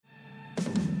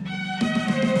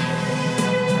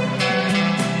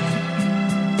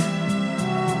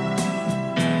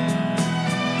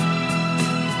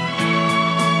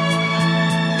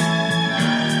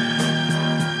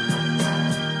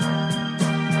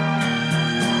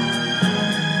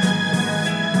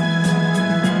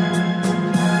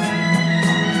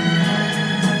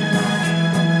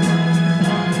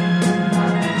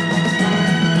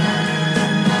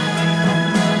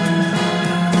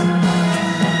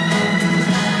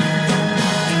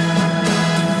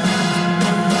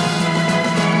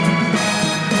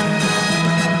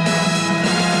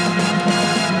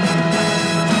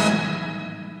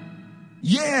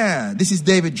This is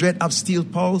David Dredd of Steel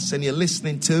Pulse, and you're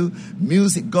listening to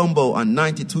Music Gumbo on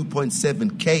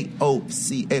 92.7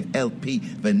 KOCFLP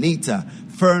Veneta,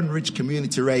 Fernridge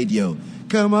Community Radio.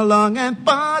 Come along and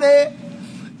party.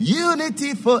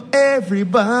 Unity for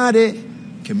everybody.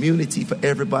 Community for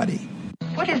everybody.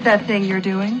 What is that thing you're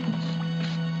doing?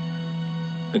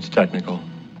 It's technical.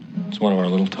 It's one of our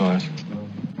little toys.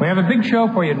 We have a big show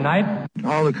for you tonight.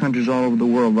 All the countries all over the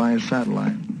world via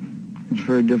satellite. It's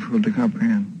very difficult to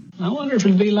comprehend. I wonder if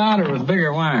it'd be louder with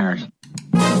bigger wires.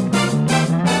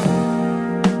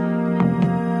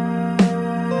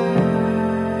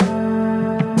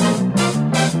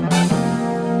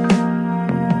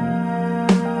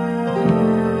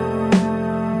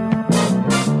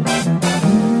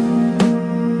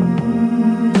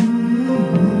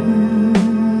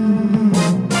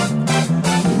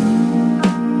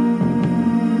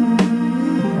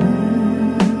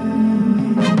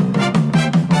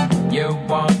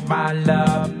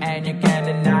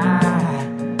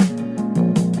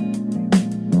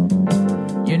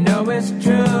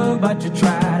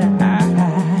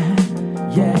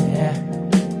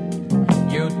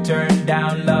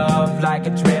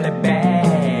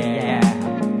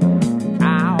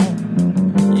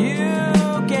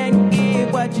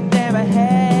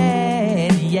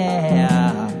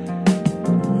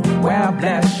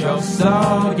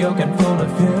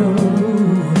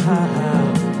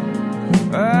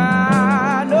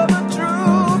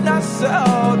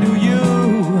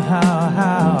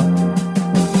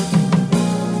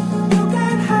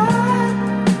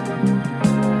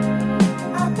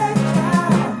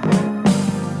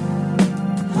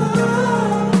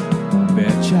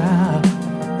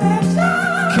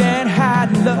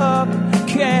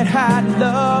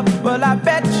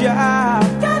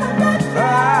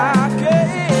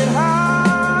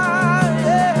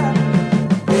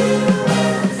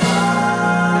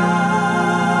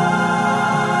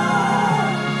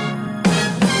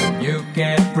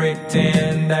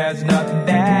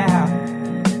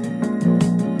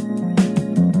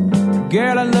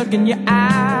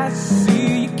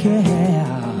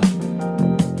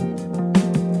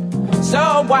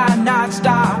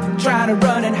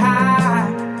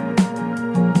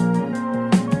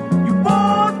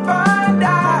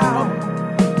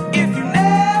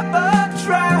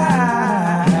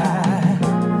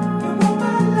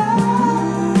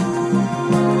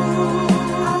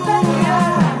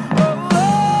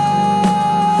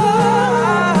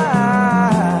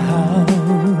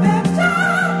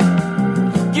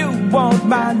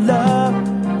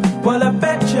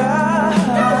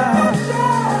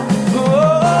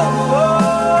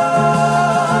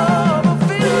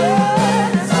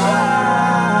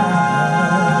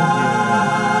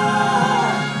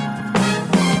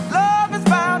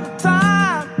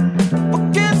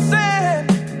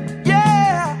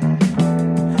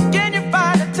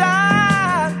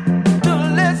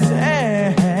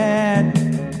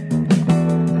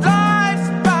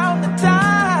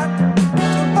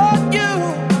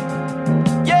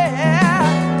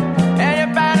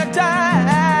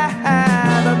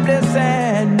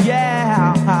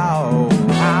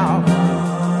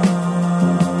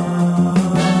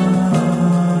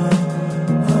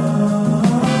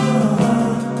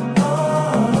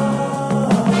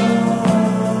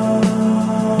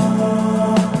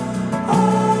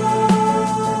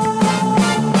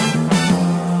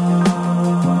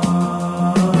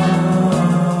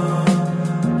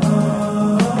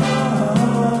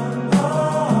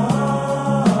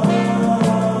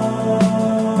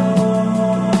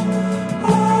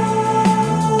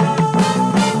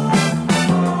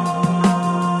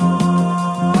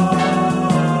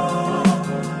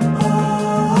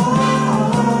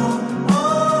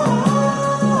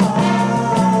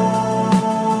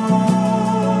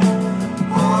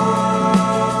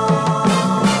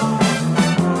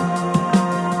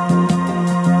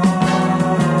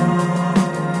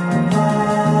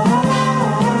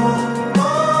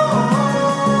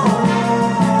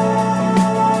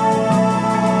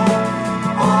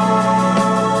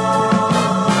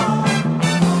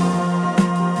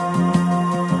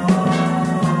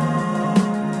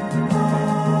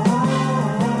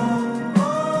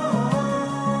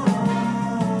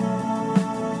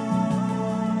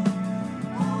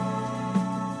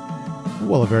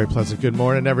 Well, a very pleasant good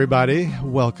morning, everybody.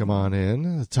 Welcome on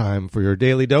in. Time for your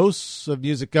daily dose of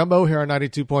Music Gumbo here on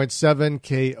 92.7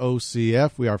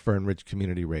 KOCF. We are Fern Ridge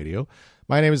Community Radio.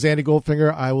 My name is Andy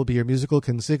Goldfinger. I will be your musical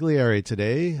consigliere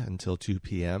today until 2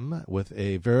 p.m. with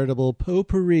a veritable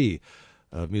potpourri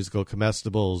of musical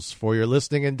comestables for your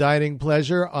listening and dining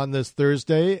pleasure on this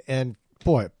Thursday. And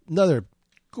boy, another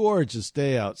gorgeous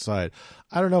day outside.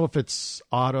 I don't know if it's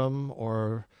autumn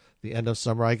or the end of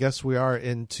summer. I guess we are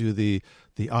into the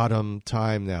autumn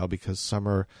time now because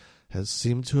summer has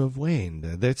seemed to have waned.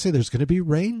 They say there's going to be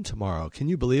rain tomorrow. Can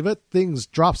you believe it?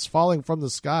 Drops falling from the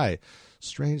sky.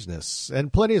 Strangeness.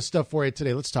 And plenty of stuff for you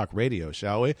today. Let's talk radio,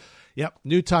 shall we? Yep.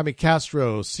 New Tommy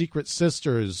Castro, Secret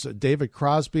Sisters, David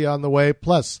Crosby on the way.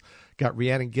 Plus, got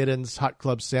Rhiannon Giddens, Hot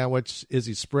Club Sandwich,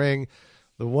 Izzy Spring,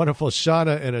 the wonderful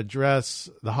Shanna in a Dress,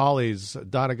 the Hollies,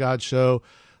 Donna Godchaux,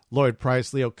 Lloyd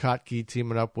Price, Leo Kotke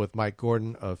teaming up with Mike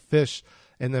Gordon of Fish.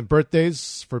 And then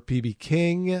birthdays for P.B.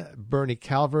 King, Bernie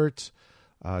Calvert,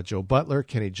 Joe Butler,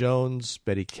 Kenny Jones,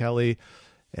 Betty Kelly.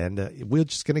 And we're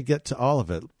just going to get to all of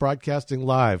it. Broadcasting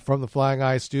live from the Flying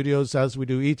Eye Studios as we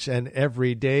do each and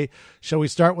every day. Shall we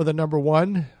start with a number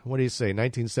one? What do you say?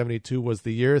 1972 was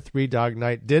the year. Three Dog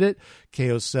Night did it.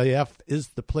 KOCF is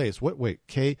the place. Wait,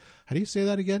 how do you say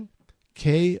that again?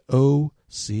 KOCF.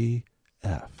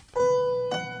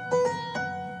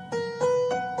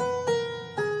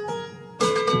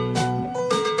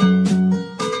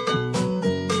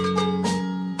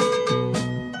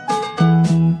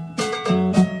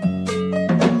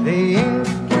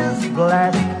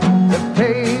 Black, the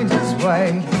page is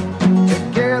white.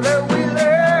 Together we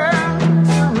learn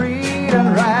to read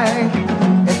and write.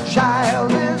 A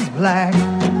child is black,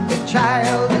 a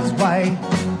child is white.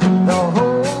 The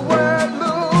whole world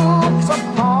looks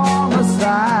upon the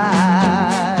side.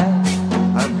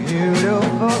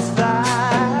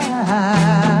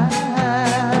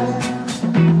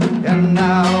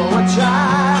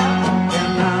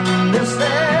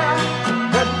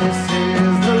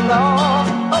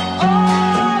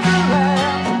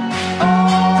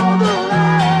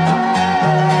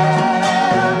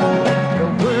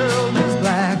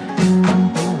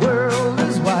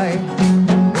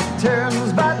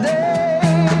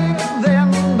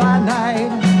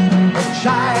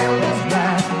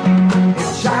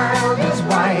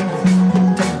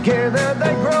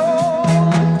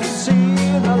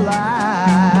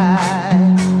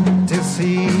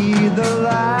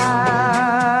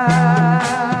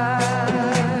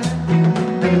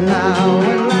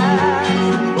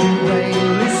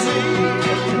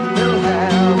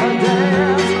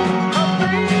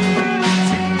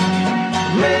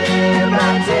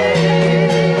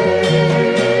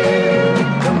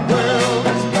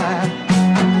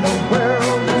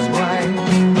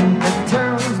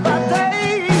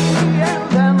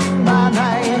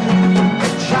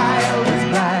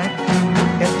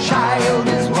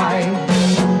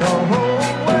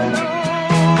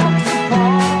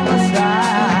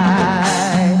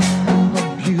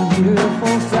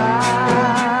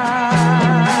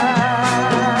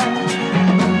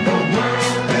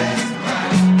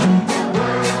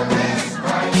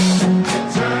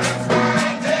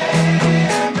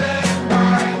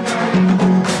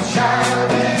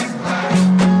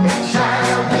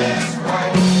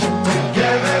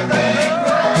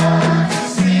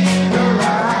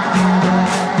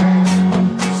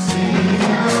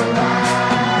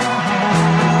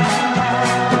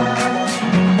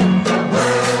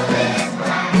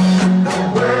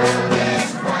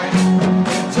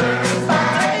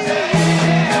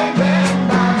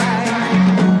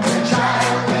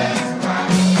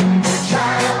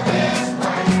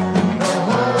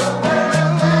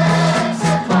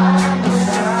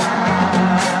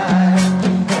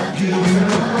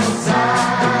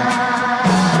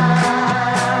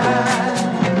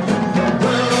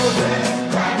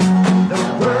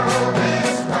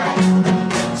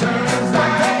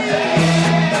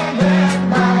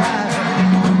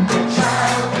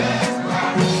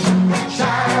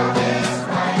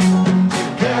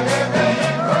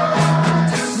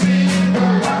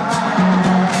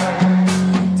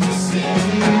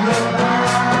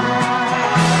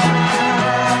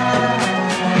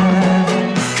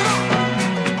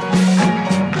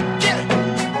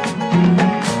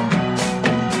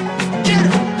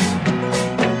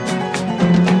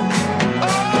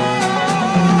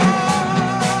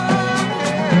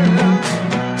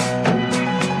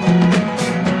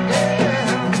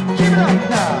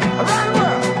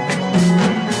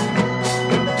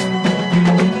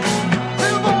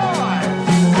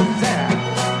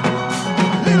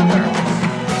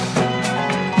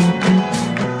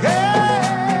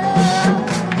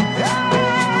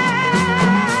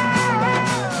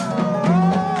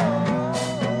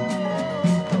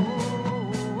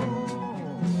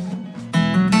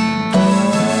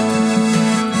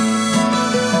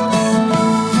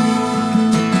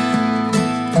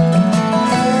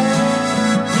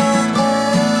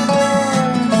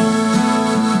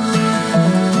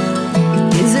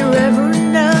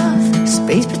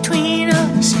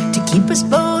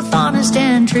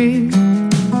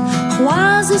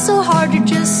 Why is it so hard to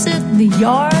just sit in the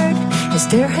yard and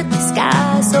stare at the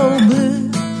sky so blue?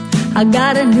 I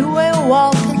got a new way of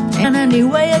walking and a new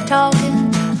way of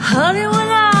talking, honey, when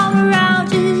I'm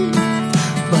around you.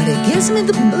 But it gives me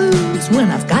the blues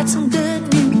when I've got some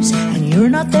good news and you're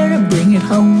not there to bring it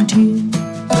home to.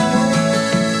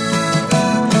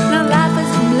 Now life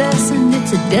is a blessing,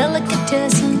 it's a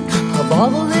delicatessen of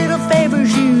all the little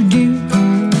favors you do,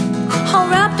 all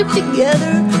wrapped up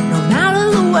together, no matter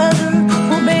the weather.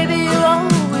 Well, baby, you're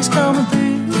always coming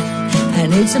through,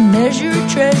 and it's a measure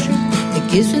of treasure that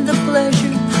gives me the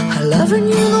pleasure of loving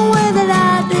you the way that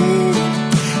I did.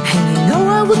 And you know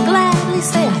I would gladly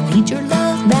say I need your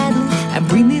love badly and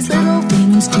bring these little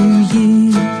things to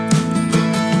you.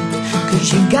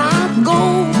 'Cause you got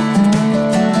gold,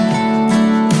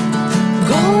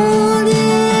 gold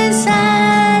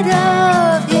inside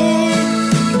of you.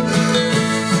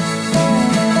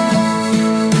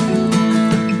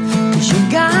 'Cause you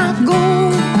got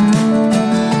gold,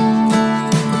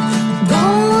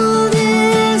 gold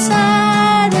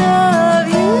inside of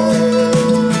you.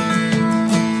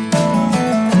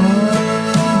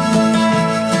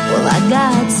 Well, I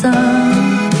got some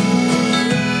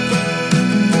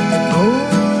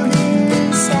gold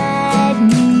inside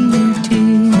me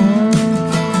too.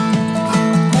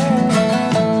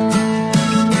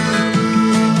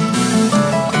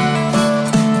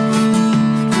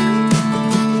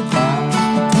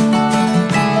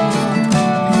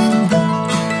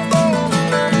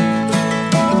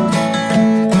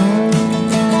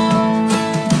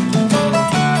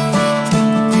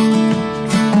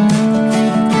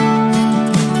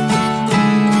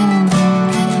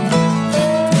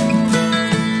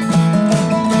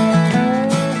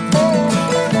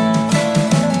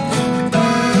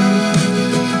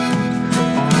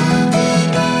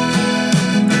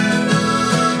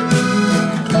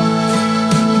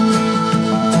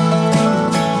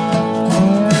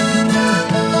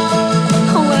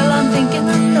 Well, I'm thinking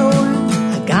of knowing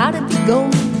I gotta be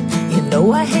going. You know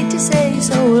I hate to say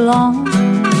so long.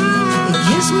 It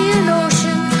gives me an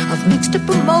ocean of mixed up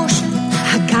emotion.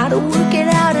 I gotta work it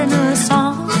out in a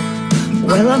song.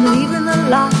 Well, I'm leaving a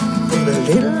lot for the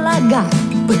little I got,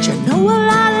 but you know a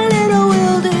lot of little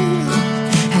will do.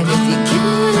 And if you give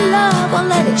me love, I'll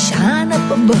let it shine up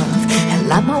above and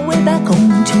light my way back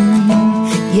home to you.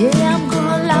 Yeah, I'm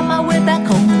gonna light my way back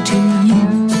home to you.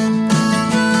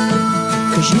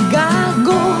 'Cause you got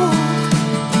gold,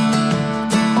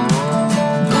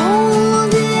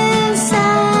 gold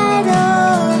inside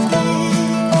of you.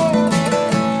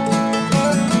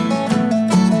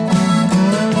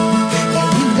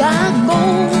 Yeah, you got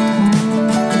gold,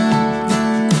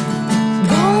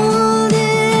 gold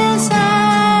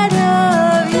inside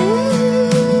of you.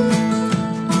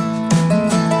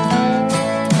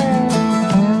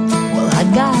 Well, I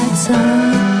got some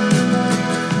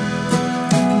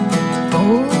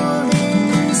gold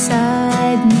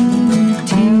inside me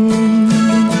too.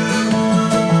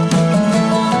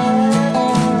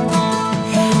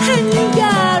 And you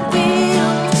got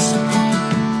wheels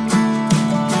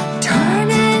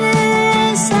turning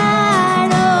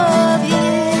inside of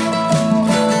you.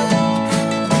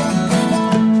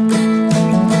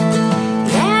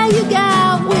 Yeah, you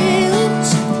got wheels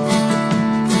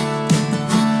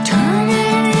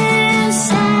turning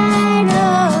inside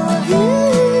of you.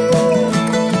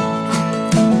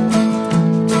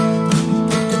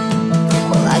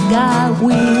 Well, I got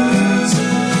wheels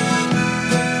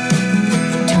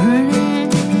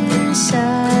turning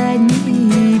inside me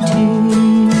too.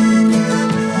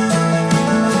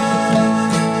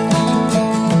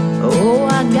 Oh,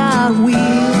 I got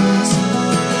wheels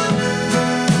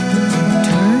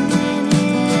turning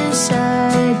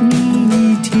inside me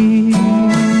too.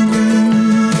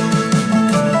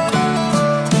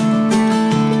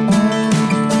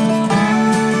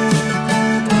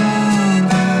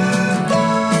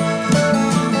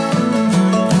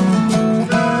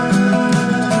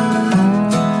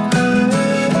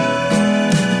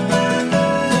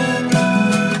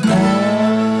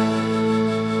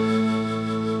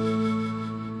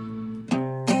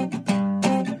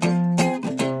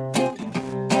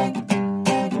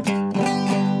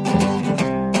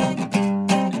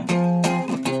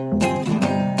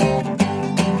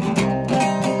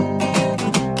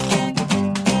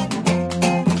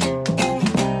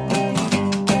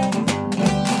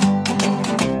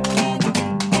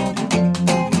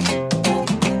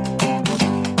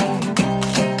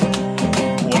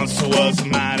 Once there was a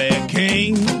mighty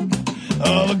king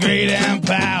of a great and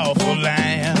powerful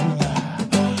land.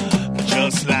 But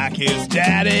just like his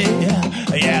daddy,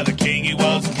 yeah, the king, he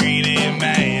was a greedy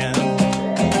man.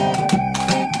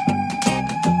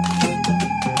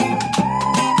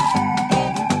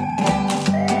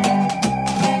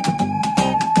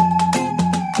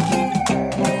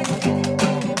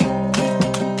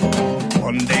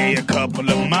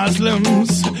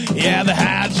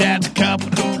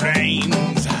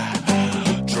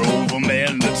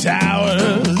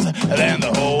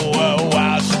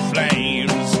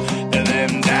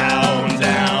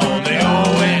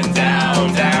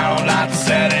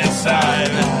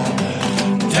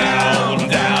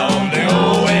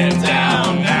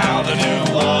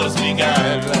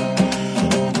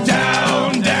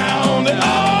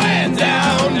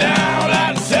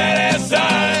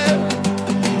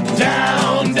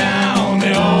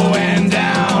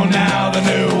 now the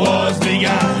new war's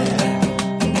begun.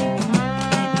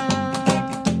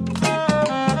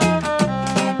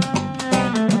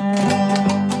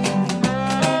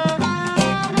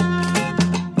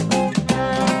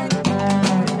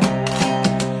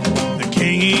 The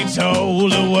king, he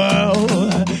told the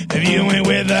world, if you ain't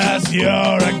with us,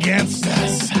 you're against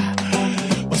us.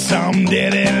 Well, some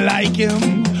didn't like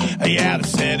him. Yeah, they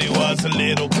said he was a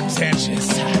little pretentious.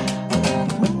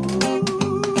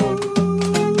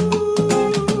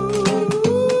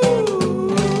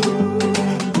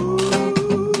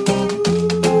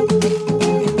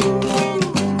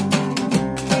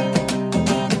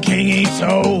 The king, he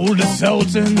told the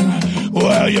sultan,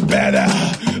 well, you better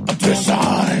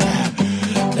disarm.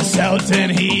 The sultan,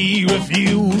 he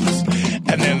refused,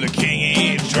 and then the king,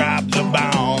 he dropped the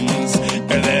bombs,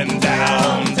 and then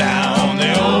down, down,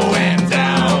 they all went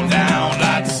down, down,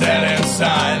 like the setting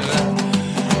sun.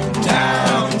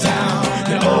 Down, down,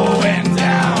 they all went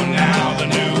down, now the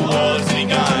new war's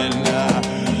begun.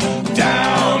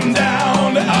 Down,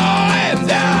 down, they all went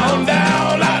down,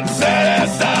 down, like the setting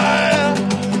sun.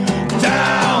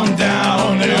 Down,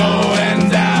 down, they all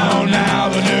went down, now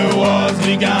the new war's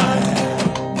begun.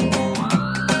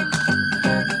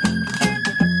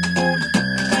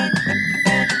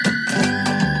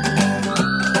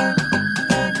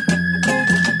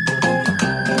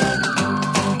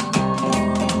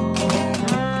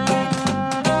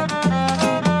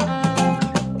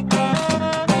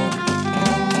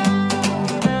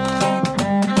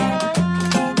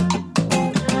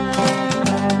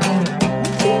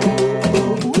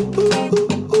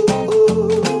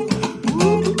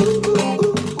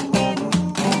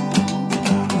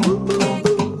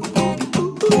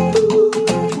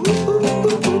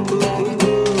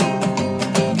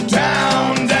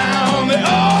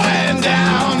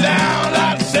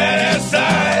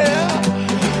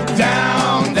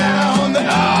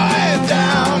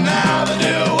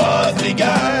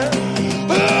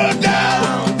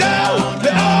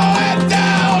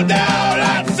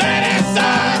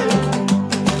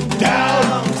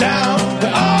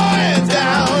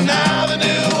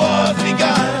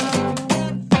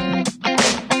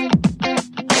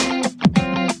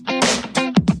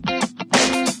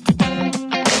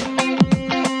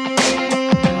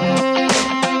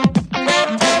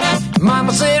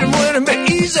 Mama said it wouldn't be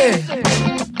easy.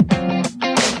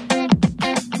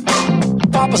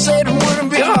 Papa said it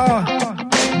wouldn't be hard.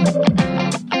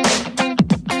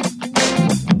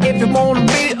 If you want to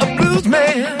be a blues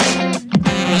man,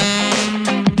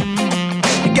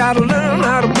 you gotta learn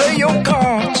how to play your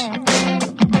cards.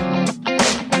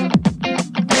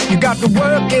 You got to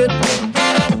work it,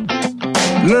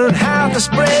 learn how to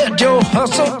spread your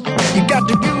hustle. You got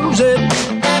to use it,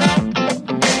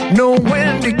 know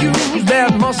when to use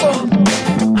that muscle.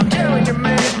 I'm telling you,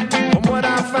 man, from what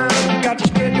I found, you got to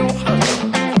spread your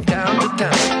hustle from town to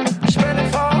town. Spread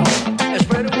it far and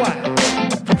spread it wide,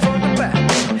 from front to back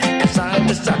and side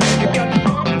to side. You got to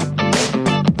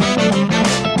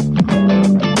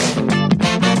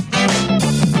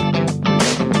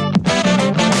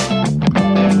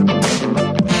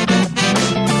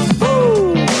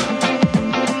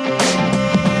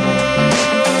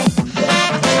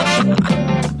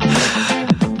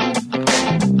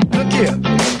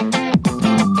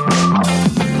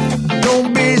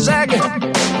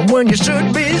when you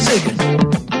should be zigging.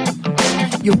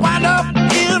 You wind up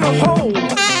in a hole.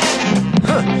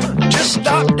 Just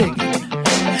stop digging.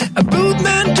 A blues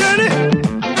man journey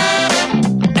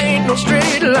ain't no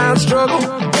straight line struggle.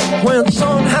 When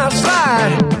somehow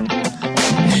slide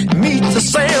meets the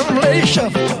Sam Lay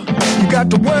shuffle, you got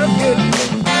to work it.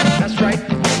 That's right.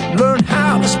 Learn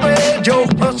how to spread your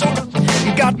hustle.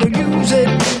 You got to use it.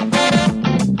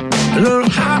 Learn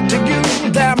how to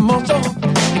use that muscle.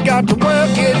 You got to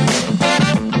work it.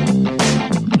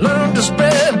 Learn to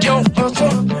spread your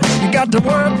hustle. You got to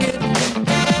work it.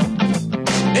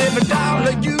 Every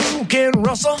dollar you can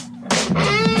rustle.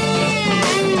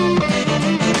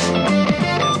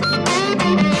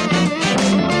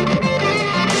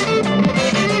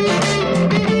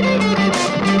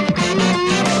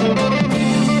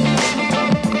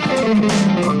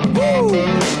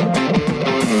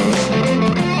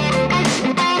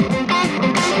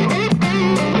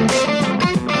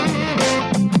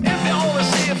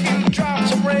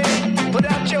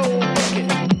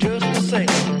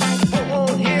 Put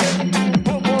one here,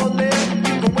 put one there.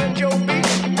 You can wet your beat.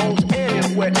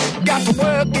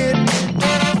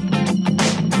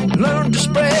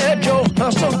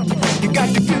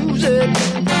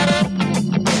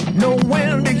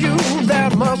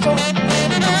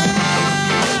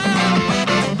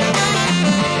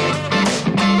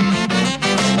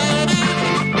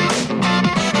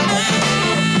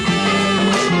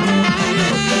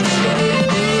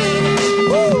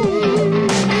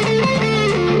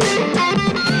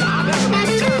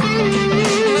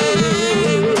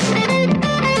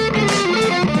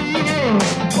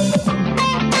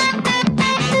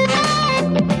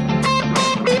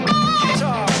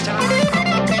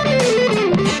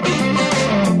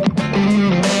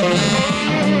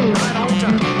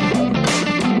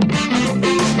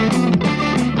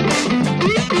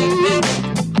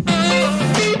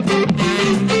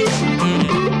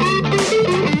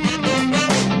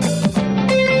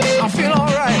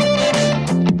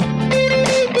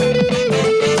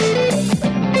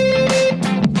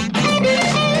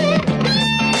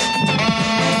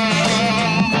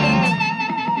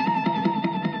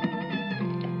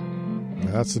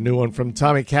 That's the new one from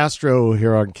Tommy Castro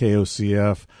here on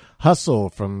KOCF.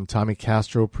 Hustle from Tommy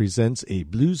Castro presents A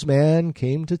Bluesman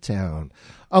Came to Town.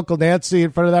 Uncle Nancy in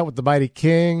front of that with the Mighty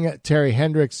King. Terry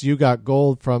Hendricks, You Got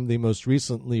Gold from the most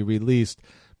recently released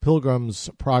Pilgrim's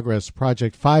Progress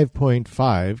Project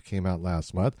 5.5 came out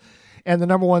last month. And the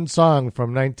number one song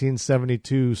from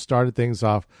 1972 started things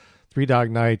off, Three Dog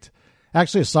Night.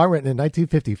 Actually, a song written in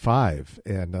 1955,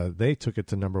 and they took it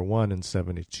to number one in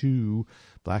 72,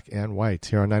 Black and White,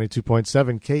 here on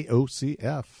 92.7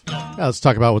 KOCF. Now let's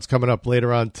talk about what's coming up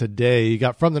later on today. You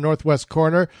got From the Northwest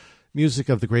Corner, music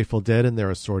of the Grateful Dead and their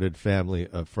assorted family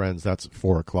of friends. That's at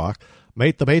 4 o'clock.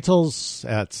 Mate the Beatles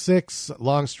at 6,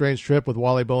 Long Strange Trip with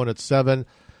Wally Bone at 7.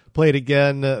 Played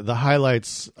again, the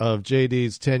highlights of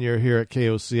JD's tenure here at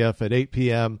KOCF at 8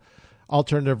 p.m.,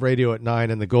 Alternative Radio at 9,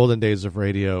 and the Golden Days of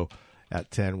Radio at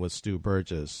 10 with Stu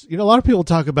Burgess. You know, a lot of people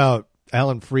talk about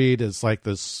Alan Freed as like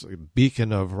this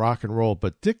beacon of rock and roll,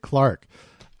 but Dick Clark,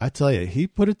 I tell you, he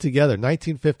put it together.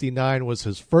 1959 was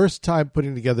his first time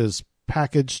putting together this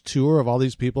package tour of all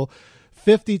these people.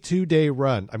 52-day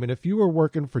run. I mean, if you were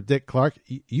working for Dick Clark,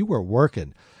 you were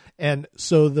working. And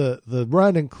so the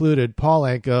run included Paul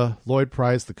Anka, Lloyd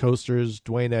Price, the Coasters,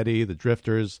 Dwayne Eddy, the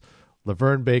Drifters,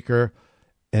 Laverne Baker,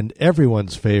 and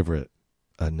everyone's favorite,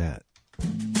 Annette.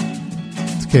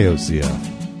 It's KOCF.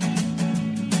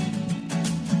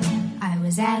 I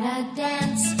was at a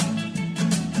dance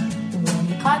when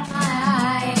you caught my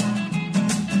eye,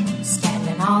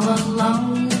 standing all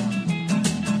alone,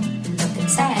 looking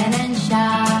sad and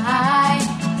shy.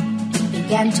 He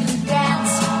began to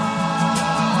dance,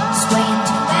 swaying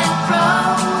to and fro,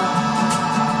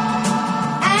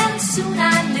 and soon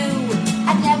I knew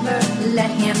I'd never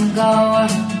let him go.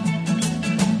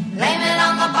 Blame it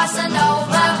on the bossa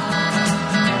nova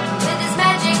with his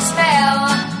magic spell.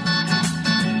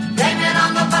 Blame it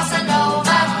on the bossa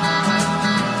nova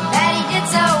that he did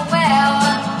so well.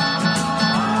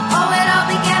 Oh, it all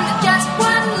began with just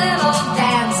one little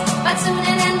dance, but soon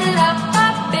it ended up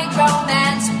a big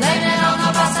romance. Blame it on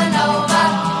the bossa nova,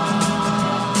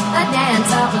 the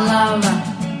dance of love.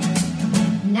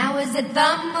 Now is it the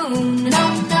moon? No,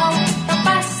 no, the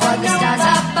bossa or the stars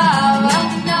above? No,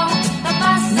 no, the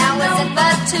bossa now nova. Now is it the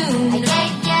tune? Yeah,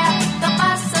 yeah, the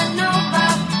bossa nova,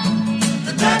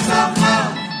 the dance of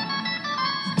love.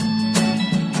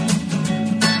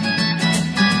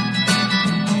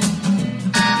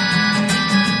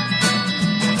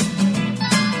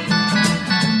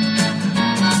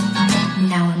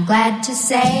 Now I'm glad to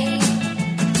say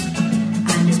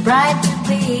I'm his bride to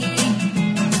be,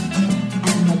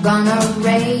 and we're gonna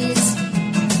raise a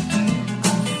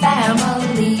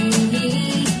family.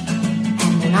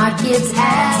 And when our kids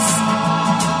ask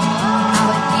how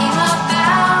it came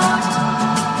about,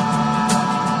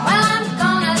 well, I'm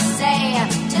gonna say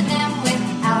to them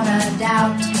without a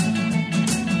doubt,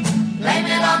 blame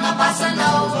it on the bossa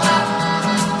nova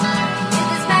with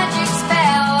his magic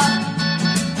spell.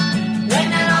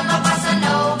 Blame it on the bossa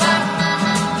nova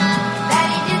that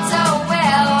he did so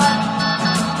well.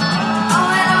 Oh,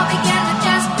 it all began with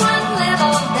just one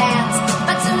little dance,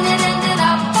 but soon it ended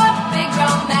up a big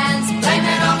romance. Blame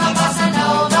it on the bossa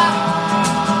nova,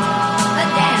 the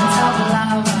dance of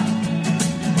love.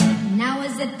 Now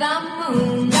is it the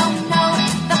moon? No, no,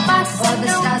 the bossa or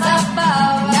the stars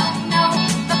above? No, no,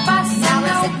 the bossa now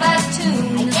nova. Is it the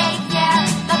tune? Yeah, yeah,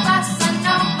 the bossa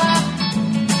nova,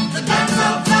 the dance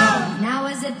of love. Now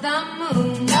is it the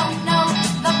moon? No, no,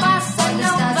 the bossa or the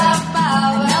nova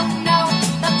above? No, no,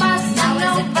 the bossa now nova.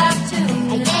 Is it the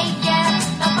tune? Yeah, yeah,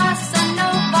 the bossa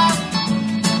nova,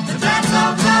 the dance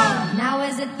of love. Now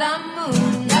is it the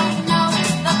moon? No, no,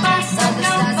 the bossa or the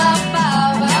nova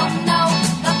above? No, no,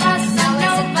 the bossa now.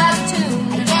 Is it the tune?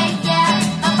 Yeah, yeah,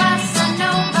 the bossa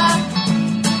nova,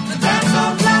 the dance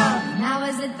of love. Now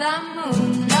is it the moon?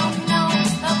 No, no,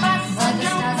 the bossa or the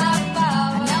nova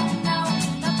above? No, no,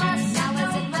 the bossa now.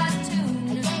 Is it the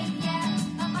tune? Yeah,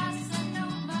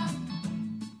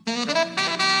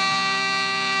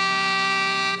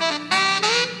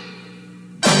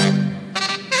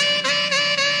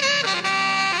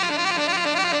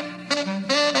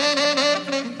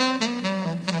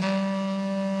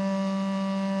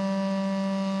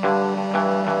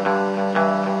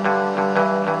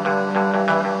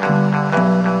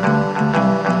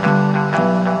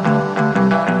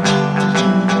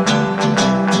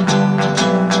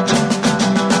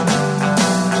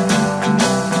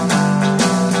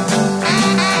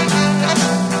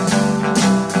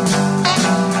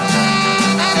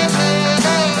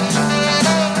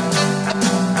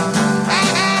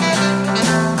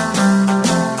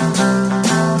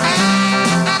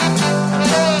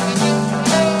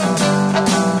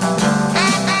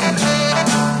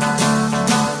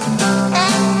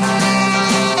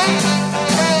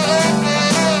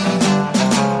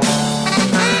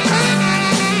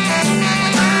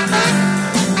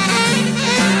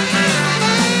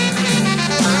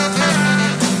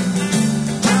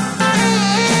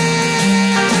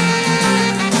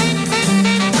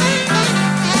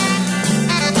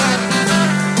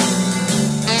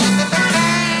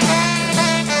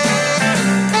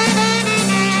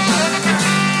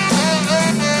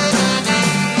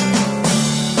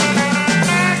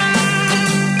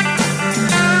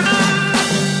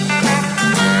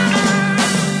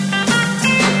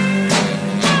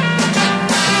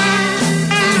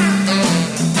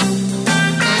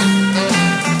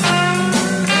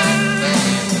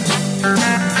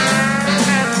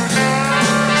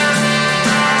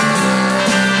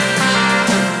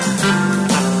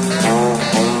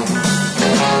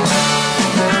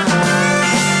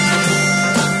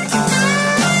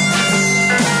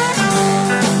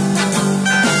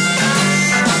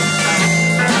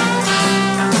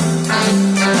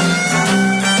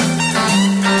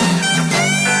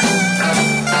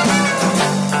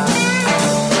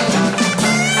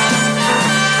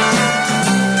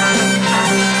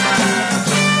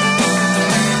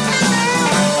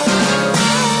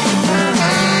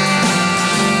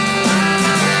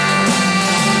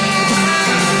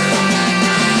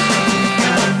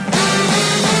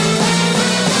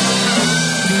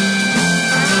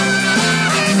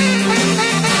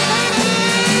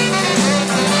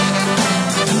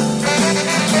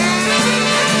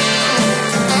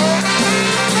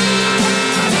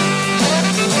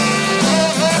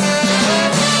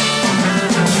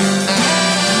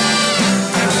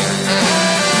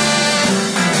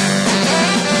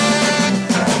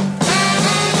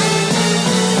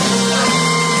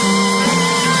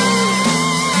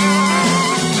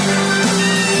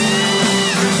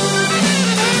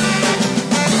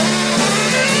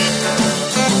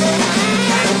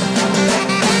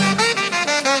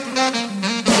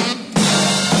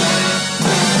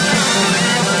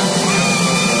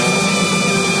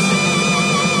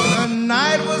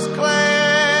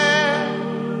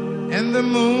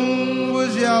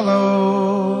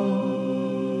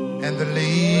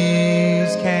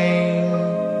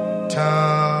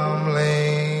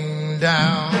 tumbling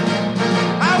down.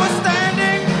 I was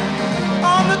standing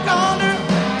on the corner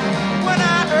when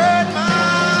I heard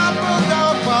my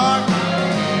bulldog bark.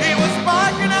 He was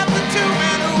barking at the two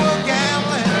men who were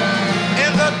gambling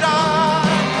in the dark.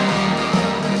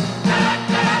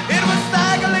 It was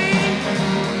Stagger Lee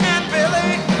and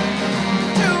Billy,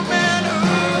 two men who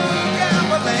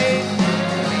gambled late.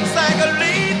 Stagger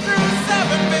Lee threw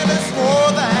 7, Billy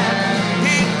swore that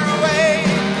he threw 8.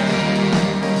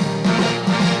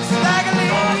 Stagger Lee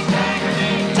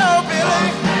told Billy,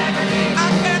 I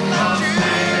can't let you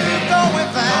go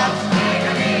with that.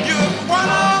 You've won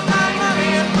all my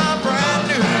money in my brand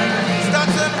new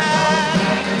Stetson hat.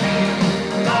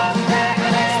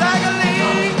 Stagger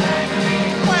Lee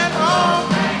went home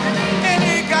and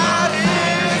he got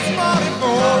his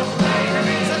 44.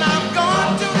 Said, I'm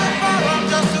going to the bottom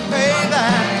just to pay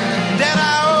that debt I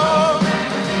owe.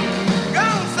 Go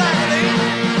on, Stagger Lee.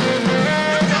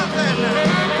 Look out there now.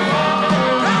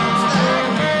 Go on,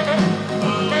 Stagger.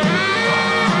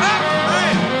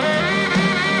 Hey.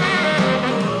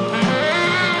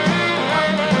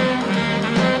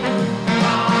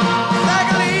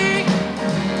 Stagger Lee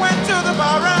went to the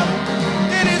barroom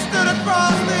and he stood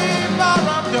across the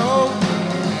barroom door.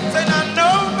 Said, now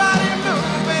nobody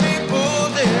move, and he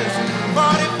pulled his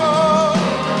 44.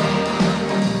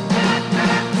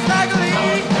 Stagger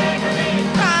Lee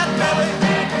cried, Billy,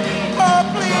 oh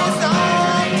please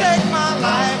don't take my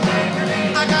life.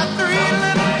 I got 3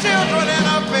 little children and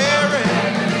a very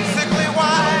sickly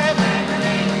wife.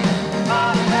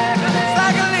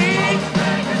 Stagger Lee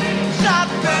shot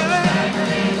Billy,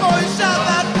 oh he shot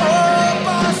that poor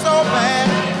boy so bad,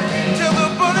 till the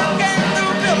bullet came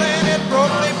through Billy and it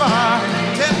broke the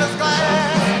bartender's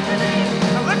glass.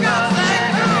 Now look out, Stagger.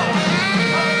 Come on.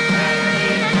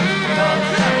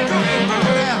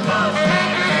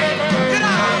 Get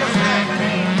out of here, Stagger.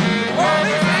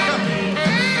 Police are coming.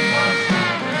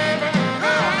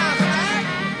 Come on now, Stagger.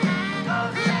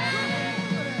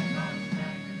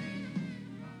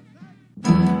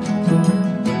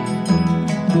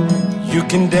 You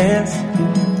can dance,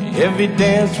 every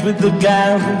dance with the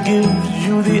guy who gives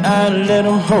you the eye, let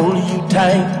him hold you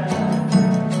tight.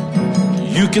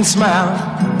 You can smile,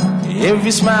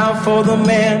 every smile for the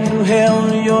man who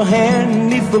held your hand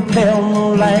neath the pale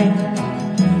moonlight.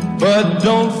 But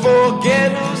don't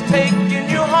forget who's taking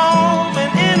you home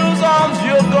and in whose arms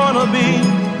you're gonna be.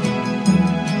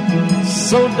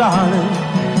 So darling,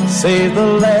 say the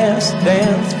last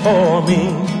dance for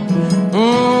me.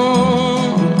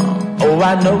 Oh,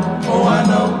 I know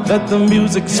that the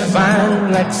music's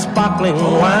fine, like sparkling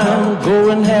wine. Go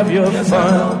and have your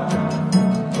fun.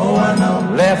 Oh, I know.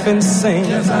 Laugh and sing.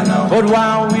 Yes, I know. But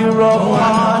while we're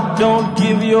apart, don't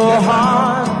give your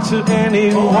heart to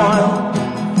anyone.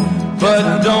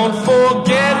 But don't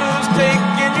forget who's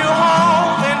taking you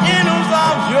home and in whose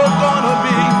arms you're gonna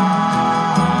be.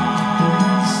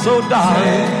 So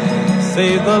darling, say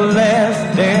the last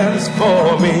dance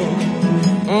for me.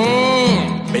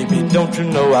 Baby, don't you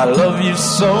know I love you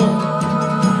so?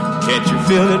 Can't you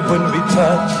feel it when we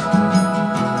touch?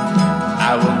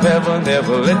 I will never,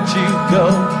 never let you go.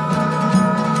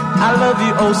 I love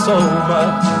you oh so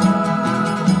much.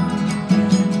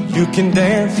 You can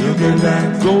dance,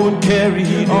 go and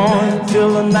carry on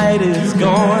till the night is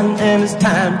gone and it's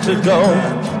time to go.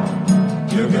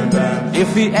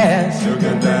 If he asks,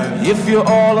 if you're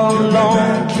all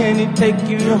alone, can he take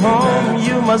you home?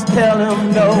 You must tell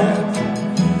him no.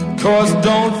 'Cause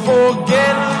don't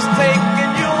forget who's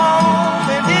taking you home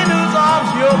and in whose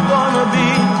arms you're gonna be.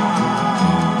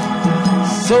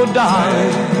 So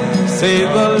darling, say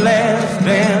the last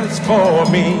dance for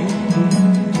me.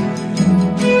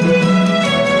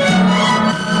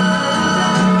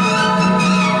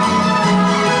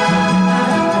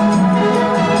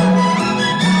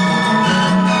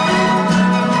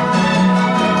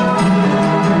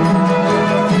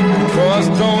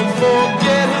 Don't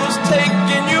forget who's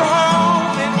taking you home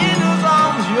and in whose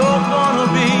arms you're gonna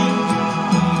be.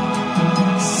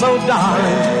 So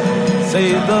darling, say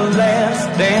the last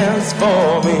dance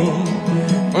for me.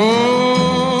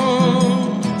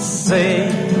 Say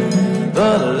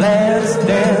the last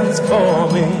dance for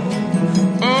me.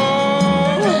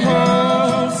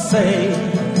 Say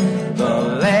the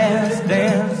last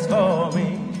dance for me.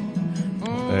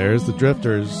 There's the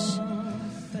Drifters.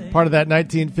 Part of that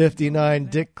 1959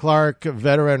 Dick Clark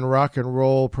veteran rock and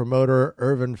roll promoter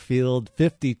Irvin Field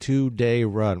 52-day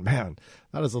run. Man,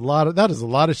 that is a lot of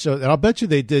shows. And I'll bet you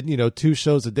they did, 2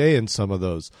 shows a day in some of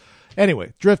those.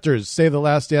 Anyway, Drifters, Save the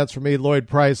Last Dance for Me. Lloyd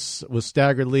Price with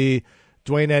Stagger Lee,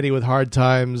 Dwayne Eddy with Hard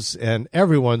Times, and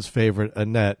everyone's favorite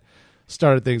Annette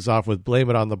started things off with Blame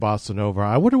It on the Bossa Nova.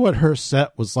 I wonder what her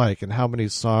set was like and how many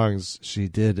songs she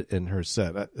did in her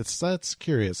set. That's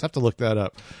curious. I have to look that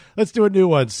up. Let's do a new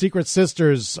one. Secret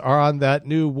Sisters are on that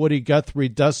new Woody Guthrie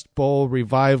Dust Bowl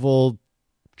revival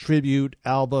tribute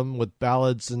album with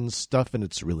ballads and stuff, and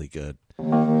it's really good.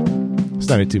 It's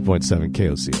 92.7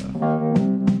 KOCF.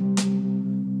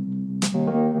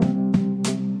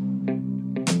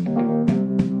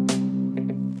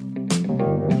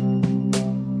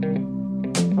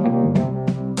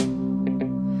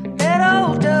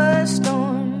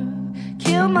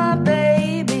 My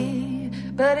baby,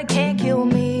 but it can't kill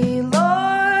me, Lord,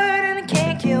 and it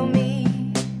can't kill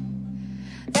me.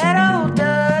 That old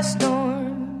dust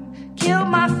storm killed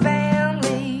my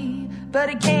family, but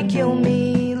it can't kill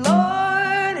me,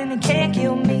 Lord, and it can't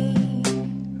kill me.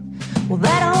 Well,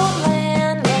 that old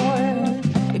landlord,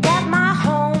 it got my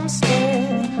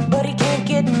homestead, but he can't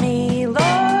get me,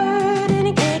 Lord, and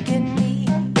he can't get me.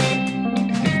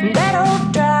 That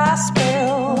old dry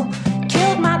spell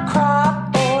killed my crop,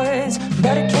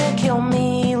 but it can't kill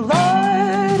me, Lord,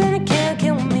 and it can't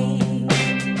kill me.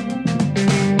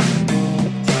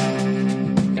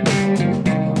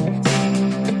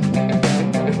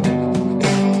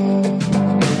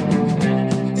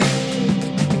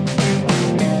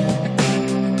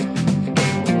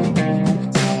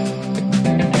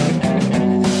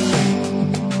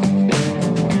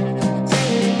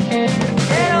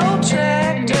 That old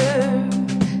tractor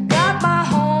got my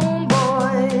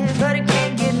homeboy, but it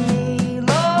can't get me,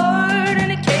 Lord,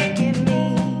 and it can't get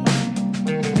me.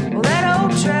 Well, that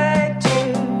old tractor,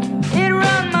 it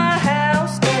run my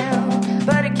house down,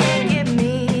 but it can't get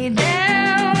me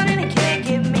down, and it can't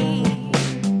get me.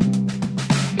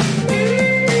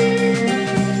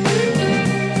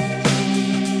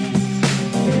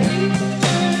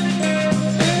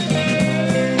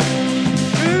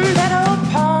 That old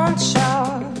pawn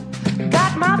shop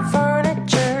got my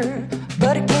furniture,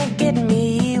 but it can't get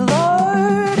me,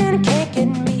 Lord, and it can't get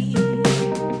me.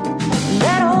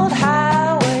 That old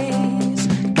highways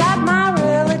got my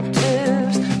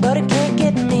relatives, but it can't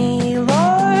get me,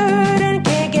 Lord, and it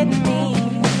can't get me.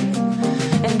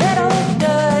 And that old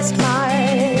dust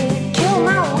might kill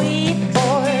my wheat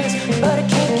boys, but it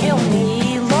can't kill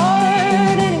me,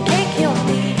 Lord, and it can't kill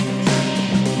me.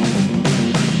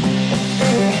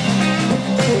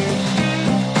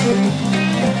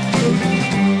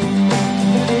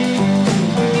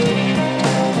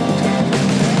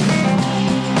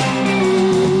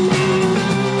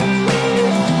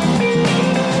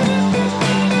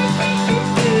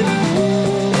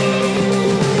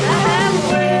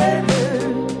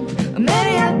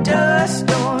 Many a dust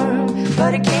storm,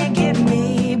 but it can't get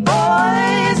me,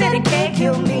 boys, and it can't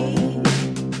kill me.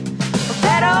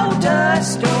 That old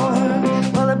dust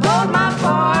storm, well, it blowed my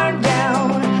barn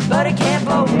down, but it can't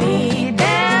blow me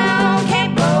down,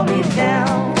 can't blow me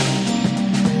down.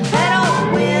 That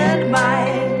old wind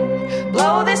might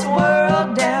blow this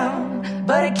world down,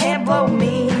 but it can't blow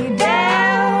me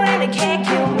down, and it can't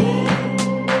kill me.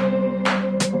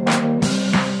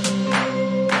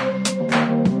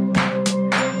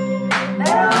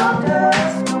 That old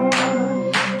dust storm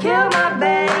killed my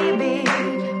baby,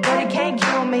 but it can't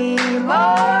kill me,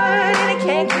 Lord, and it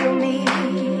can't kill me,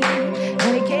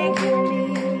 and it can't kill me,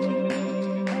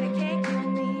 and it can't kill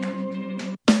me.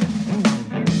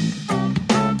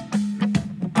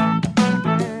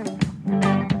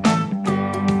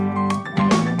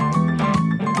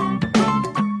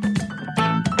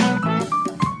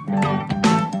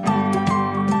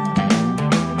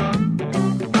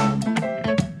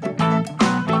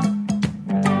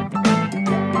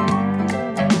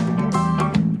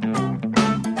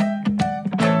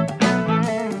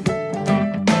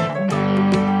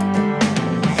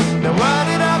 Now why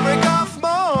did I break off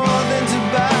more than to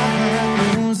buy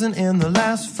losing in the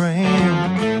last frame?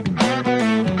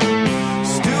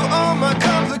 Still all my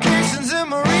complications and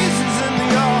my reasons in the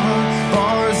yard,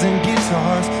 bars and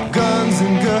guitars, guns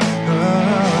and girls.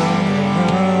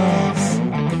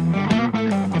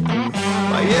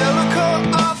 My yellow coat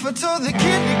offer told the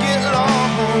kid to get lost.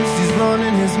 He's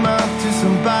running his mouth to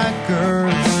some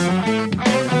bikers.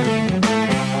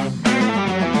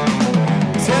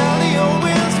 Tally your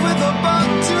wins with a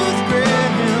buck-tooth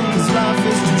grin, 'cause life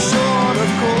is too short,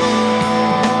 of course.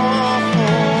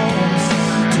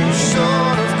 Too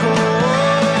short, of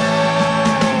course.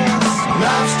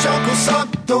 Life's chunk will suck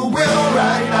the will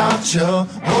right out ya.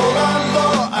 Hold on,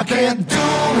 Lord, I can't do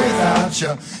without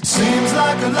ya. Seems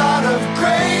like a lot of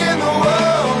gray in the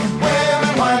world.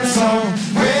 Women whine a song,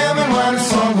 women whine a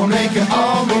song. We'll make it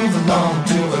all move along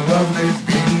to a lovely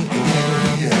beat.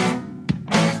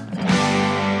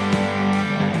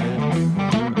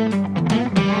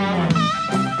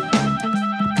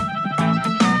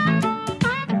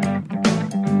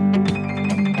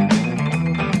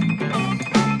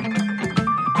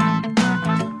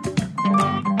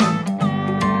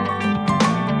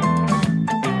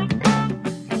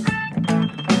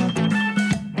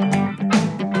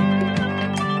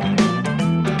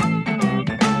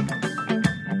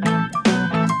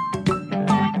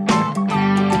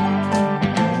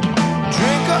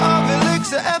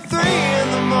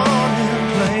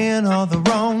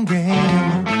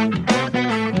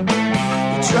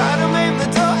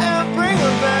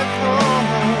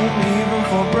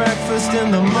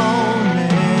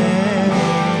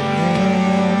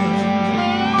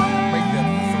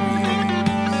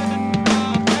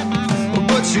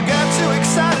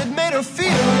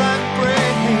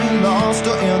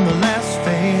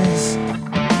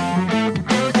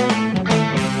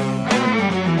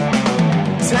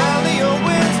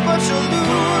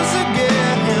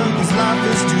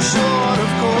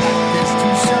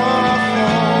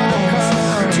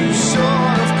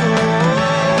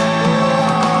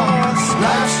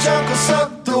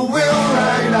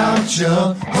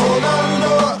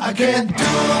 can't do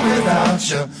it without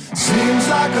you. Seems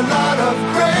like a lot of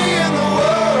gray in the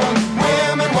world.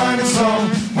 Women whining song,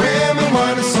 women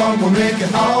whining song. We'll make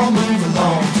it all move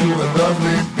along to a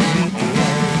lovely beat.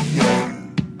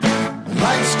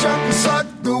 Lights jump and suck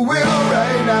the will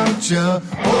right out you.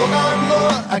 Hold on,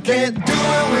 Lord, I can't do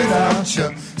it without you.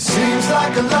 Seems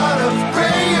like a lot of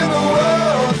gray in the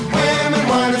world. Women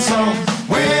whining song,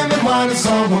 women whining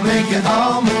song. We'll make it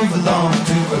all move along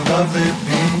to a lovely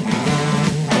beat.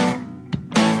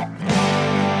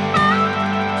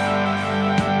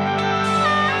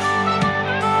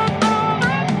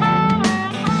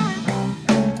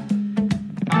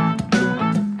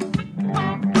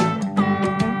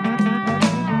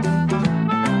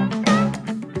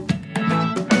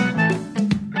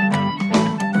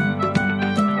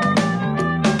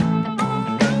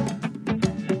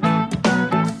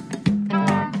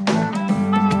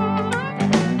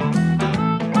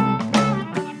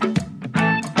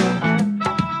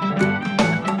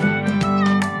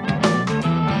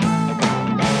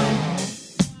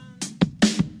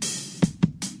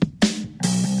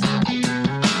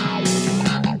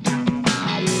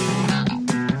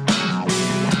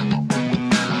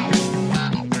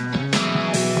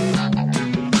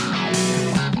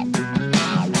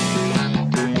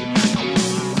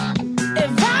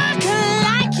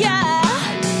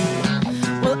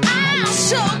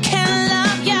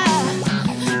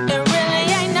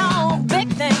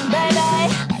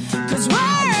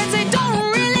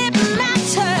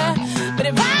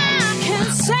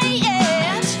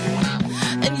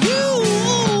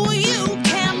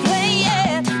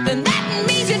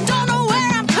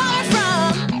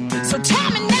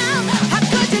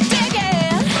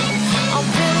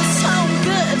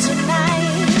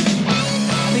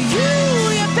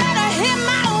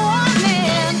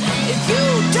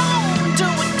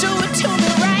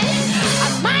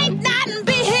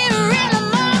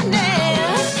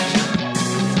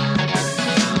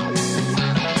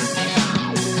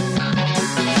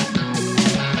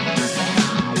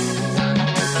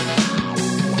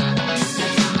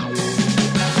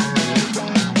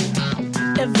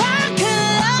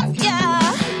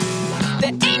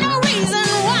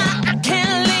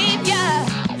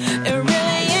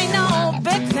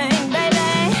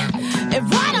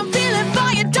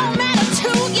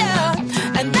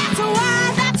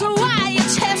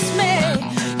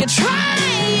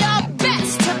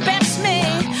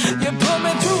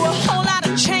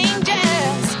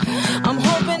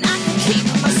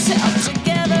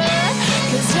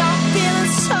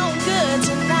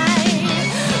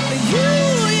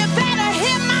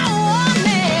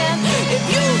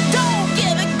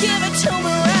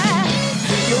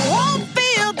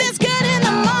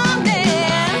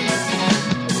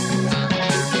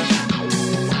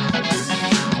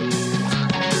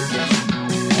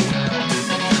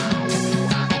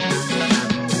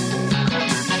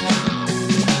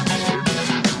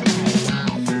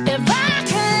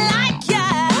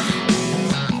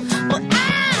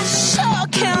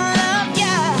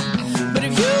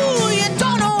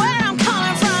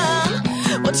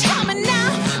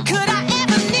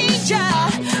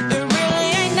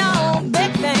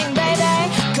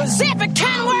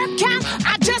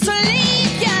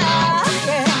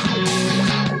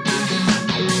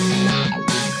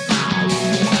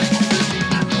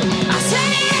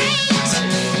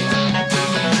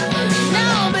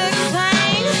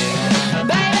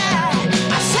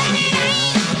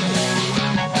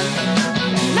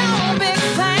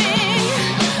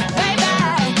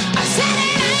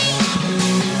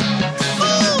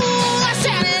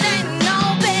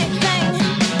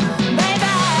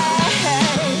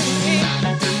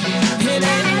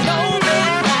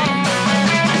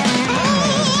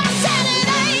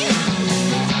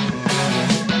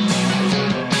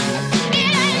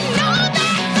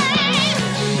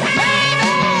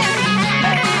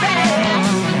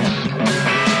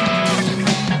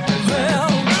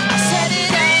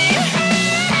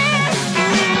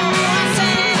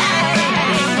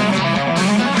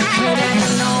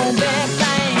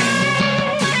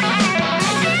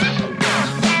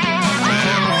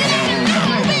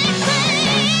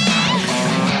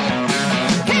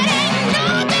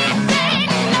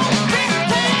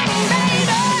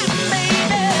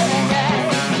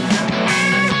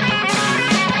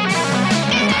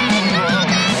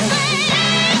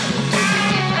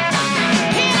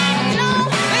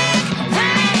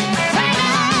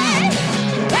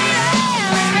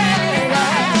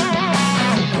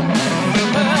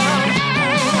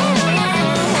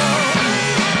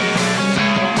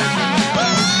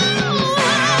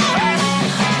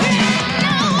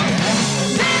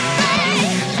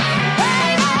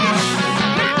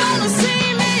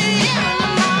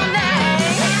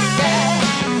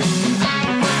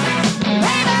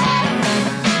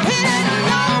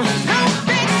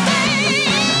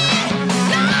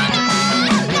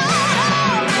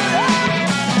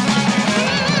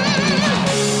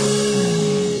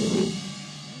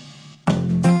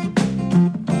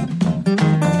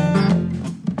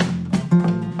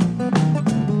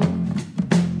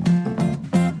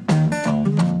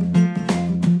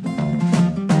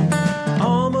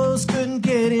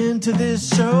 to this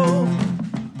show.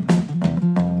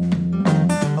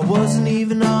 I wasn't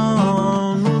even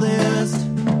on the list.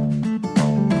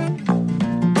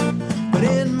 But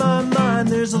in my mind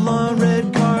there's a long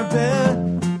red carpet.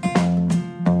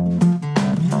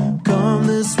 Come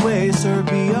this way, sir,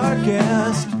 be our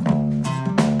guest.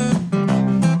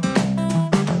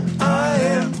 I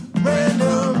am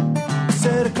random.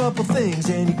 Said a couple things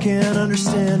and you can't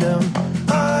understand them.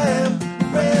 I am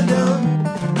random.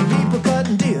 People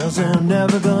cutting deals and I'm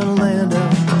never gonna land them.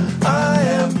 I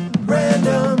am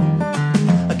random.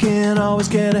 I can't always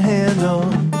get a handle.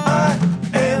 I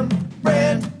am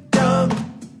random.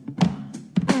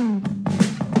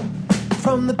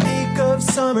 From the peak of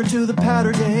summer to the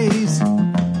powder days,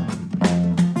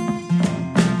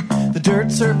 the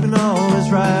dirt serpent always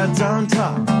rides on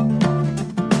top.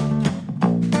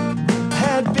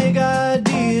 Had big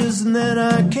ideas and then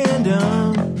I canned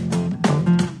them.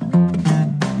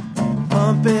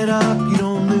 Pump it up, you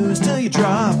don't lose till you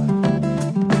drop.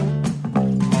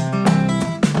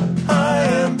 I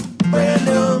am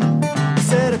random.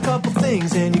 Said a couple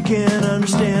things and you can't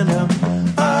understand them.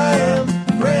 I am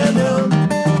random.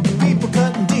 People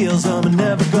cutting deals, I'm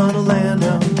never gonna land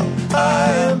them.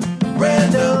 I am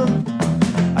random.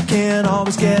 I can't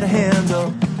always get a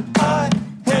handle. I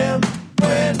am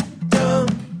random.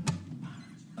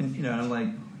 And you know, I'm like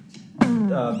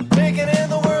making in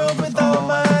the world with all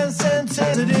my senses.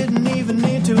 I didn't even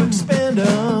need to expand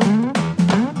them.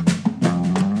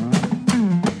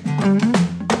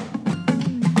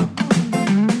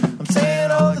 I'm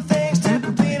saying all the things to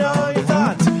complete all your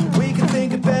thoughts. We can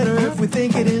think it better if we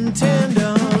think it in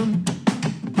tandem.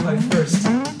 my first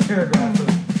paragraph of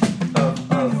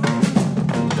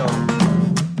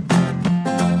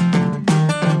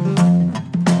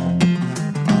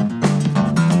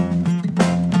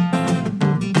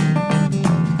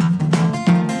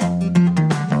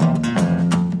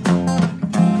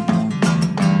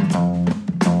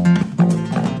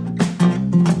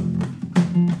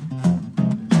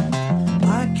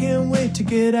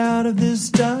get out of this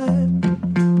time.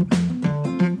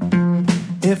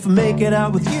 If I make it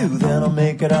out with you, then I'll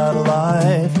make it out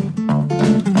alive.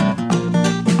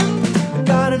 I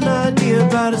got an idea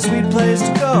about a sweet place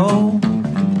to go.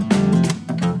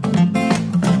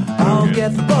 I'll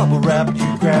get the bubble wrap,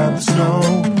 you grab the snow.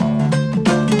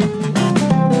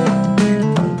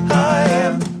 I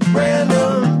am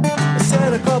random. I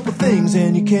said a couple things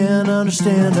and you can't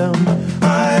understand them.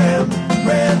 I am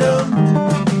random.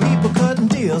 Cutting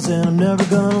deals and I'm never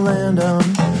gonna land them.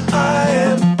 I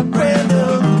am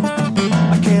random.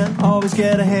 I can't always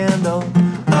get a handle.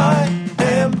 I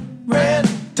am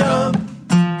random.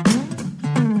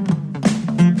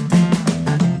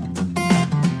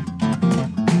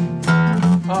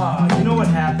 You know what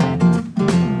happened?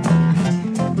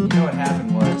 You know what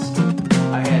happened was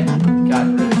I had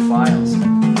gotten rid of files.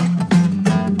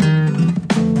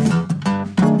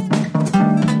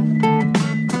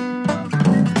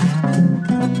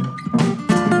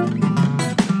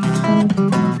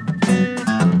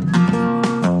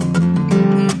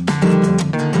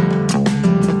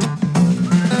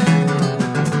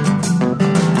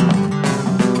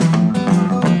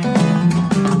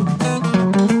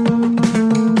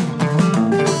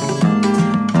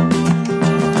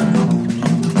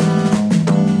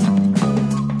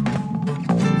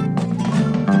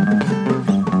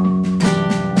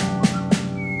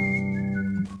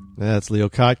 That's Leo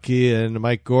Kotke and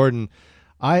Mike Gordon.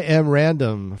 I Am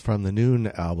Random from the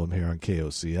Noon album here on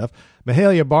KOCF.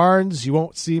 Mahalia Barnes, You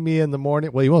Won't See Me in the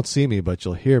Morning. Well, you won't see me, but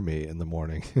you'll hear me in the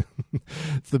morning.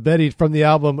 It's the Betty from the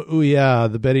album Ooh Yeah,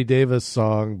 the Betty Davis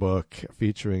songbook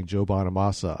featuring Joe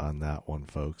Bonamassa on that one,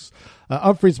 folks.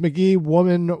 Humphreys McGee,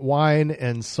 Woman, Wine,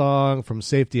 and Song from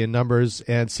Safety and Numbers.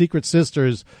 And Secret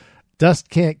Sisters, Dust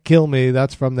Can't Kill Me.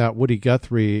 That's from that Woody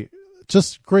Guthrie.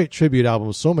 Just great tribute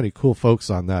album. So many cool folks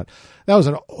on that. That was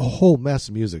a whole mess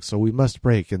of music, so we must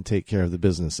break and take care of the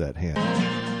business at hand.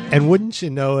 And wouldn't you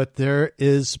know it, there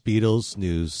is Beatles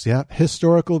news. Yeah,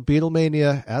 historical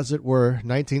Beatlemania, as it were.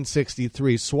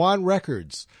 1963, Swan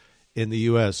Records in the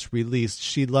U.S. released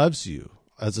She Loves You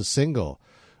as a single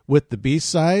with the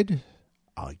B-side,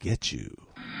 I'll Get You.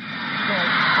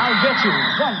 I'll get you. 1, 2,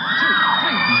 3.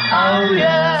 Oh,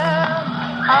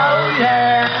 yeah. Oh,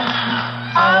 yeah.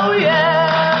 Oh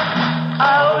yeah,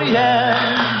 oh yeah.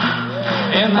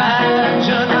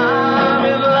 Imagine I'm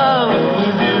in love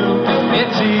with you.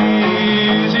 It's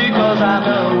easy 'cause I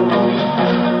know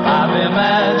I've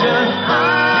imagined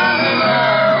I'm in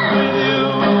love with you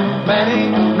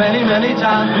many, many, many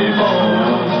times before.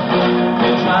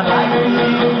 It's not like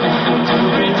me to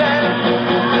pretend,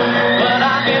 but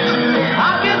I'll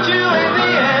get you in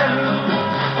the end.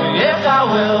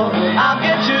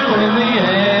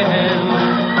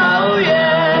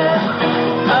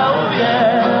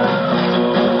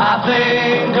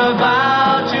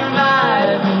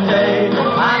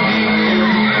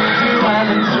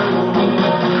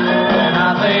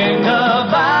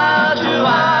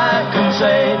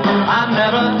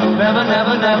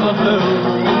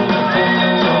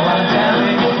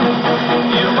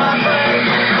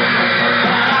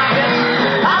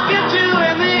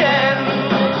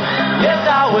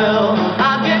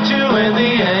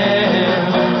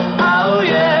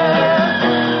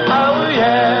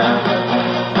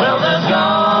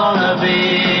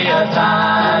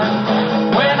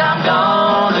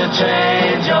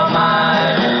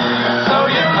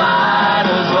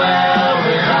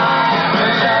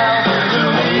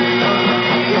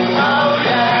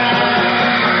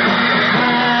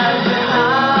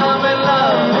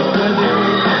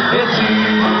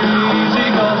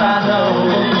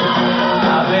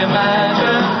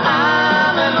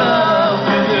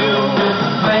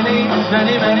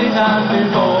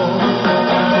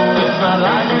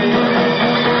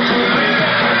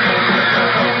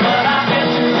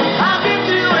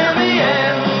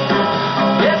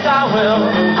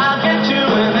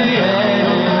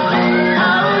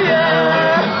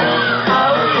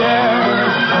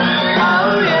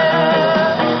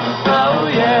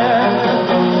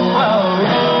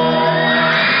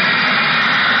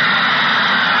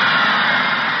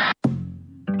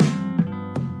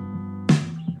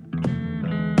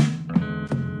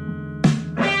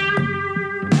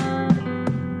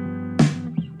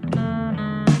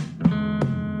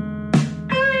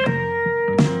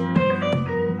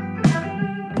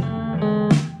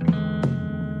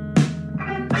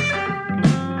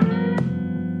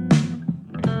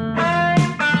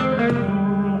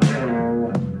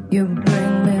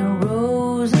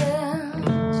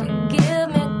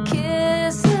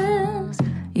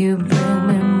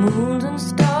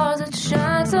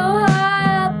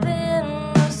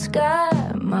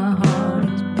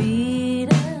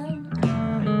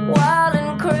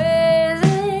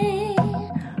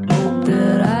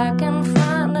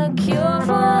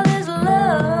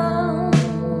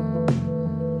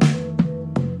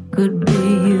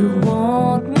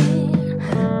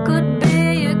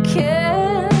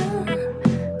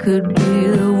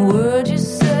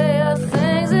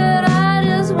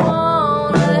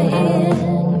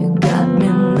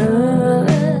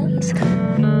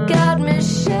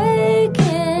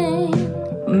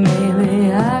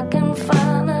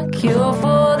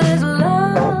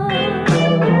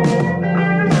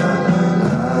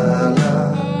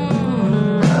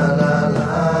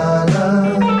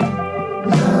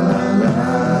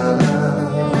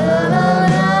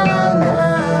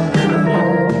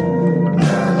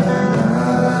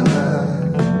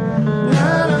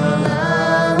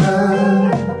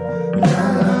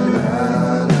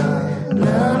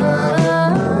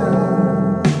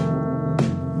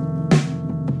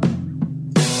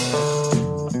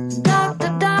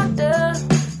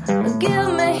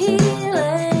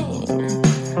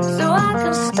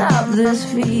 this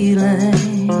feeling.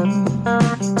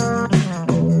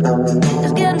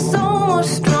 It's getting so much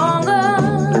stronger,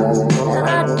 and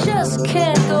I just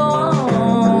can't go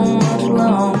on much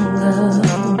longer.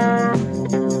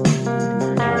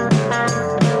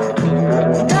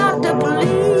 Doctor,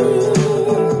 please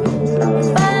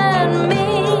find me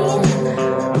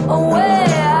a way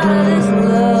out of this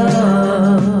love.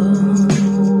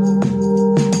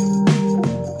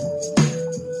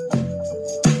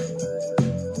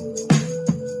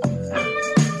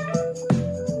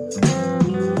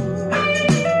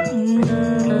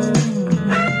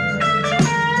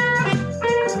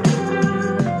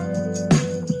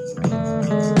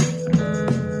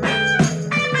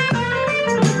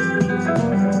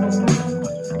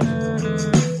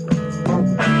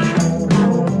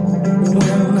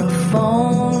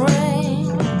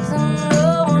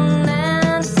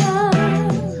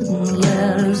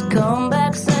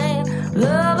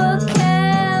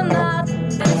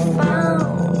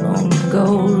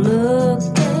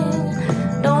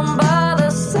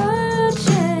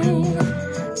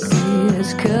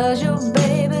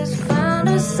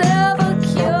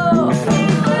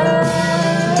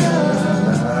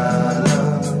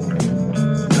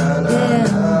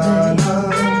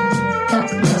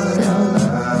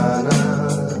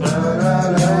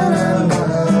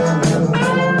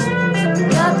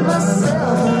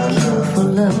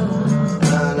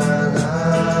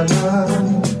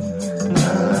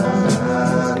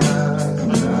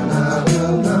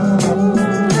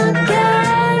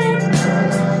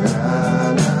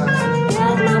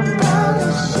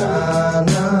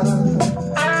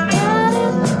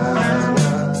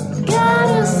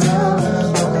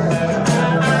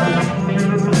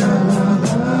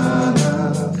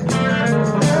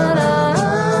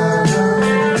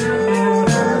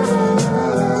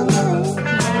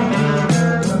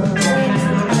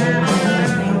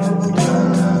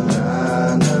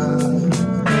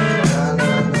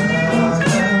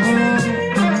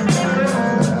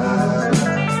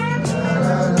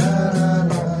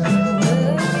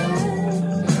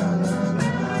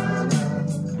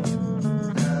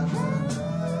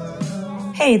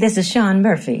 Hey, this is Sean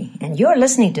Murphy, and you're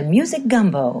listening to Music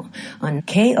Gumbo on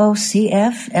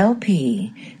KOCF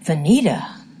LP,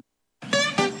 Vanita.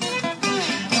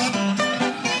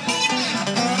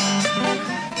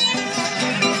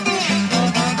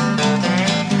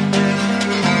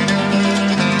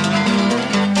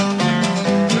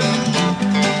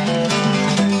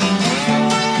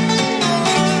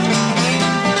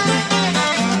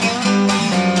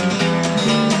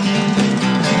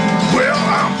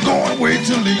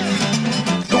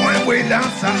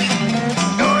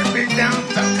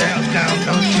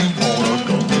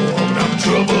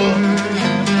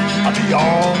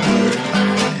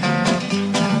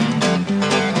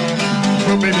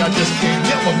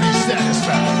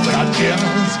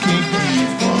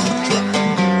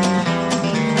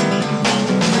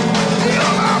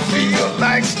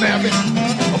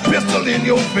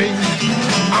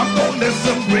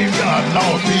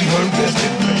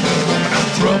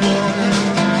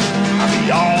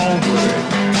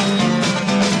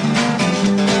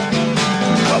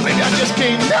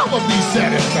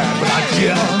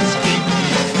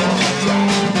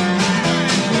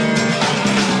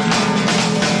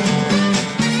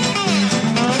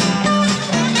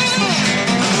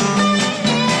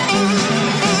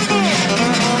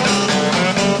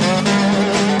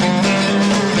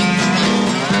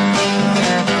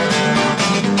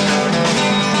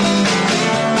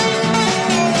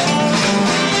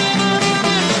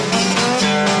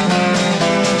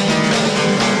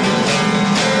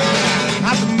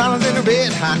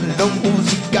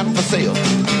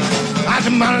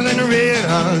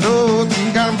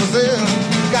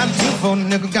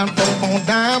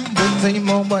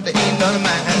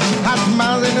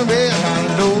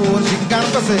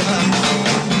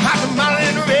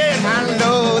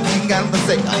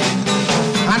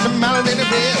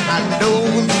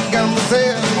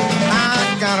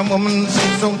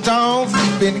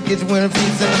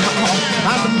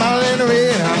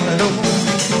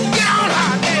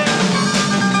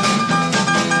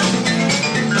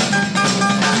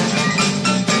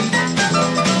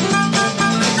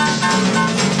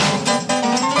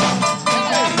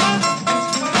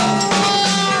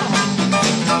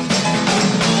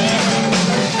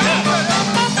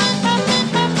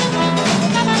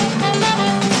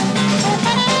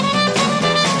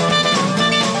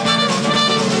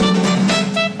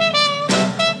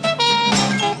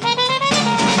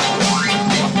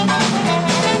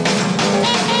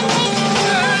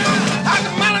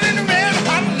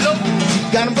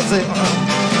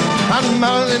 Hot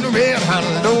mouth in the red, hot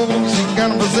low, she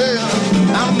got a Brazil.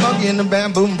 I'm a monkey in the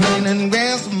bamboo, playing in the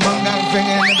grass. Monk got a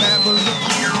finger in the bamboo.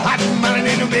 Hot mouth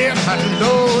in the red, hot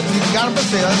low, she got a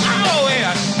Brazil. Oh,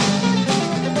 yeah.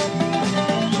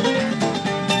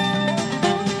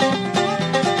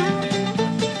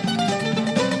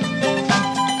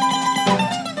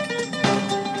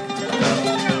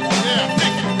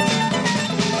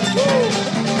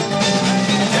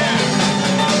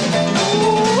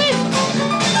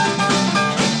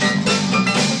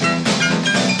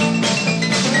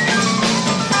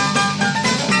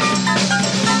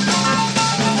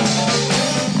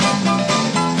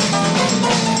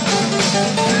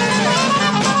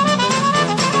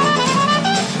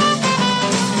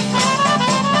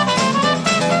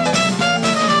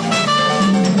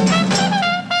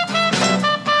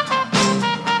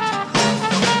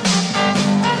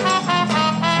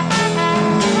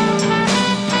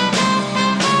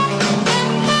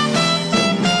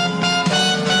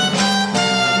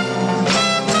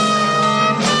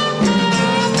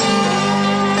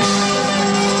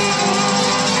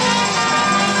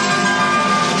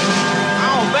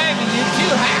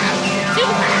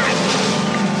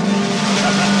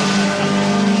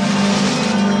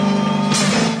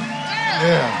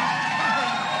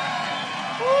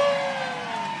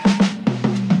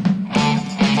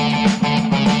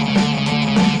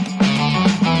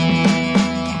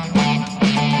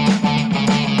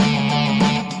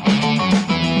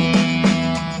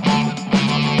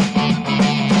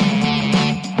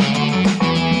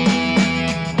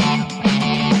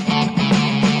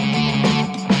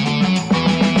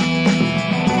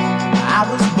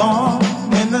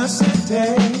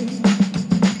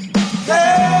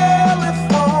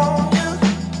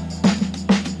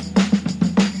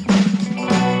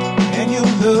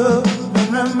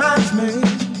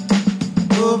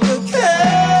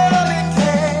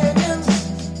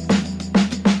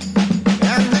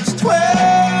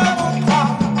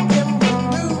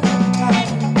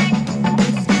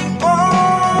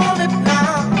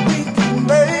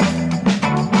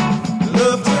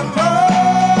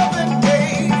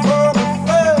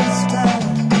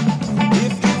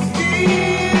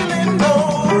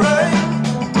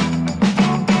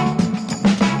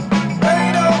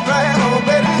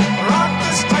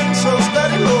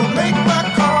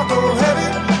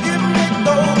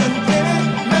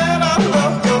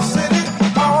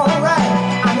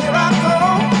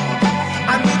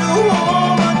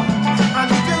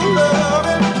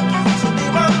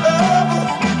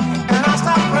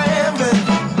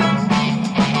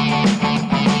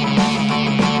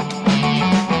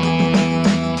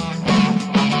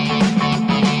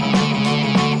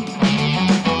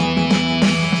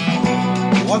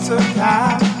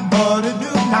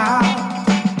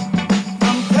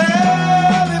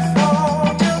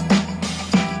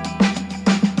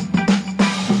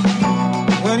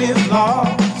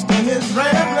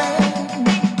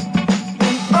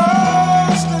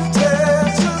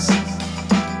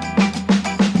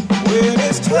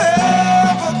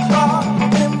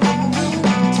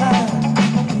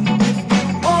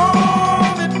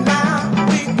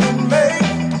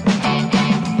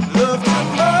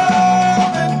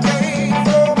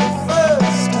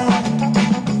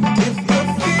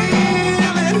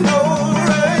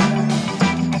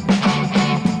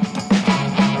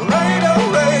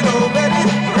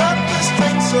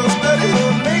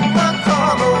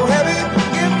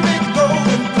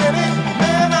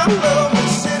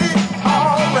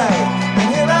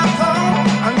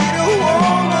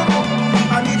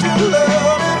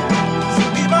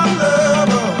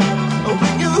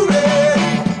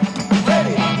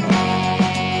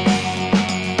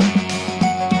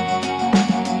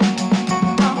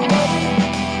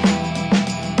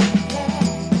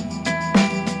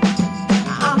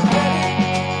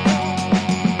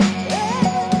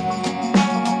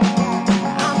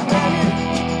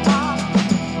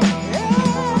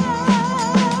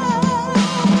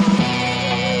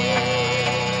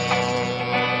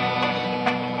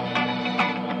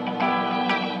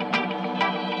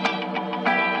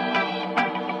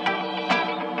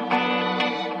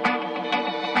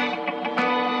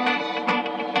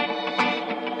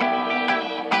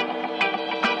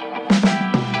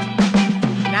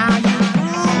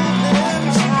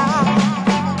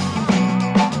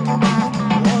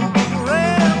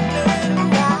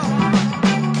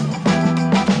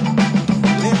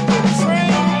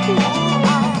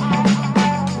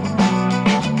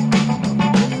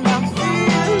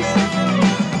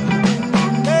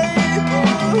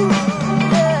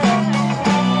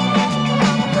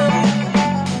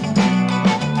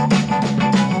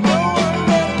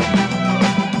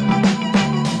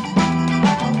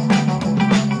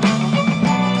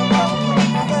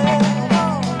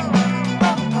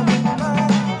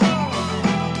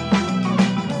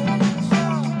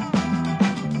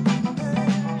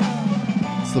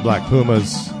 the Black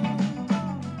Pumas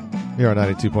here on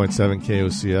 92.7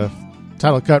 KOCF.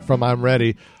 Title cut from I'm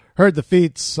Ready. Heard the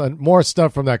feats and more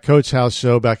stuff from that Coach House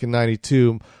show back in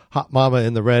 92. Hot Mama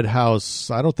in the Red House.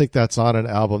 I don't think that's on an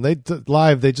album.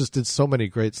 Live, they just did so many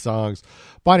great songs.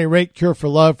 Bonnie Raitt, Cure for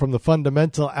Love from the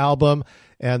Fundamental album.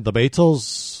 And the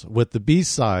Beatles with the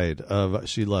B-side of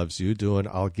She Loves You doing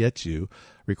I'll Get You.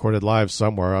 Recorded live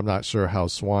somewhere. I'm not sure how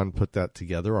Swan put that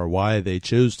together or why they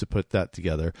chose to put that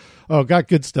together. Oh, got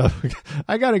good stuff.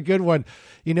 I got a good one.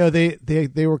 You know,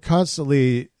 they were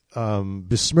constantly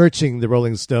besmirching the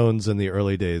Rolling Stones in the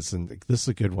early days, and this is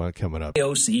a good one coming up.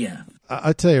 KOCF.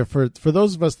 I tell you, for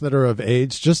those of us that are of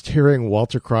age, just hearing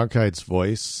Walter Cronkite's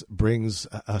voice brings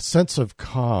a sense of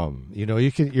calm. You know,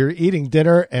 you're eating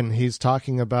dinner and he's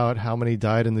talking about how many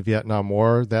died in the Vietnam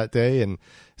War that day, and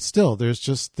still there's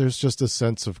just a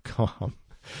sense of calm.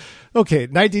 Okay,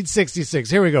 1966.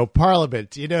 Here we go.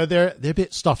 Parliament. You know, they're a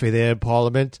bit stuffy there in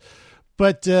Parliament.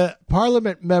 But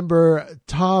Parliament member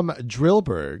Tom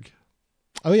Drillberg,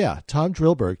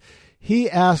 he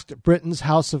asked Britain's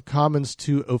House of Commons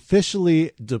to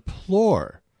officially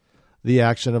deplore the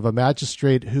action of a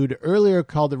magistrate who'd earlier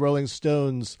called the Rolling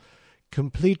Stones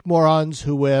complete morons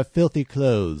who wear filthy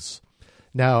clothes.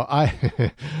 Now,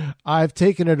 I've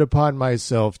taken it upon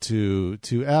myself to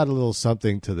add a little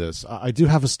something to this. I do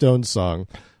have a Stones song,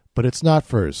 but it's not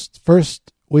first.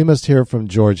 First, we must hear from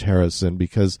George Harrison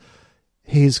because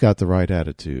he's got the right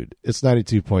attitude. It's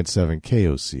 92.7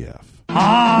 KOCF.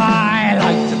 I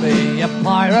like to be a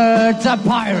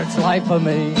pirate's life for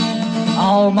me.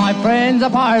 All my friends are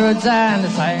pirates and they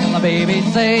sing the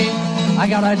BBC. I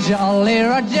got a jolly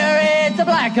Roger, it's a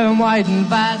black and white and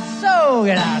fast. So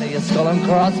get out of your skull and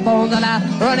crossbones and I'll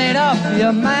run it up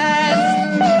your mast.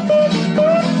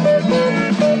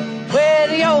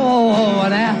 With yo ho ho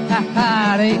and a ha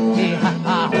ha dee ha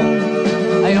ha ho.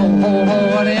 Yo ho ho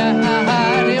and a ha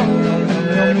ha dee yo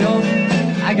yo yo.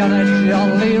 I got a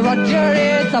jolly Roger,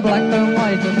 it's a black and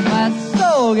white and fast.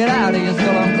 So get out of your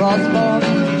skull and crossbones,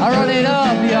 I'll run it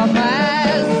up your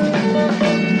mast.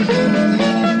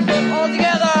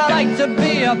 Altogether I like to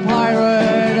be a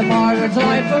pirate's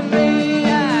life for me.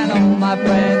 And all my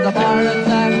friends are pirates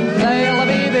and sail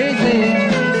the BBC.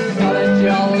 Got a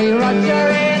jolly Roger,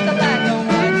 it's a black and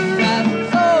white and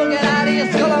fast. So get out of your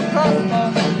skull and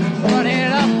crossbones, run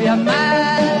it up your mast.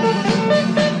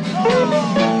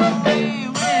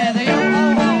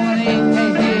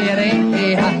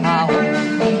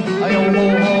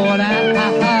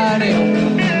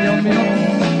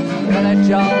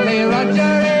 Jolly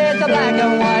Roger is a black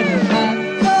and white man.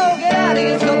 So get out of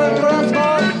your skull and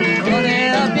crossbones, run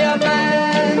it up your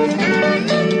man.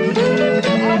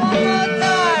 One more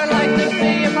time, like to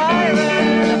see a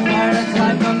pirate.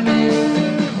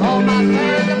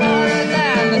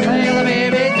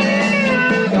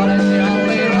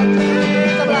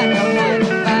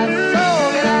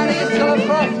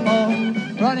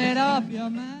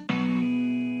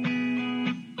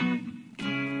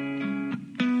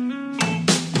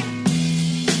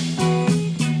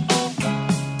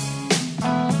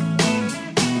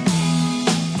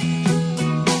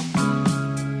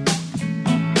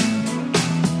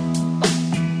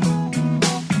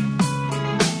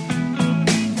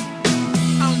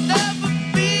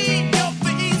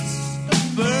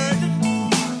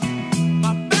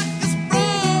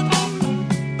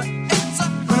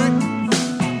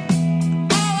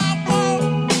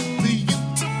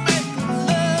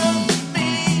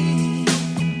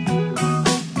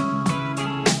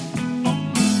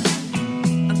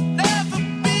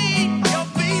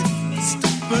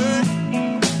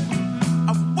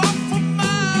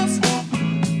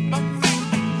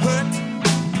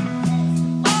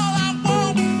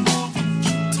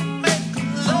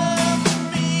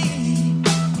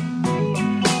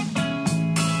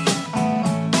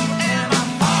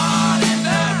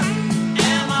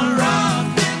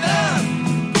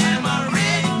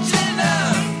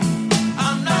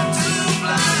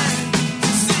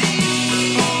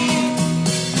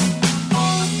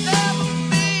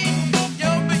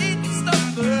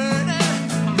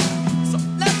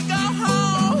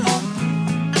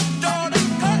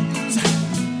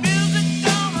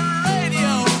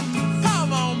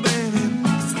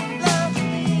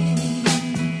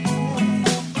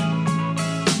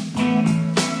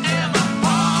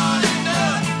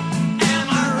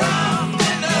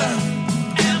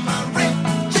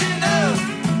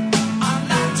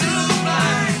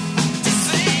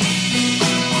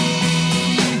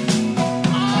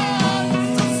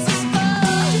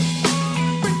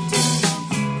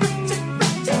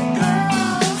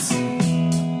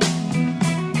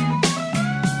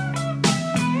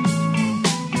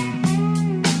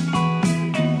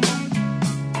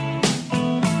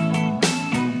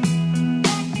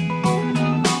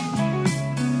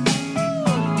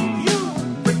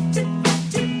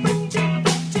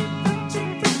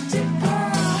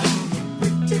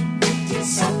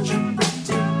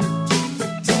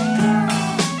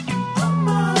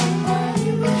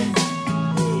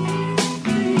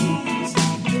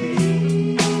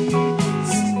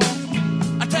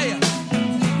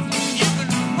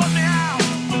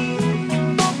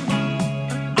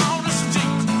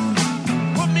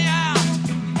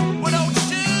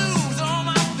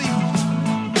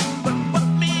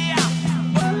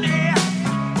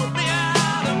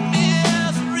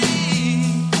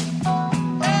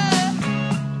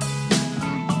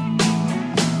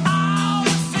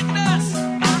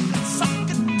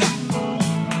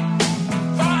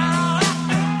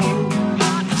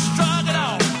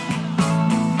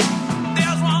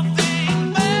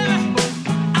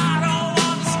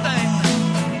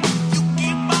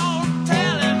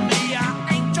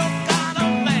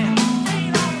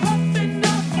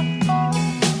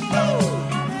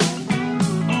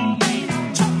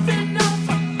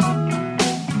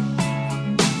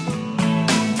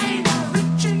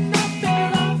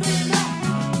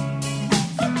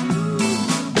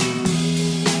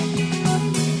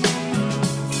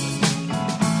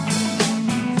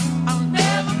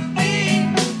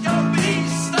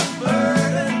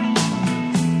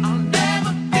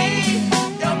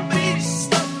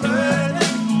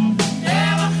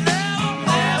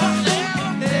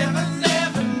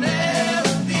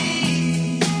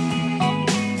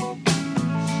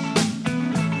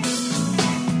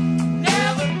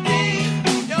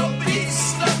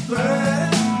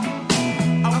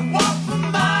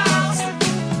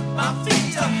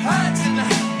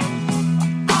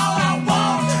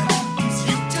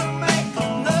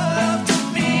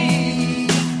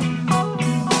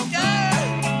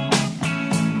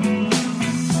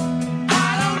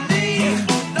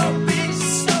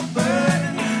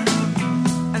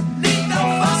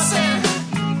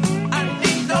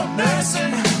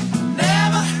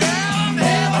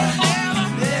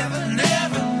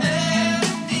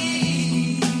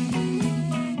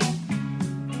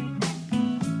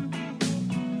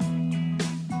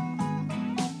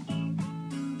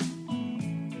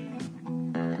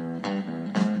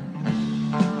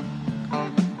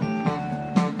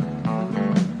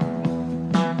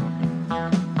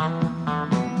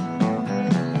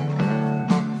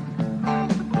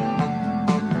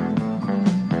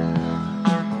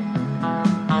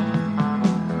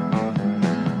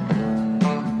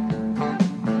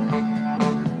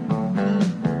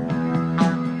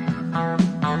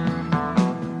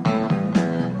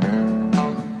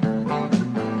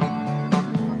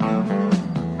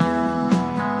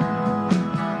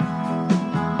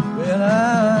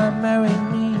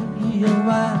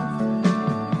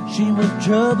 she was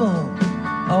trouble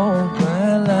all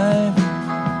my life.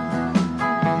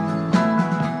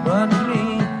 Run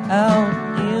me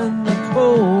out in the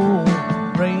cold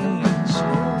rain and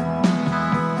snow.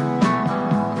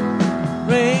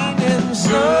 Rain and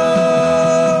snow.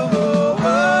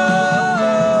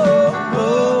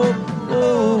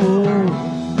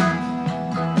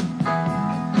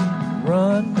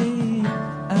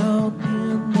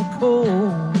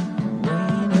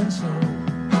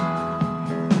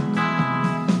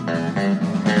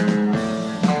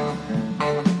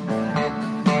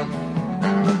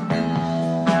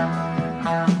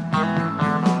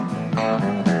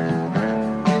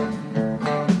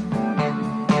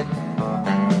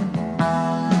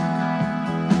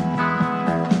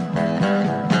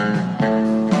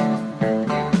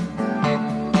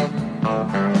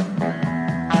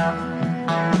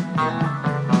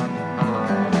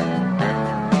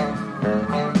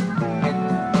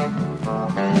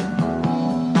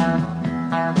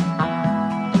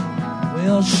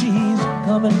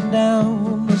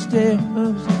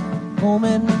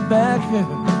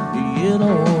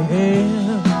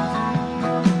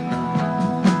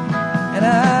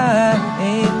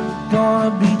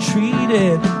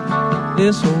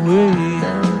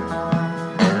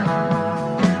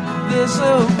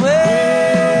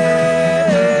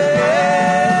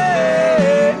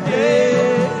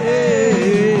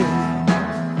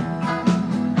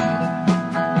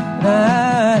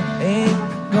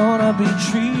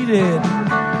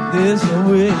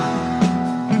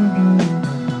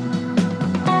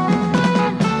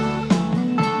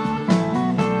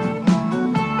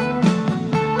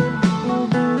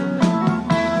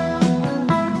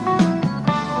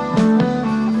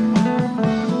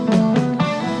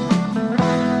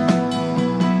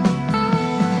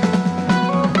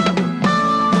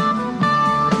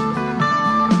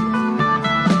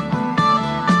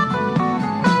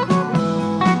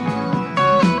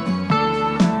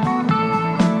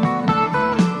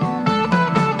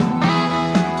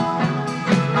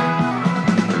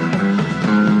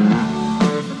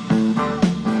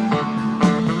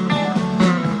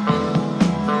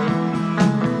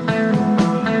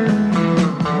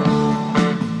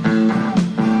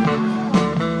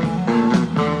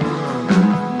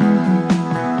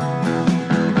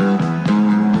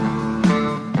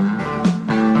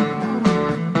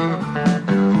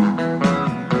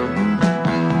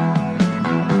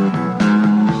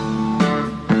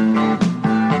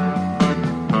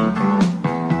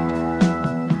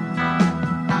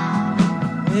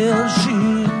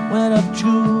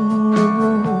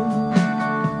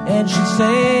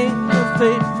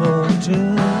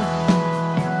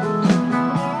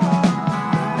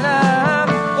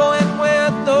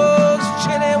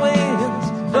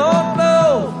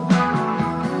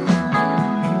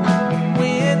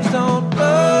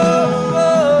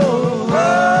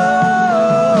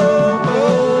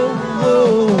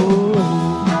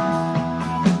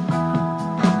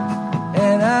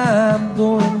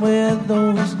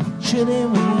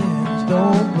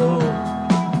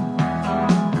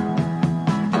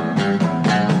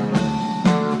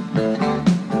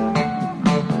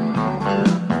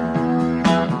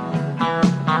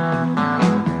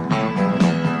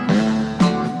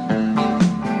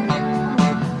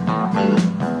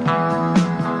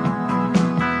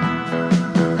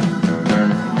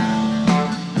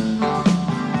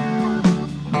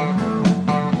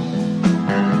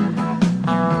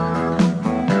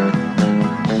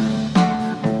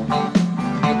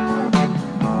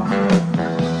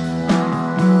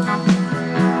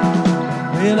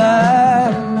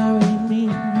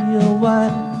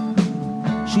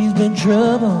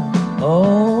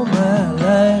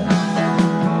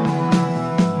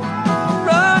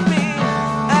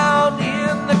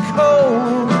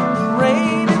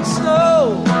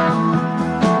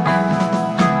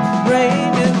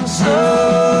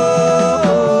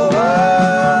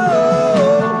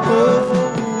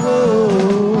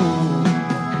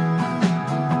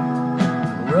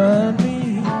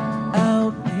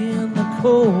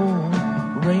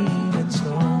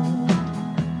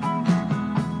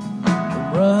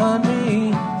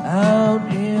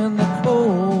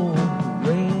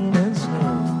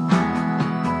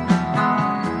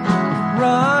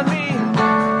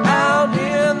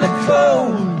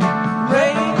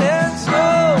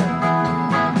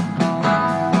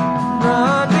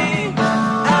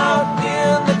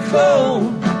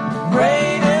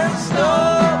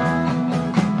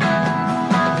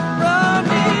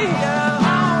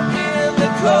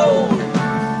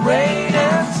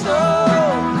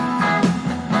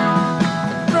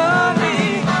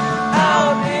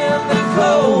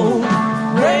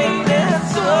 Rain and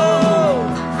snow.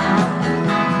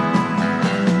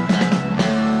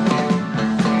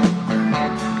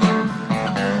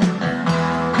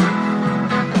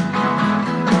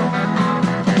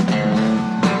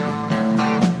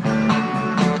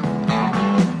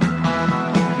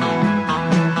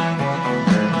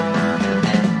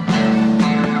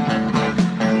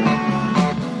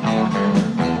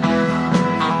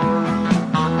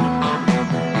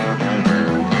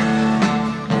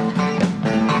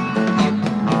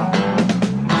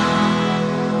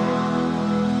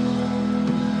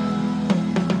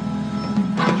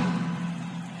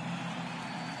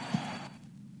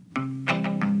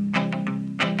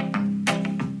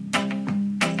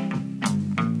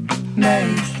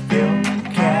 Nashville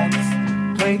cats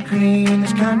play clean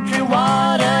as country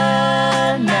water.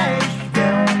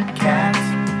 Nashville cats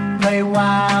play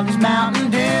wild as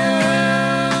Mountain Dew.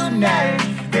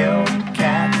 Nashville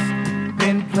cats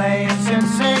been playing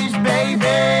since they's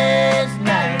babies.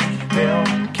 Nashville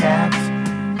cats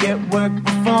get work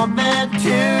before they're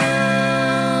two.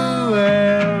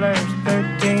 Well, there's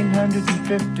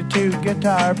 1,352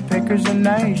 guitar pickers in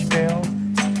Nashville,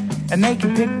 and they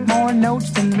can pick more notes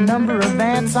than the number of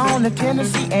ants on the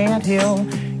Tennessee anthill.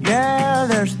 Yeah,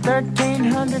 there's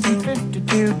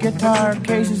 1,352 guitar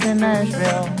cases in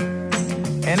Nashville,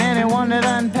 and anyone that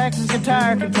unpacks his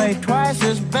guitar can play twice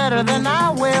as better than I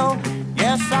will.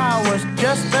 Yes, I was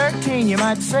just 13, you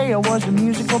might say I was a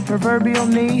musical proverbial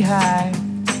knee-high,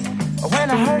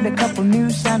 when I heard a couple new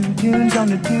sounding tunes on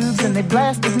the tubes and they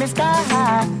blasted me sky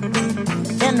high.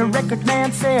 And the record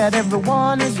man said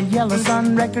everyone is a Yellow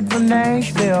Sun record from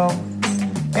Nashville,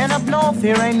 and up north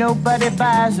here ain't nobody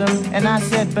buys them. And I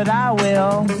said, but I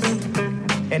will.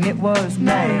 And it was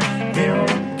Nashville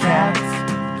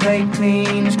cats play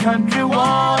clean as country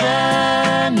water.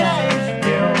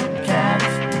 Nashville cats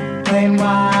playing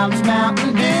wild as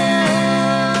Mountain Dew.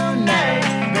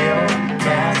 Nashville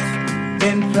cats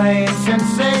been playing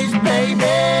since they's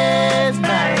babies.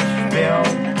 Nashville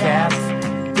cats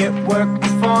get work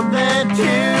before they're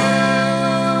two.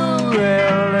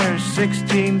 Well, there's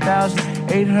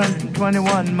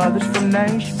 16,821 mothers from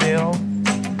Nashville.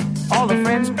 All the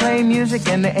friends play music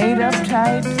and they ain't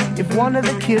uptight if one of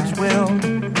the kids will,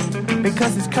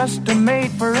 because it's custom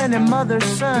made for any mother's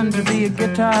son to be a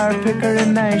guitar picker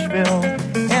in Nashville.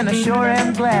 And I sure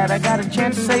am glad I got a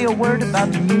chance to say a word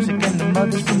about the music and the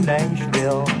mothers from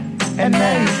Nashville. And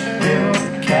Nashville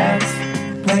cats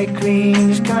play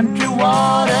clean as country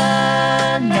water.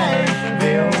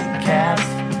 Nashville cats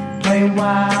play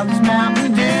wild as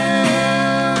Mountain Dew.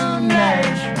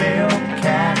 Nashville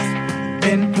cats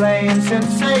been playing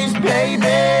since they's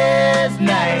babies.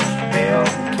 Nashville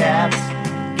cats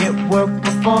get work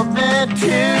before they're two.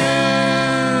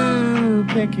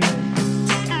 Picking.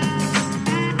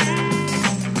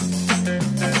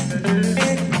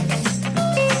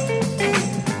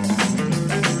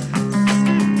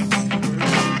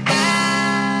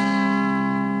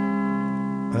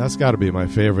 That's got to be my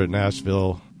favorite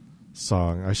Nashville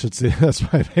song. I should say that's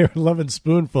my favorite Lemon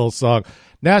Spoonful song.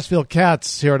 Nashville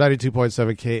Cats here at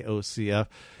 92.7 KOCF.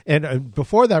 And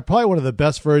before that, probably one of the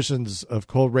best versions of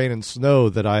Cold Rain and Snow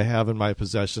that I have in my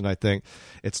possession, I think.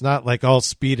 It's not like all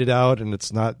speeded out and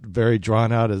it's not very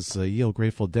drawn out as Ye Olde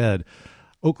Grateful Dead.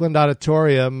 Oakland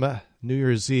Auditorium, New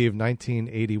Year's Eve,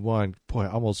 1981. Boy,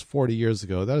 almost 40 years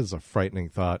ago. That is a frightening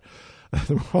thought.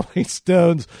 The Rolling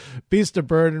Stones, Beast of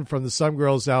Burden from the Some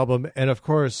Girls album, and of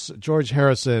course George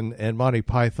Harrison and Monty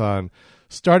Python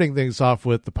starting things off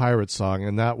with the Pirate song,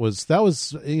 and that was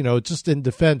just in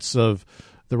defense of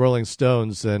the Rolling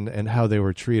Stones and how they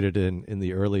were treated in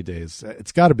the early days.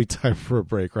 It's got to be time for a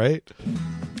break, right?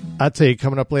 I'll tell you,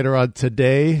 coming up later on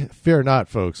today, fear not,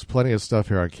 folks, plenty of stuff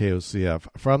here on KOCF.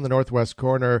 From the Northwest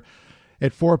Corner,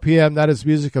 at 4 p.m., that is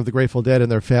music of the Grateful Dead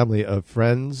and their family of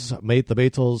friends. Mate the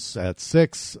Beatles at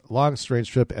 6. Long Strange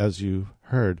Trip, as you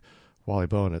heard. Wally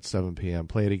Bowen at 7 p.m.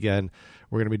 Play it again.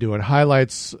 We're going to be doing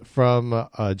highlights from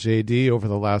JD over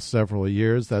the last several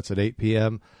years. That's at 8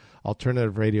 p.m.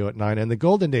 Alternative Radio at 9. And the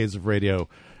Golden Days of Radio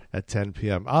at 10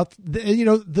 p.m.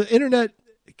 The Internet,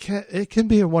 it can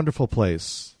be a wonderful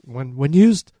place. When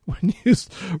used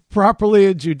properly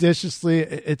and judiciously,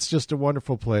 it's just a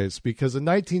wonderful place, because in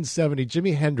 1970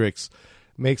 Jimi Hendrix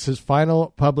makes his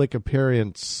final public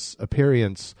appearance.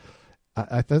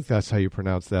 I think that's how you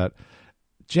pronounce that.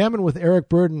 Jamming with Eric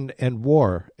Burdon and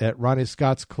War at Ronnie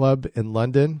Scott's Club in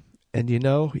London. And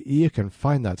you can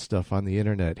find that stuff on the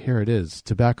internet. Here it is,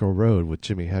 Tobacco Road with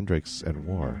Jimi Hendrix and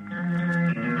War.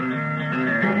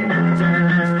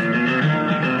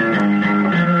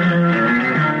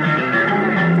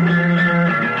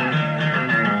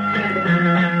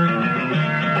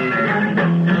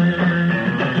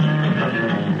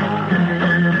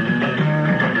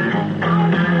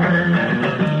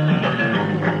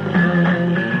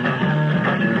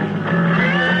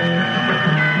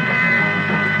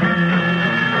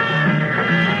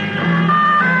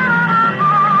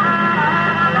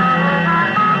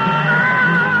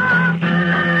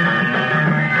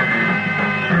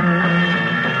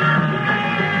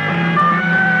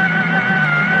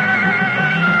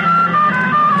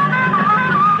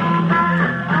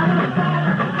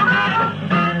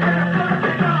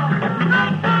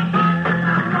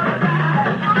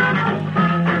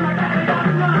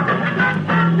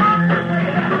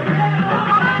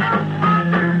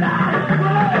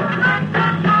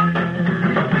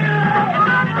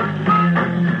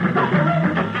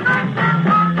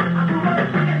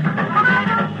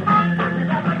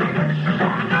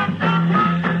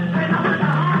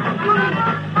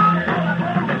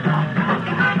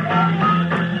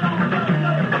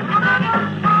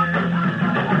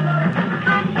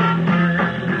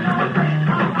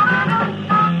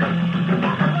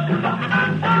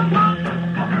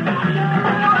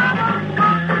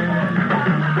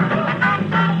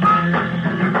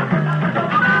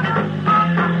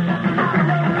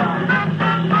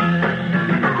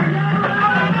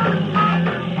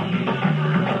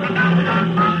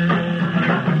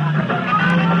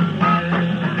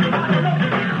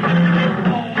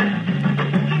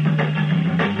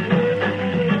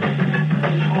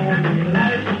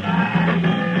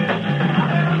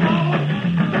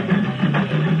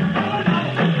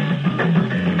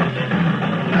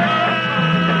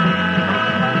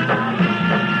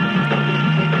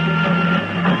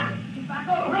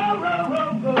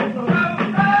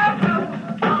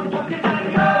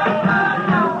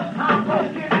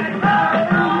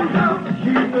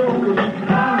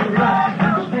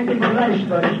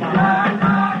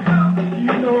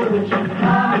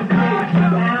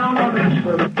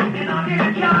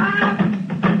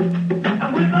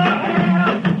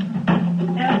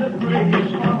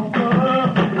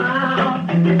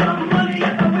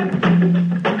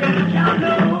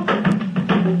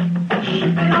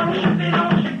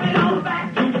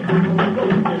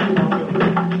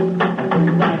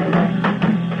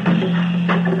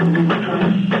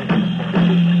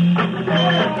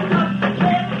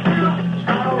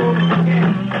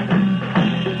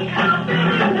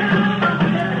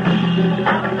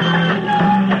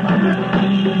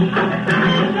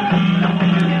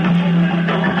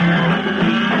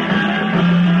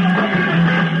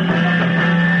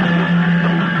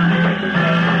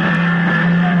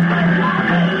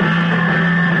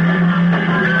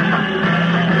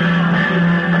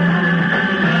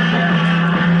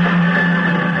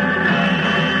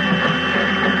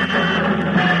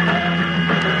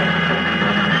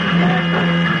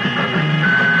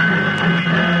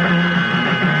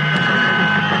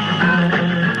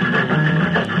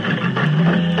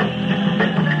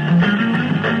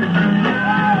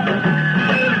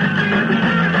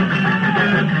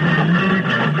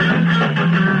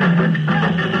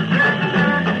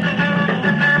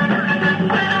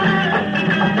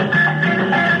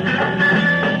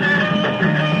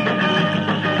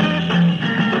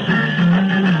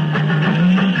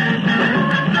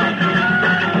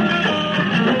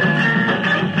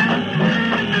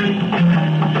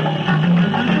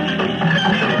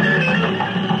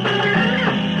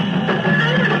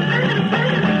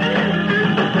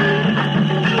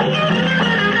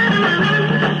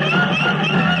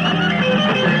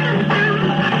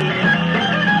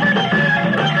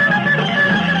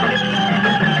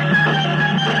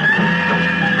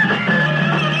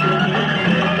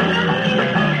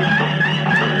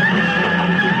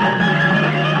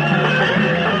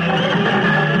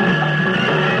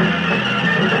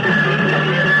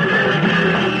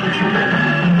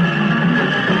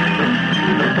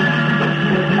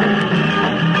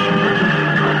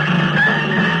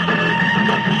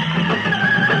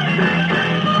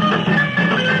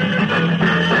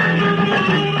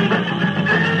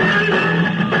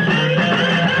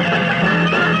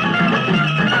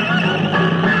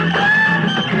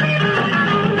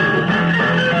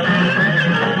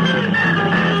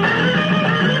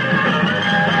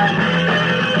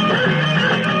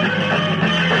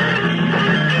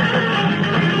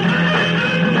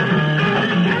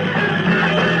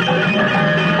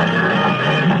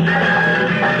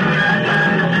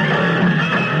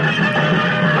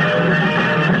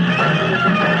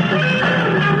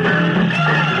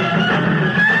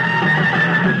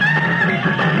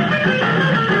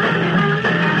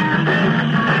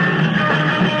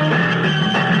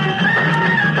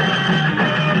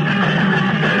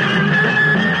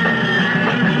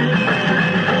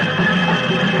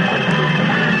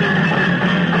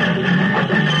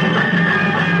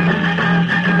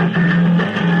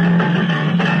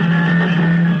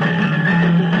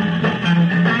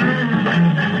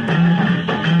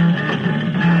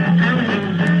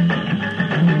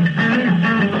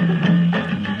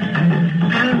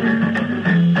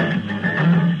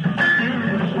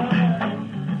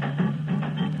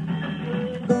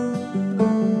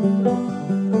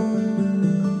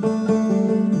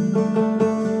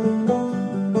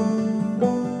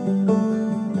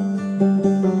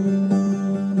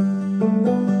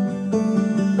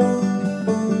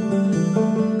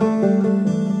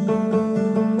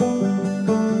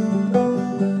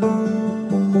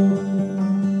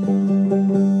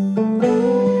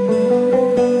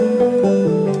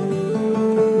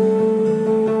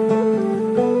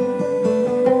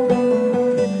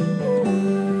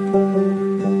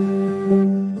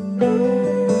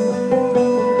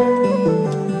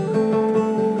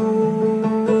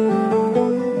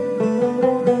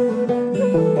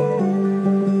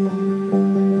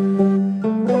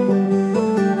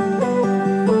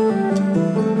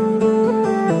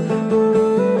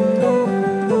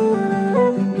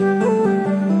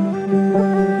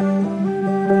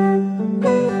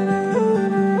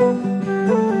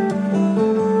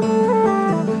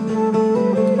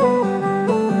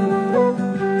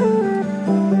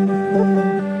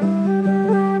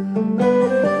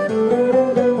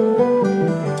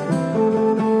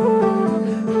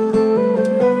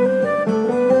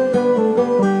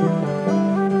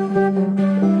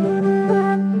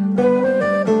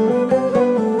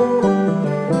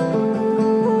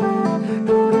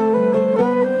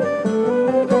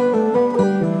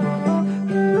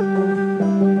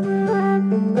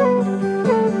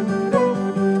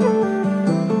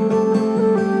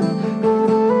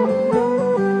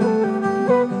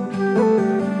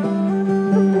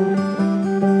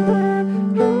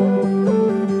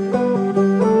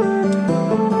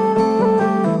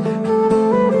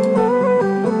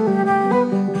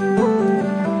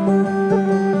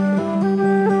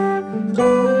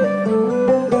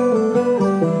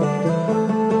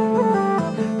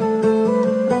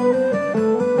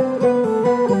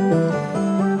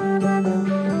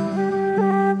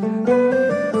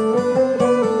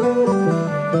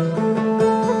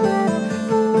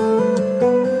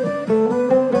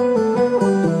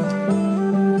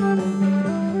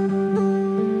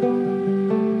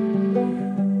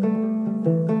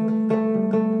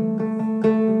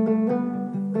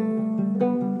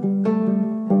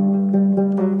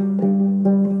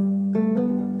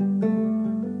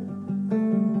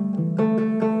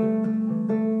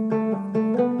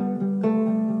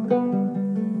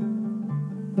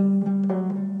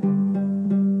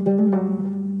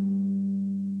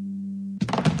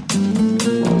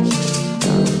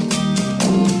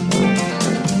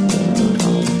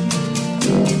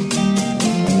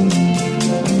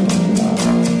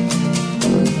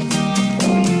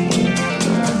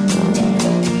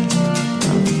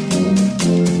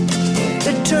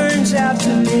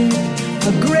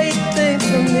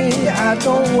 I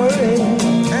don't worry,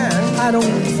 and I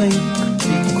don't think,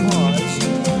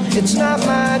 because it's not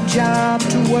my job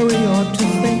to worry or to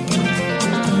think.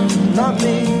 Not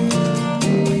me.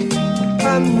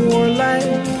 I'm more like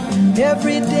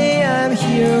every day I'm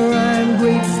here, I'm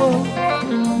grateful,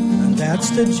 and that's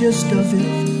the gist of it.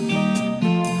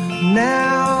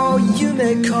 Now you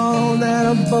may call that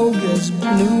a bogus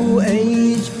new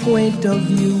age point of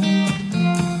view,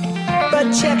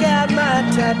 but check out my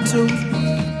tattoo.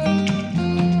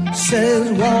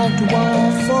 Says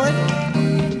wall-to-wall fun.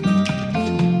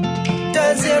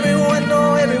 Does everyone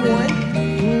know everyone?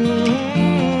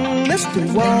 Mr.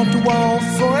 Wall-to-wall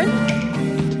fun.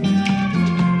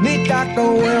 Meet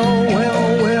Dr.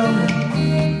 Well.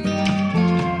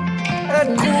 That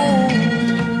cool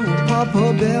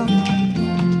Papa Bell.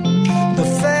 The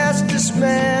fastest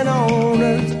man on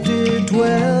earth did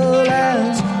dwell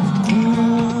as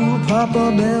cool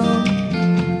Papa Bell.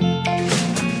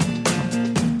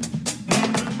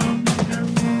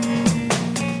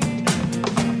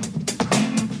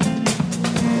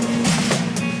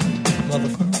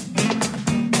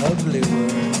 Ugly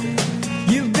word,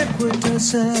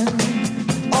 ubiquitous and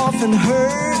often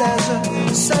heard as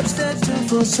a substitute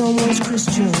for someone's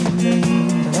Christian name.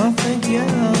 And I think,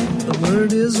 yeah, the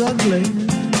word is ugly,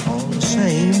 all the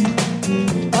same.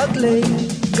 Ugly,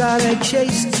 got a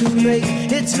chase to make.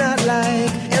 It's not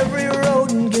like every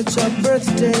rodent gets a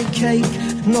birthday cake.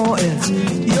 No, it's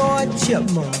your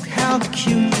chipmunk. How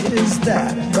cute is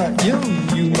that? But you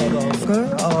motherfucker,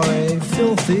 are a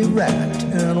filthy rat.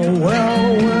 And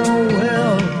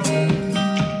well,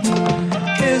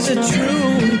 is it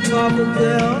true, Papa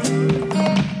Bell,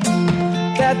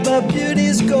 that the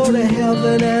beauties go to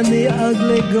heaven and the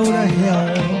ugly go to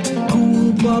hell?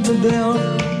 Cool, Papa Bell.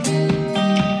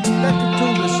 Let the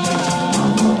tubers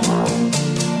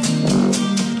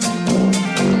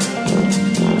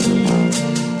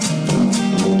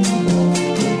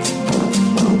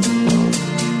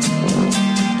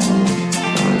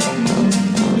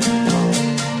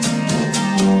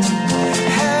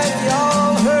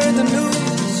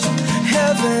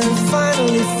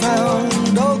finally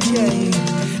found, okay,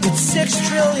 it's 6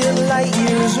 trillion light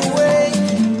years away,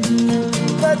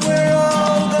 but we're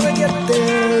all gonna get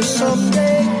there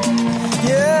someday.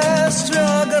 Yes, we're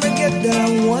all gonna get there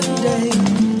one day.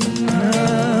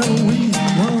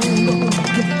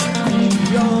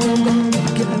 We all gonna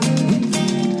get,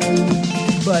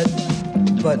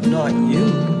 but not you.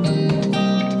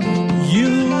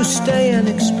 You stay and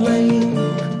explain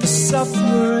the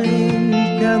suffering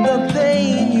and the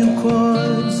pain you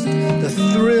cause, the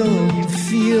thrill you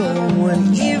feel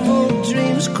when evil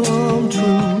dreams come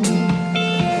true.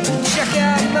 And check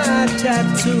out my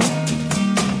tattoo.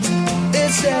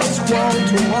 It says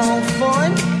wall-to-wall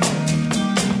fun.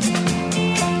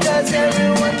 Does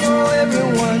everyone know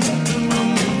everyone?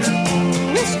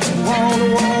 Mr.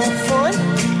 Wall-to-wall fun.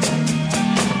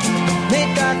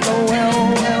 Make that go well.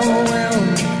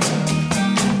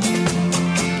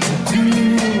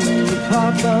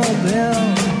 Papa Bell,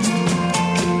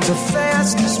 the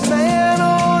fastest man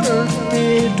on earth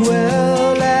did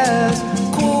dwell as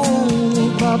cool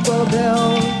Papa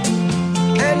Bell.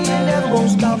 And you never gonna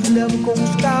stop, never gonna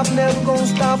stop, never gonna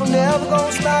stop, never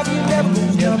gonna stop, you never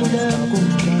gonna stop,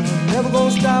 never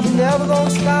gonna stop, never gonna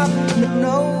stop,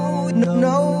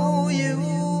 no, you.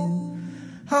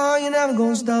 Oh, you never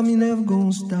gonna stop, you never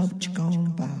gonna stop, what you gonna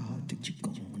bow.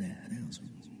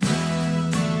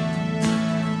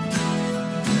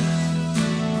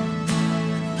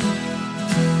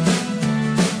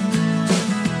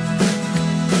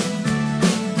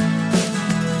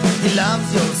 He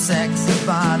loves your sexy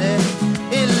body.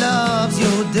 He loves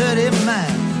your dirty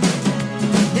mind.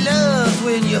 He loves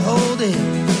when you hold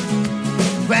him,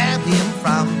 grab him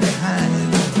from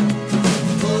behind.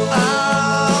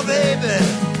 Oh, baby,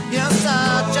 you're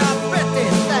such a pretty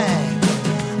thing.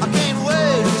 I can't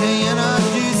wait to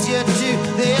introduce you to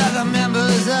the other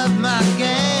members of my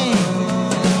gang.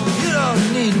 You don't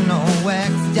need no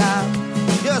wax job.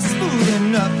 You're smooth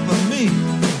enough for me.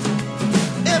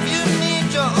 If you need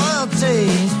your oil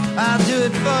change, I'll do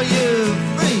it for you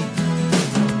free.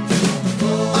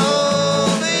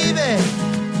 Oh, baby,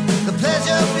 the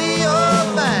pleasure be all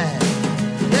mine.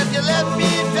 If you let me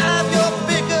drive your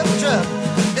pickup truck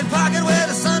and park it where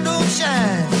the sun don't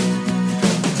shine.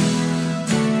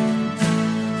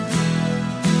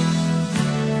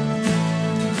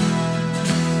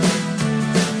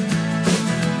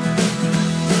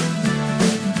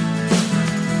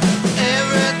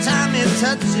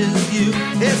 Touches you,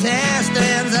 his hair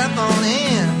stands up on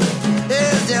end.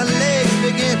 His legs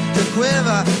begin to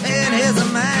quiver and his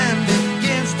mind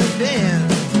begins to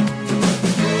bend.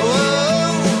 Oh,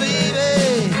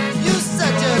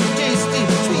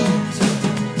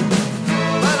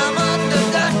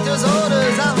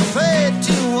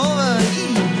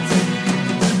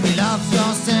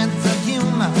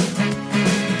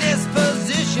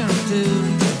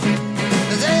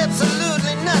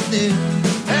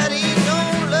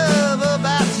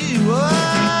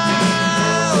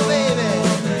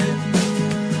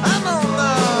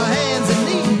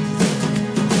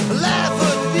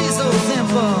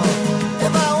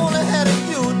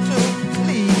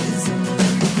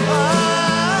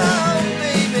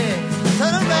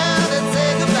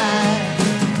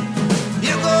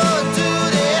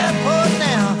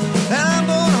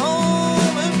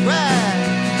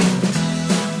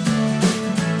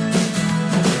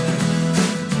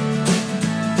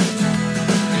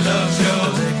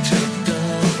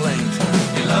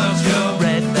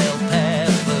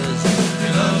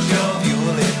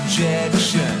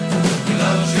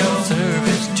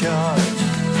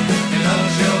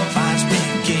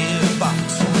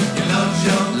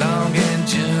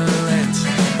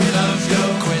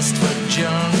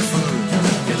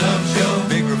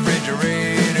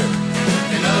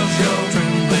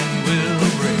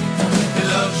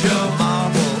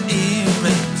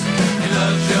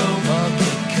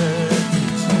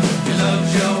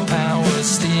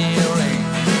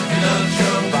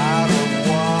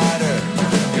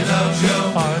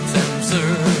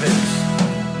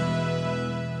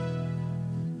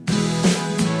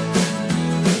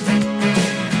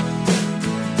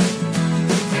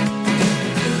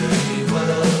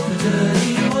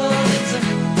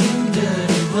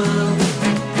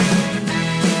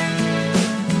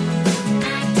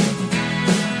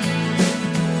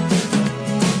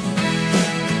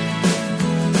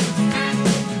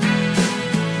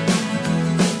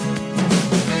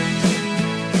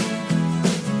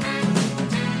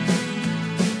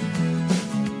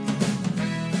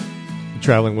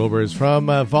 Traveling Wilburys from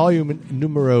volume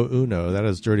numero uno. That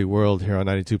is Dirty World here on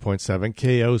 92.7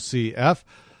 KOCF.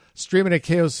 Streaming at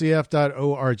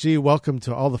kocf.org. Welcome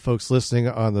to all the folks listening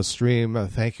on the stream.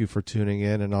 Thank you for tuning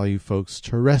in, and all you folks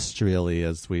terrestrially,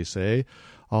 as we say,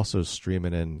 also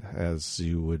streaming in as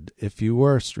you would if you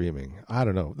were streaming. I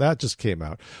don't know. That just came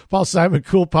out. Paul Simon,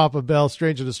 Cool Papa Bell,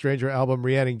 Stranger to Stranger album,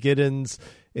 Rhiannon Giddens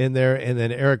in there, and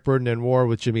then Eric Burden and War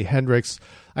with Jimi Hendrix.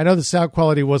 I know the sound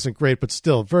quality wasn't great, but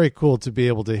still very cool to be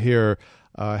able to hear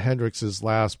Hendrix's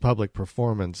last public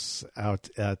performance out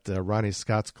at Ronnie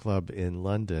Scott's Club in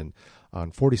London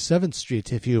on 47th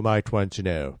Street, if you might want to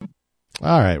know.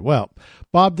 All right, well,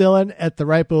 Bob Dylan, at the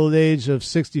ripe old age of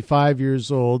 65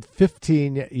 years old,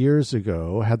 15 years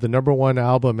ago, had the number one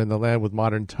album in the land with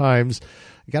Modern Times.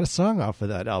 I got a song off of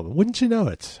that album. Wouldn't you know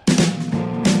it?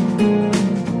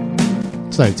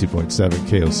 It's 92.7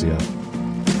 KOCF.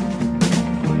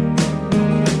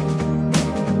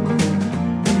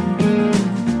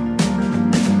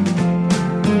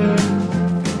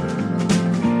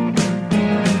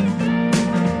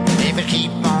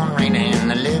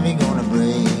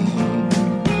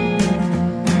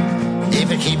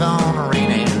 Keep on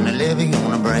raining, the levee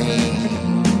gonna break.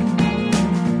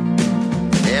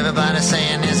 Everybody's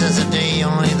saying this is a day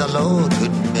only the Lord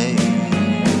could make.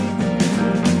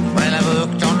 Well, I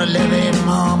worked on the levee,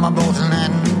 Mama, both night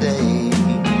and day.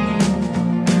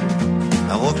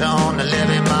 I worked on the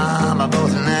levee, Mama,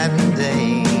 both night and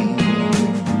day.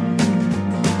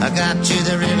 I got to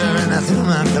the river and I threw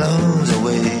my clothes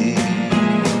away.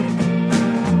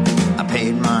 I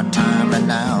paid my time, but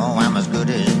now I'm as good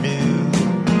as new.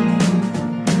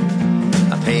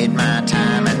 Paid my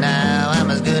time and now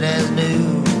I'm as good as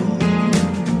new.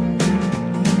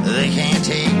 They can't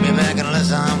take me back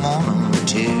unless I want them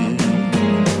to.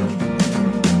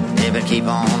 If it keep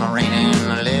on raining,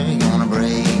 the levee gonna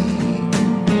break.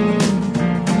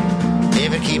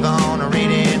 If it keep on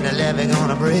raining, the levee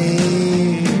gonna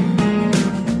break.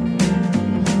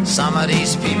 Some of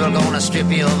these people gonna strip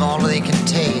you of all they can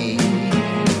take.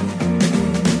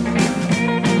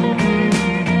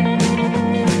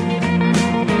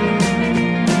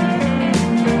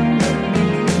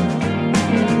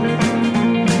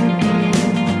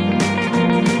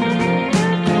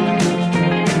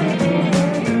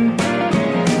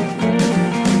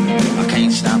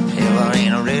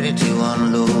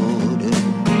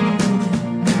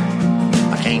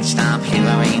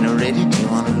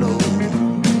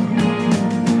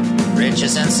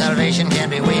 Riches and salvation can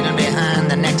be waiting behind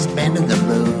the next bend of the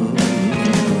road.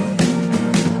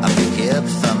 I pick you up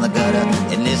from the gutter,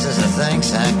 and this is the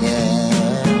thanks I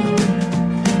get.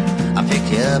 I pick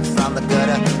you up from the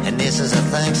gutter, and this is the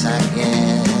thanks I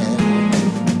get.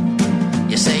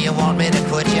 You say you want me to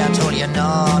quit you, I told you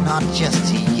no, not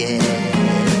just yet.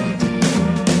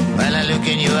 Well, I look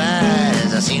in your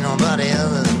eyes, I see nobody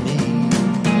other than me.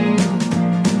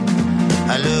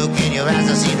 I look in your eyes,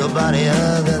 I see nobody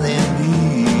other than me.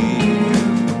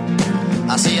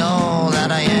 I see all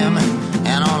that I am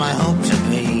and all I hope to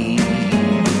be.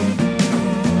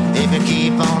 If it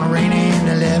keep on raining,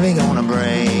 the levee gonna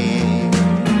break.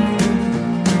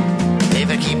 If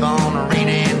it keep on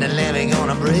raining, the levee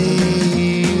gonna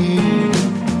break.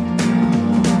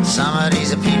 Some of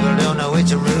these people don't know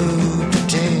which route to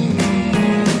take.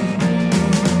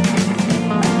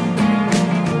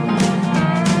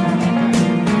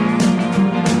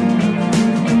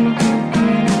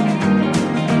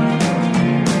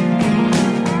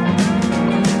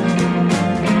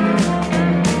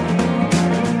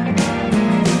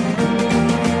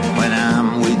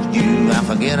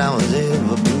 Forget I was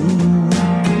ever blue.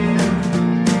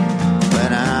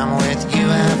 When I'm with you,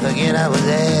 I forget I was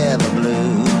ever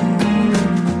blue.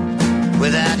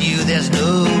 Without you, there's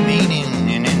no meaning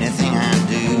in anything I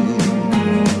do.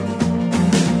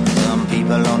 Some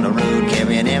people on the road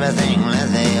carrying everything that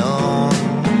they own.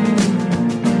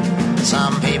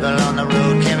 Some people on the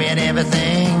road carrying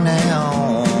everything they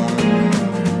own.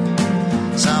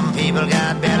 Some people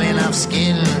got barely enough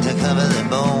skin to cover their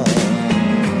bones.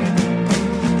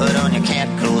 Put on your cat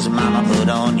clothes, mama, put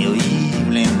on your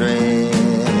evening dress.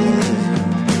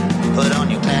 Put on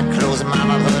your cat clothes,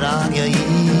 mama, put on your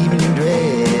evening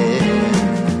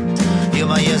dress. Few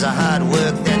more years of hard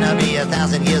work, then there'll be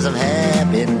 1,000 years of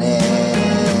happiness.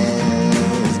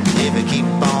 If it keep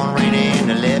on raining,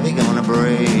 the levee gonna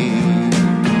break.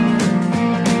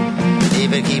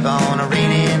 If it keep on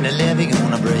raining, the levee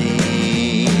gonna break.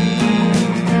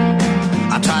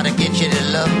 I try to get you to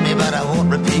love me, but I won't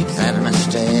repeat that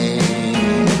mistake.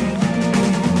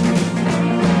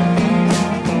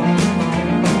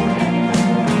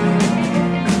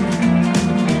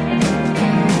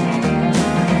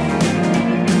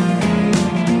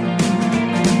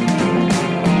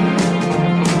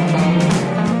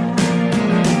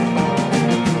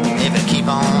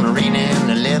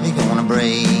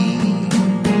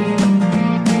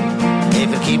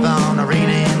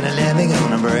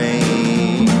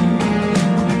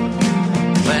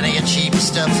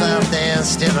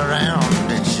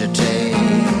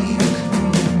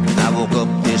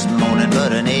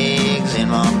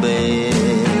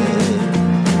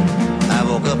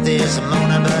 this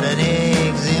morning, but an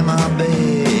egg's in my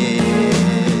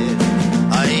bed.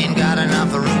 I ain't got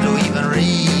enough room to even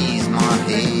raise my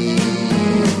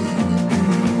head.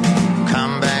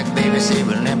 Come back, baby, say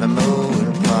we'll never move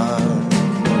apart.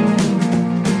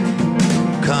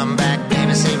 Come back,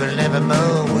 baby, say we'll never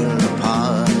move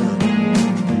apart.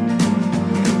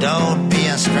 Don't be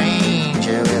a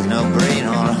stranger with no brain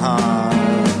or heart.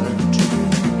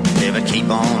 If it keep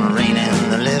on raining,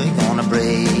 the levee gonna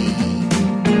break.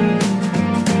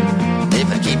 If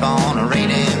it keep on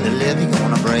raining, the levee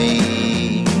gonna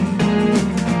break.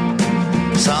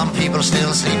 Some people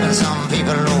still sleeping, some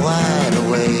people are wide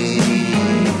awake.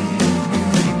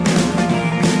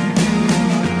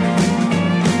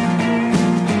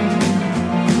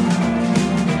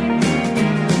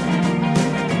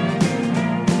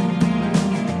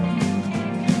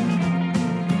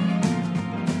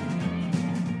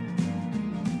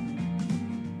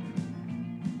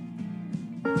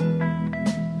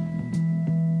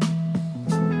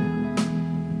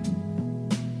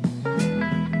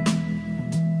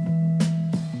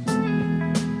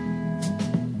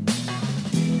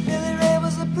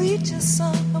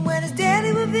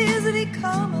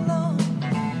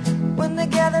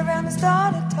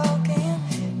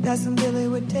 Cousin Billy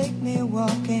would take me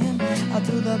walking out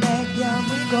through the backyard.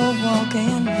 We go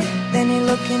walking. Then he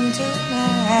looked into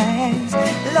my eyes.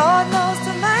 Lord knows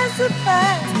to my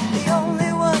surprise, the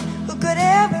only one who could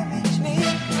ever reach me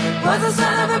was the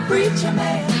son of a preacher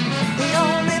man. The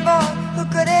only boy who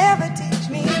could ever teach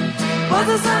me was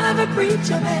the son of a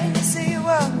preacher man. Yes, he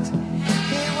was.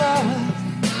 He was.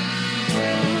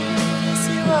 Yes,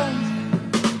 he was.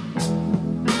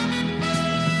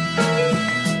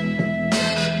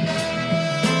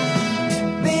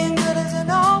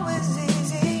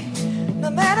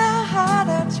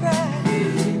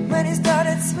 When he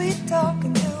started sweet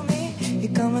talking to me, he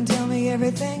come and tell me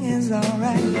everything is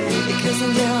alright. He kiss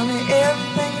and tell me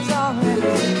everything is alright.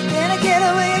 Can I get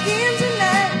away again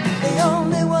tonight? The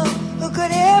only one who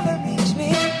could ever reach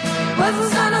me was the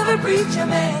son of a preacher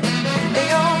man.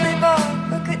 The only boy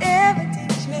who could ever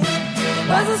teach me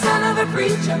was the son of a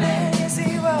preacher man. Yes,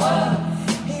 he was.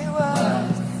 He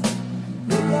was.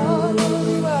 Lord,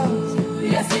 he was.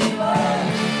 Yes, he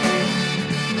was.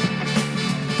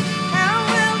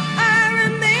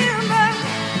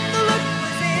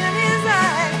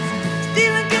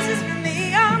 Stealing kisses from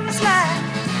me on the slide,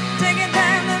 taking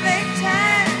time to make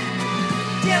time,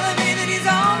 telling me that he's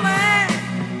all mine,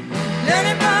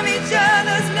 learning from each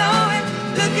other's knowing,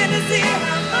 looking to see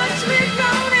how much we've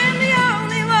grown. And the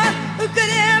only one who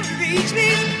could ever reach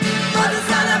me was the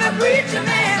son of a preacher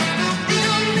man. The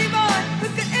only boy who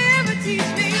could ever teach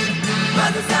me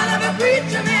was the son of a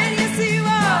preacher man. Yes, he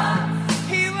was.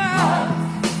 He was.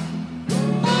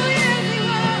 Oh, yes, he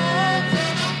was.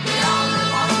 The only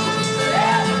one who could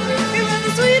ever reach me was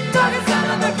the sweet talking son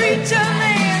of a preacher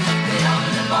man. The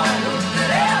only boy who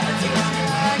could ever teach me.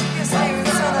 I guess he was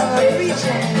the son of a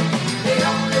preacher. The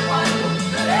only one who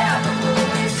could ever move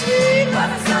me sweet was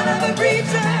the son of a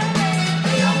preacher.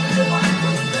 The only one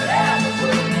who could ever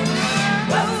move me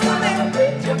was the son of a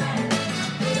preacher man.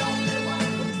 The only one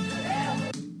who could ever.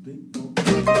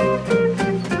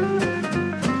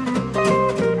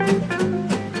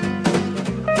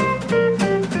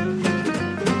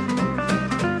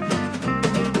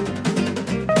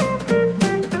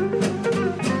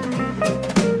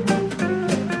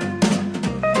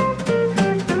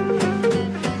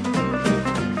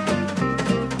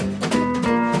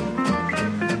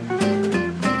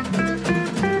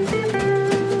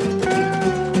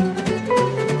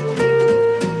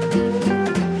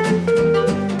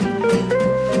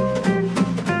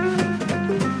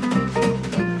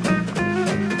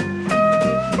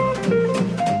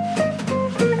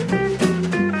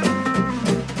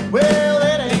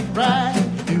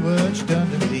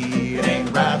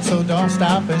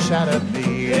 Stop and shout at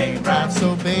me. It ain't right,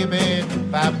 so baby,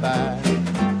 bye-bye.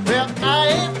 Well, I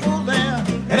ain't fooling.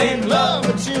 It ain't love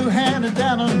what you handed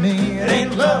down on me. It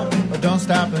ain't love, but don't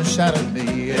stop and shout at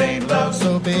me. It ain't love,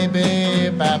 so baby,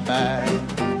 bye-bye.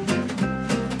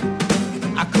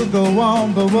 I could go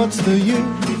on, but what's the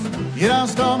use? You done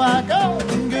stole my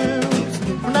golden goose.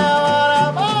 From now on,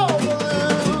 I'm all the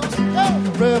loose.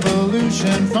 You're a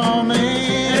revolution for me.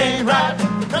 It ain't right,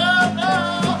 no,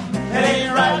 no. It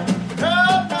ain't right.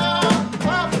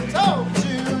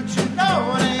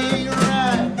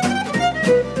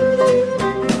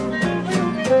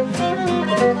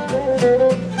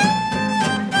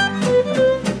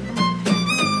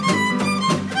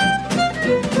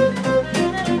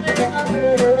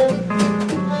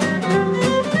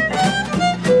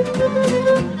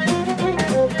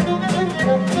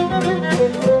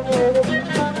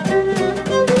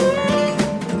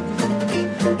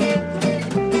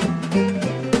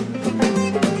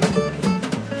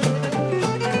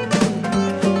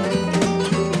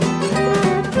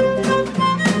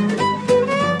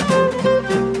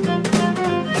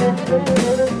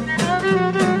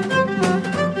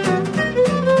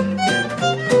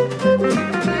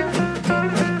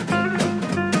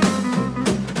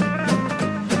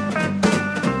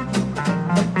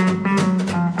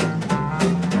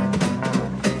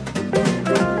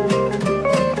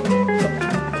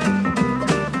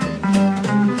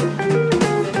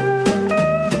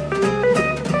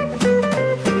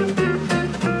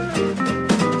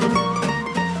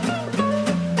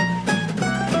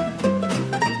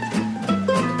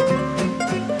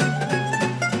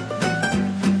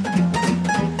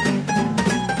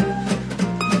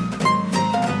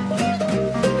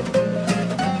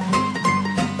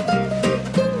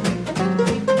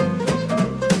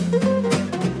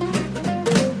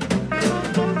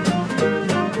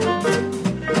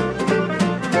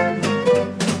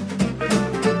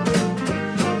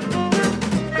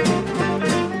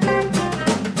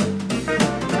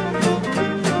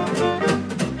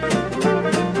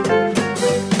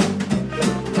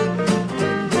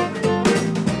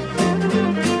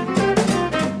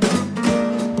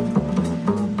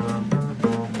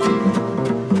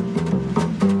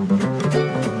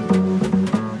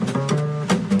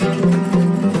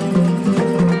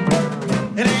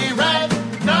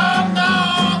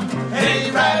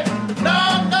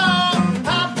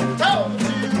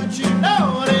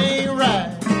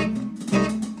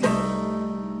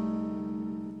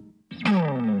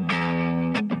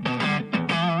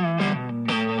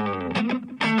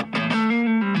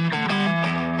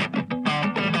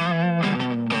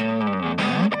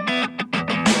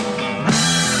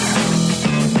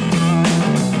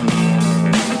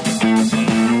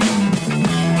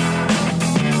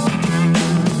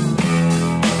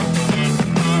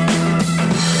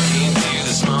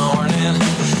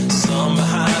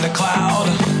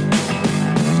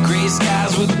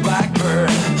 blackbird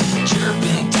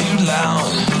chirping too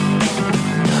loud.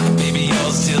 Baby,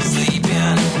 you're still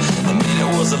sleeping. Admit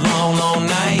it was a long, long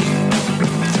night.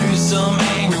 Threw some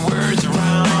angry words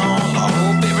around. I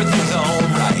hope everything's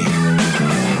alright.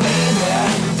 Baby,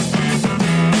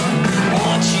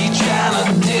 what she trying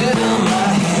to do to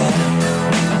my head?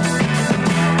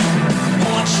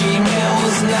 What she meant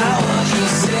was not what you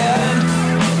said.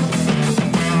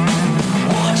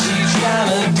 What she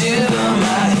trying to do to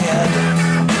my head?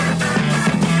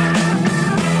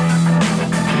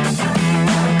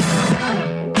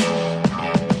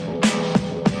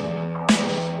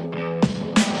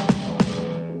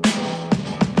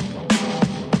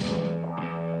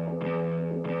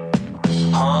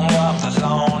 Hung up the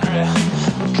laundry,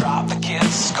 dropped the kids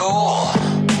to school,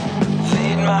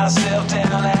 laid myself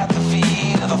down at the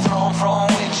feet of the throne from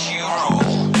which you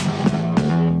rule.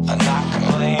 I'm not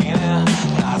complaining,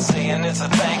 not saying it's a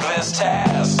thankless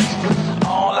task.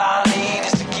 All I need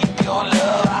is to keep your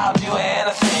love, I'll do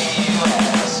anything you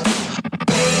ask.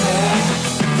 Baby,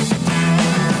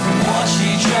 what she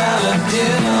trying to do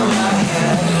to my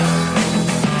head?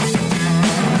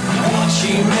 What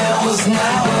she meant was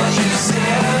not what you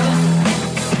said.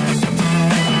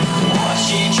 What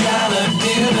she trying to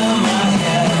do to my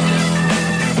head?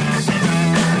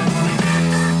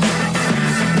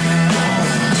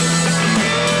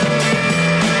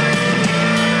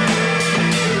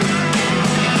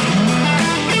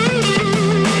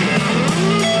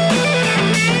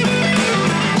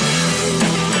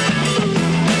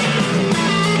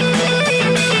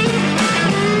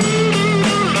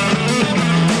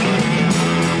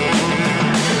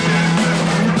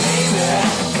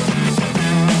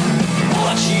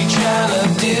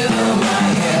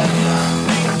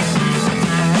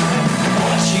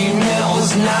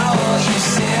 Now what you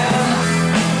said,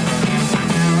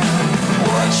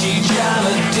 what she trying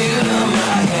to do to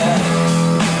my head?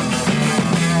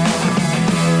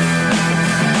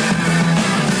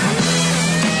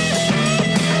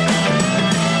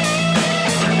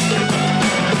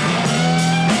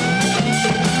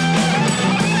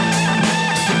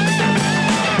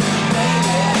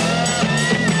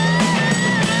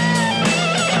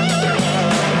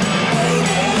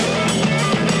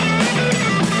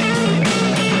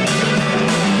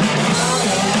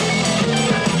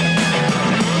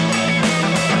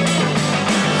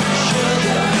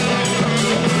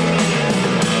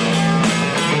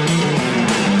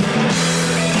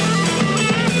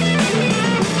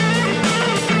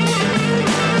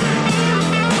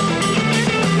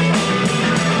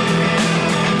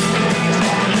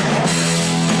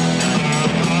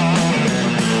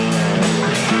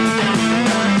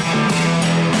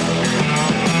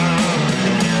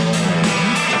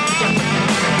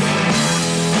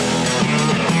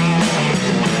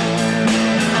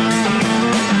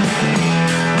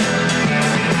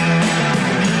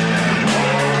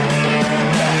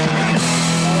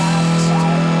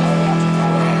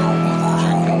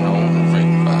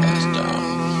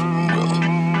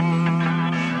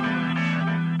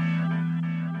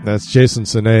 That's Jason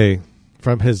Sine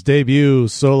from his debut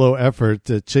solo effort,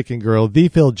 Chicken Girl. V.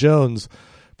 Phil Jones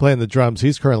playing the drums.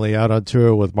 He's currently out on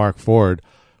tour with Mark Ford,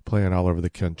 playing all over the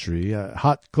country.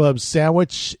 Hot Club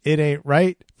Sandwich, It Ain't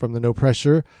Right, from the No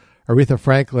Pressure. Aretha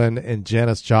Franklin and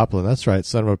Janis Joplin. That's right,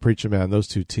 Son of a Preacher Man, those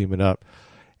two teaming up.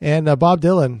 And Bob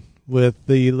Dylan with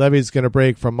The Levee's Gonna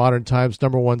Break from Modern Times,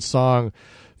 #1 song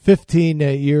 15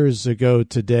 years ago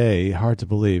today. Hard to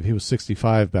believe. He was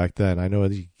 65 back then. I know.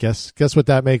 Guess what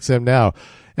that makes him now.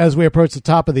 As we approach the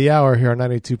top of the hour here on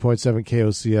 92.7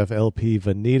 KOCF LP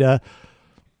Veneta.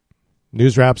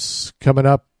 News wraps coming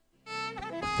up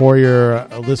for your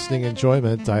listening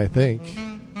enjoyment, I think.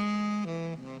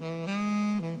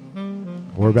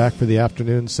 We're back for the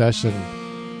afternoon session.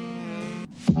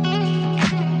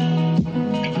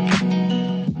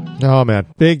 Oh man,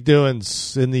 big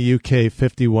doings in the UK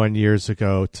 51 years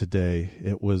ago today.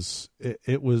 It was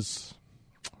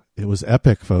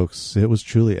epic, folks. It was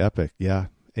truly epic. Yeah.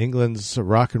 England's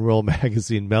rock and roll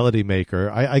magazine Melody Maker.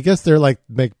 I guess they're like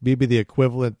maybe the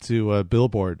equivalent to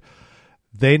Billboard.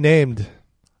 They named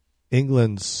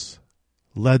England's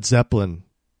Led Zeppelin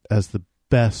as the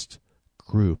best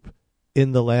group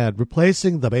in the land,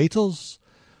 replacing the Beatles,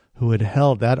 who had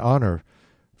held that honor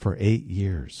for 8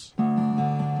 years.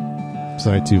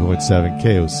 92.7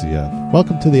 KOCF.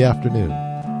 Welcome to the afternoon.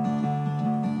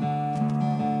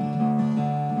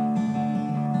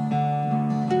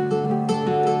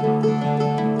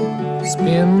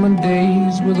 Spend my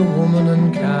days with a woman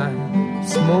unkind,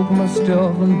 smoke my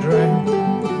stuff and drink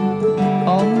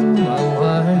all my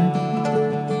wine.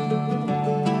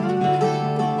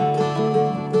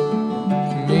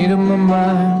 Made up my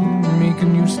mind, make a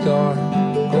new start.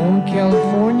 Going to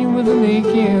California with an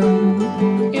aching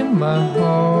in my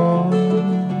heart.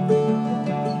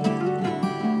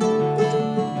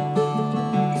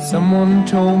 Someone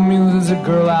told me there's a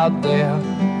girl out there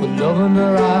with love in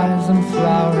her eyes and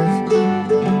flowers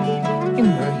in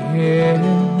her hair.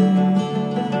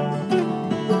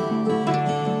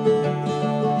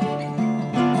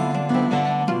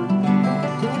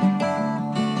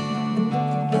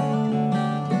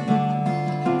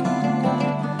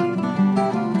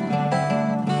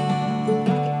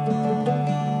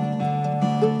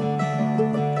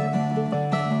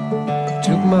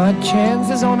 My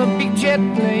chances on a big jet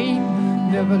plane.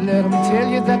 Never let them tell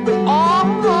you that we're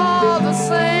all the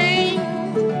same.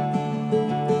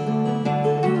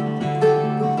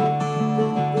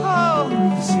 Oh,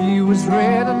 the sea was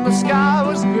red and the sky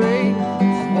was gray.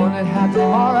 I wondered how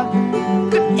tomorrow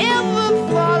could ever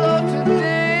follow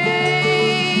today.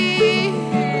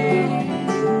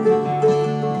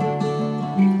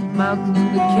 Mountains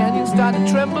in the canyon start to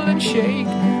tremble and shake.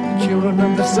 The children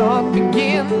of the sun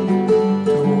begin to wake.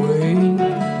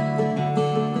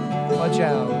 Watch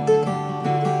out.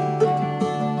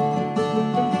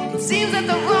 It seems that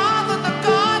the wrath of the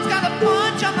gods got a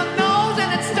punch on the nose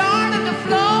and it started to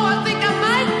flow. I think I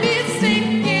might be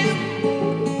sinking.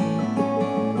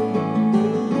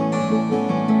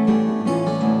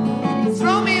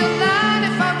 Throw me a line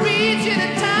if I reach it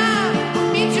in time. I'll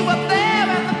meet you up there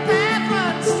and the path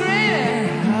runs straight.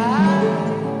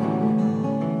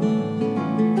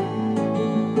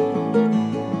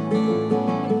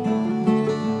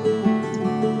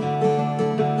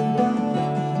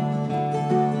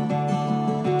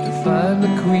 Find a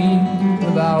queen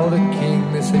without a king.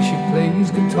 They say she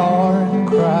plays guitar and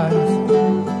cries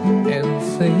and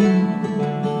sings.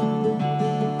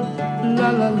 La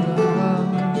la la.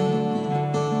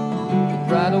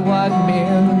 Ride a white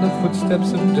mare in the footsteps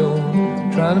of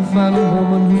dawn, trying to find a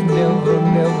woman who's never,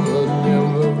 never,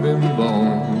 never been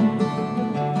born.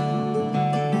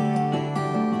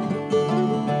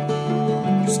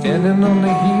 Standing on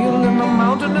the hill in the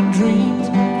mountain of dreams,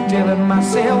 telling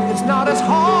myself it's not as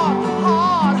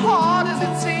hard as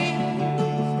it seems.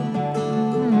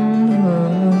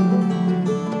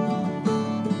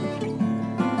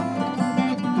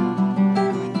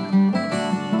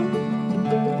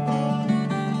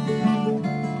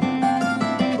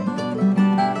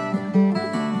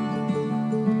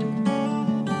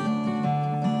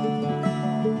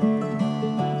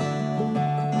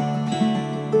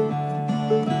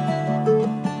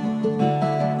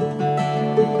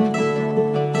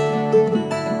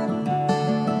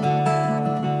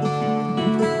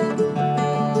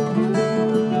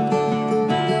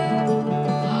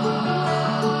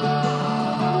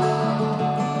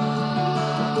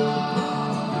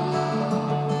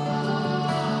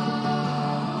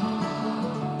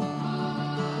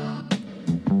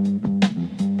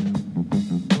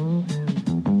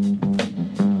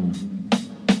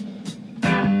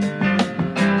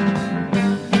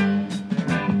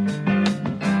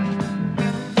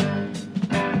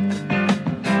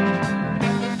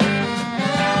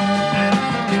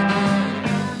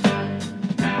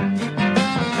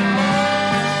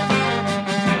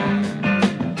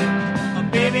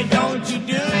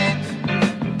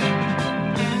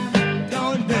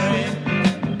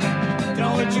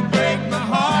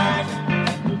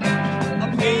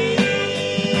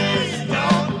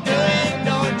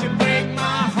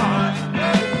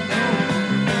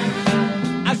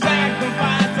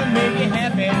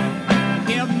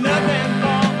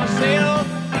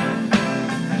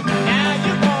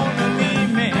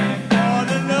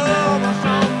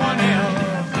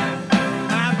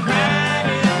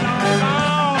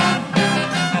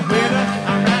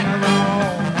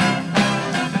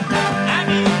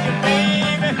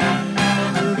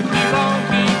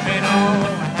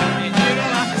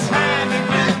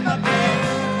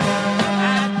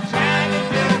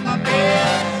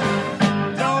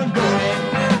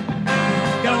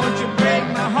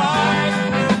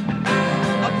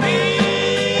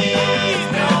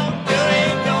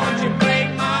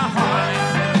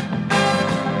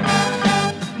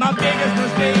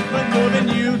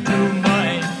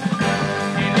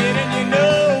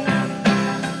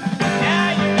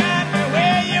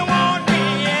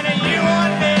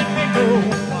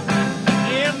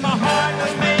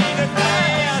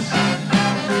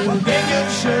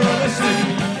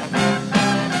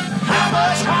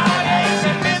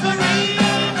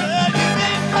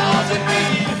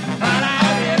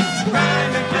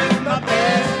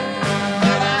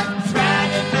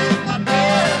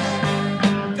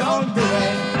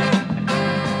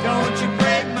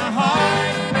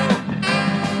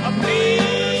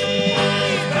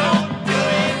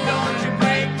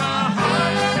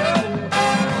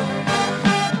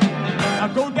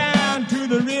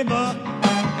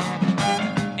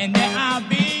 and there I'll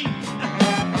be.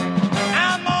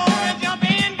 I'm always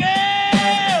jumping,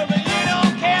 girl, but you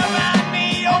don't care about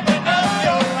me. Open up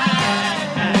your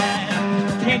eyes.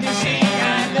 Can you see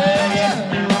I love you?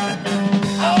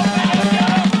 Open up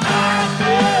your heart,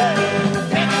 girl.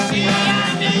 Can you see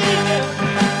I need you?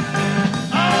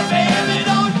 Oh, baby,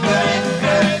 don't do it,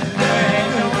 do it, do it.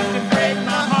 Don't you break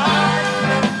my heart.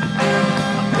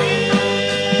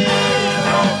 Please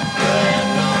don't do it,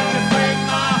 don't you break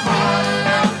my heart.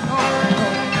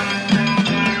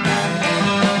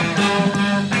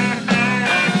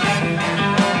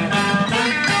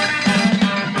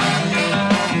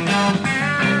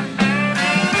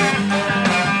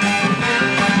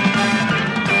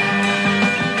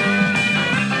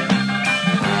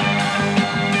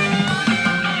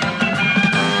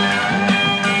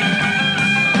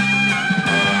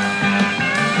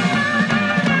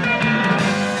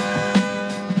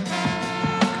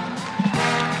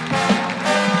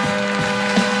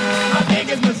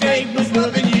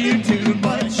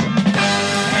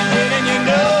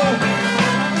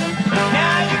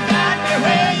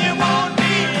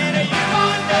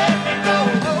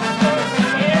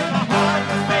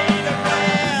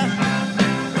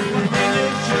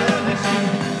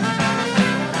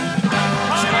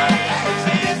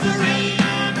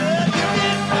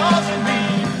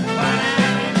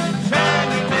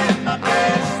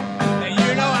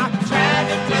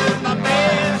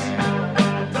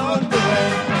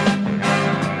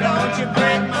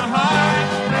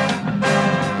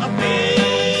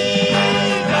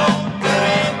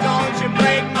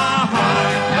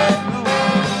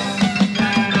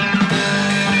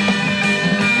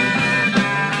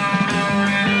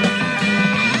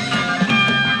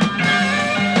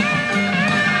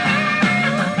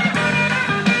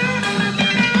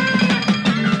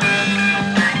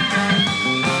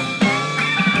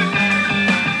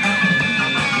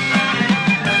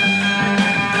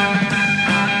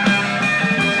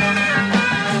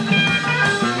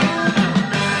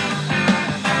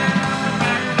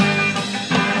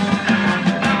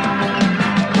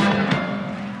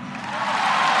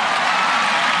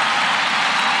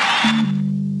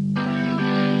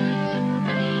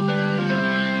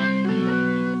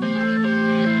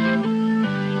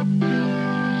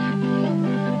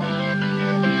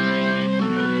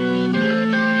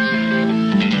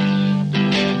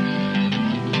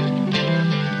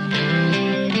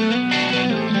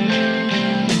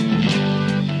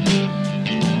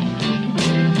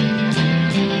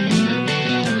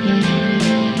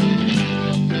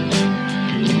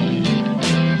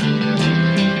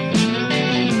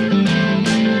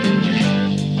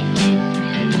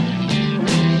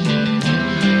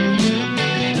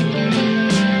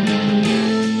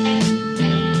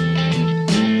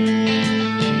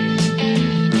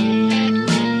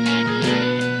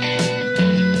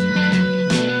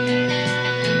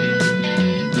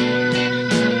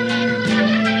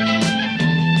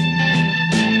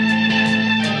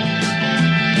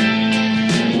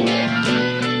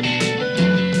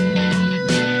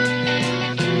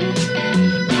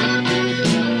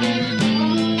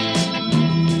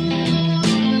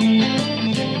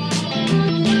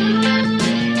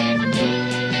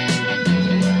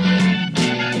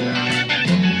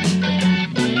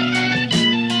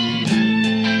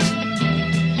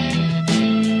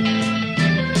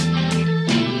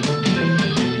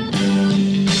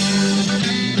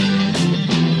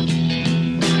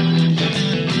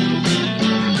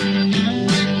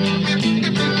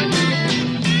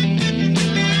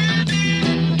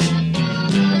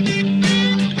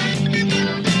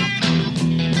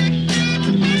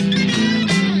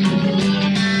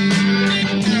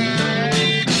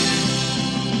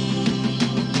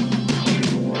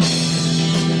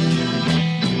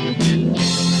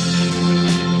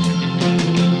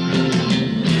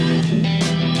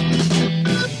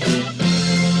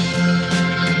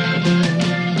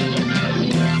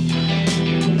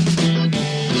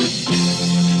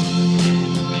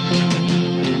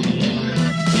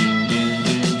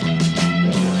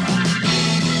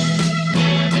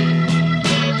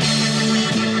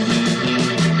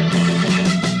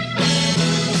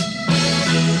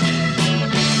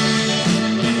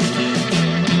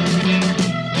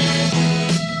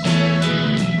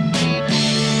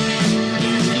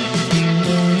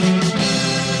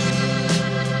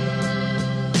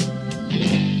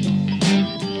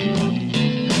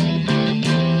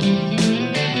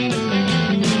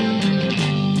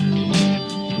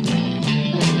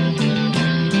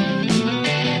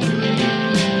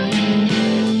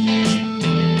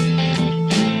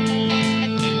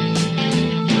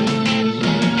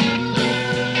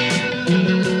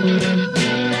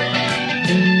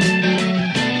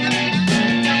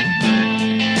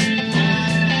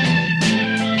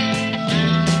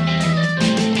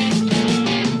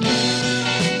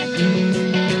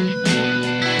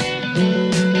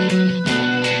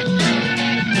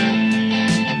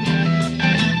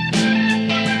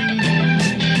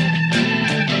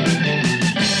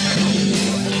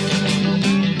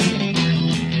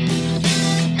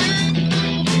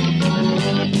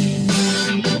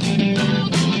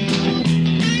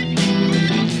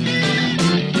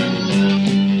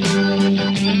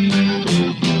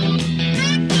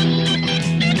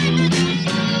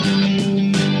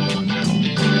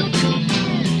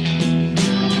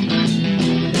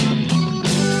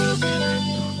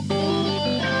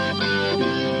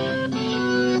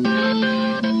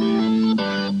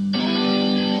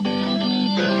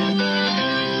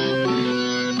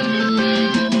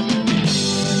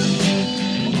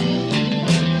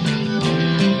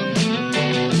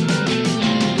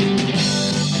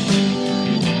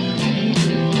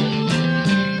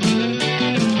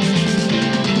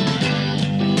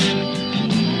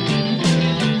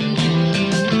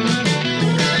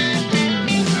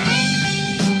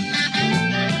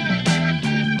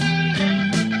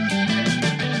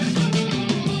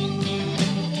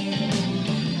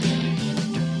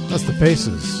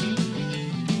 Faces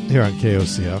here on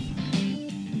KOCF.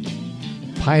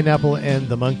 Pineapple and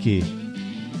the Monkey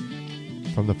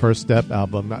from the First Step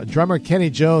album. Drummer Kenny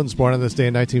Jones, born on this day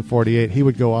in 1948, he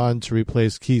would go on to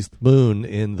replace Keith Moon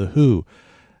in The Who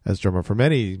as drummer for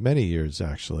many, many years,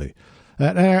 actually.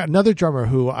 Another drummer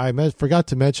who I forgot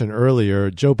to mention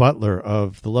earlier, Joe Butler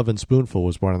of The Lovin' Spoonful,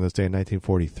 was born on this day in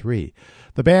 1943.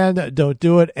 The band Don't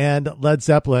Do It and Led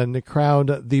Zeppelin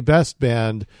crowned the best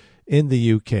band in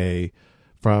the UK.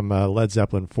 From Led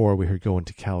Zeppelin 4, we heard Going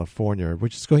to California,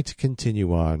 which is going to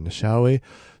continue on, shall we?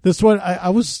 This one, I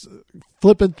was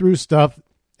flipping through stuff,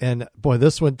 and boy,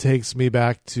 this one takes me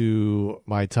back to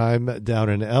my time down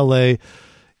in L.A.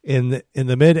 in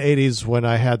the mid-'80s when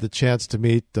I had the chance to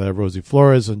meet Rosie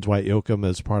Flores and Dwight Yoakam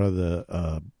as part of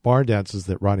the barn dances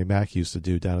that Ronnie Mack used to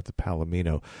do down at the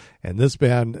Palomino. And this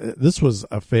band, this was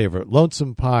a favorite,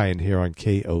 Lonesome Pine, here on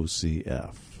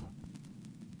KOCF.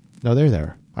 No, they're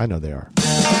there. I know they are.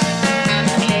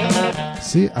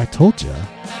 See, I told you.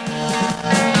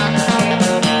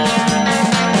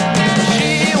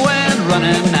 She went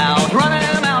running out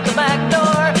the back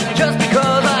door, just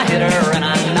because I hit her and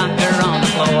I knocked her on the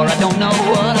floor. I don't know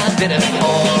what I did it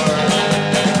for.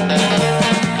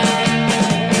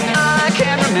 I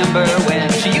can't remember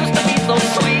when she used to be so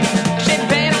sweet. She'd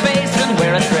paint her face and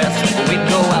wear a dress. We'd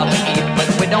go out to eat, but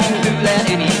we don't do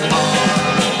that anymore.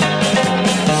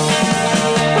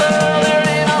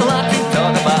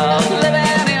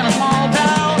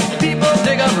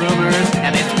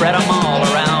 Spread them all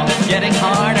around, it's getting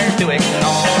harder to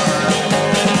ignore.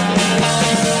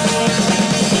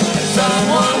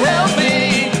 Someone help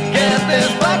me get this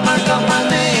black mark on my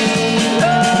name.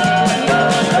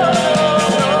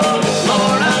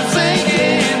 Lord, I'm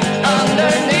sinking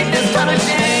underneath this ton of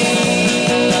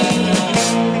shame.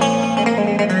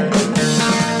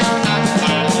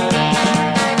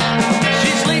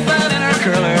 She's sleeping in her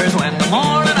curlers when the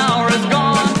morning hour is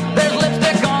gone. There's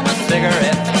lipstick on the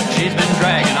cigarette she's been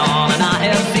dragging on, and I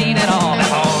have seen it all before.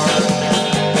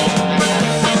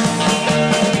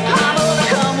 I'm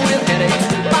overcome with headaches,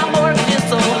 my mortgage is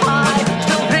so high,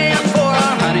 still paying for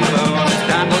our honeymoon as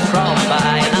time goes crawling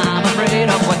by, and I'm afraid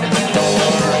of what's in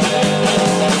store.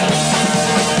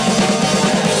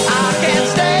 I can't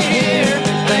stay here,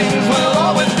 things will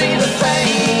always be the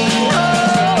same.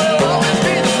 Oh, it'll always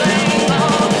be the same.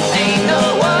 Oh, ain't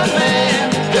no one man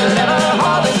could ever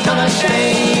haul this ton of shame.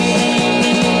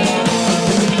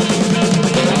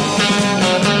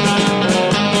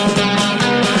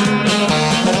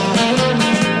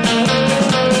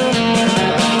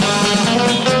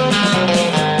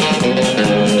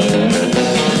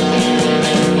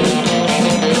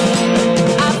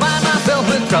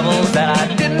 Troubles that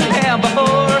I didn't have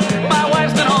before. My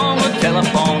wife's been on the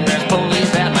telephone. There's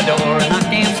police at my door, and I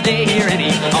can't stay here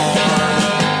anymore.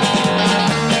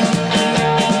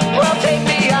 Well, take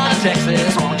me out of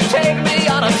Texas. Won't you take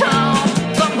me out of town?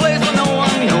 Someplace where no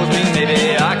one knows me.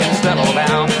 Maybe I can settle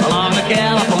down along the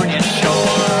California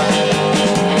shore.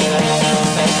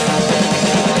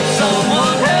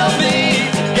 Someone help me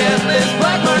get this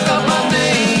black mark off my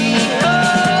name.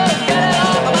 Oh, get it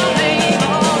off of my name.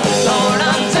 Oh, Lord,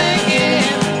 I'm sinking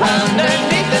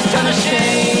underneath this ton of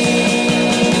shame.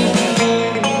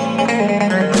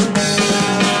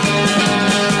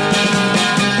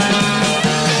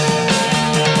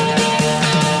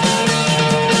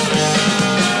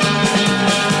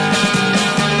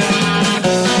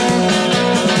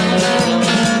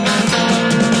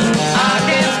 I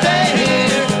can't stay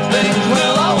here, things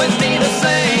will always be the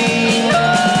same. Oh,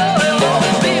 it'll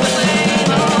always be the same.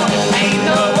 Oh, ain't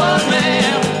no one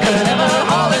man could ever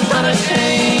haul this ton of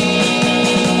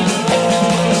shame.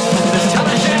 This ton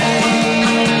of shame.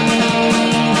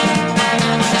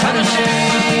 This ton of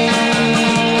shame.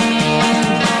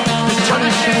 This ton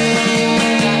of shame.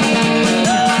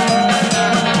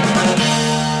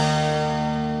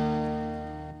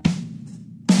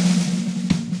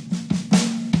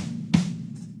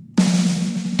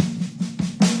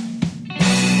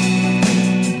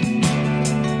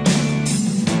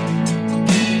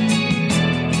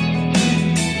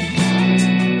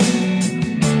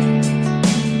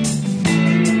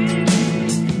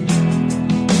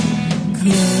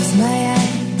 Close my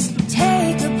eyes,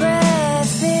 take a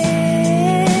breath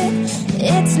in.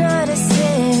 It's not a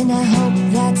sin, I hope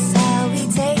that's how he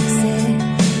takes it.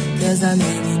 'Cause I'm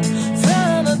aiming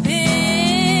from a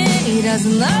pin. He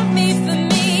doesn't love me for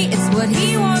me, it's what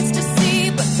he wants to see.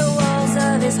 But the walls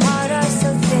of his heart are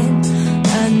so thin.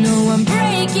 I know I'm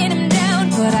breaking him down,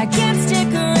 but I can't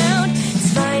stick around.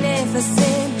 It's fine if I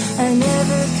sin, I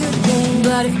never could gain.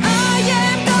 But if I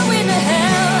am going to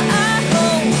hell, I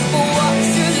hope for walks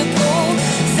through the cold.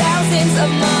 1,000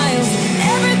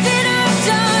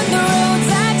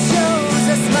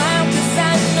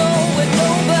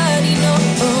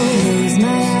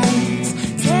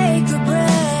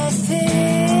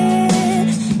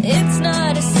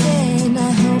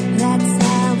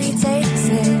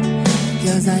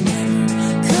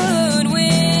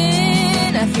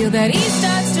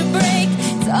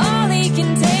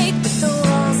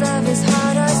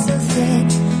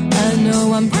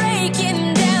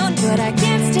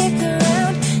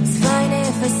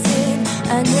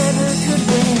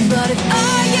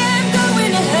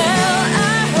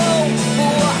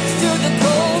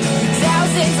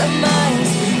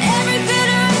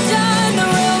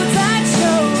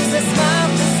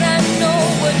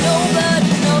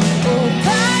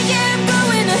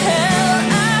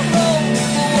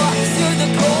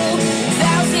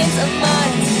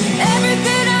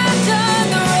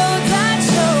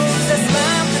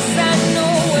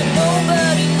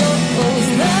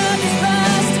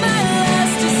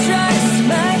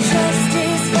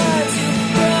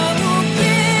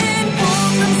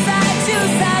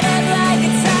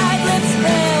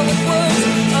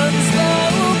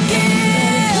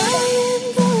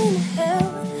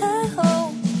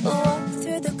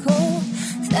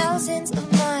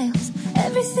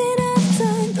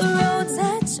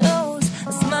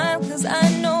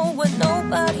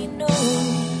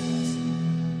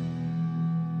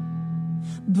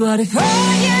 But if I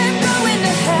am going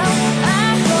to hell,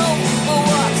 I hope we'll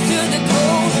walk through the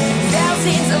cold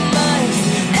thousands of miles.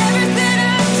 Everything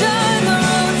I've done, the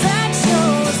roads I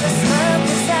chose, I smile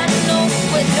 'cause I know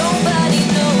what nobody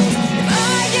knows. If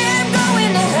I am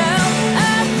going to hell,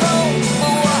 I hope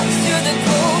we'll walk through the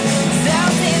cold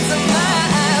thousands of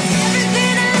miles.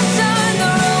 Everything I've done, the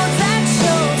roads I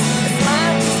chose, I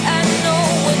smile 'cause I know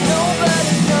what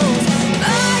nobody knows. If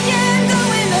I am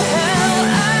going to hell,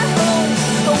 I hope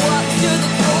we'll walk through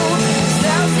the cold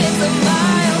thousands of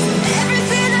miles.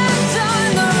 Everything I've done,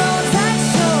 the roads I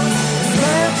chose, I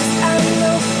smile 'cause I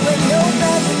know what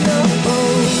nobody knows.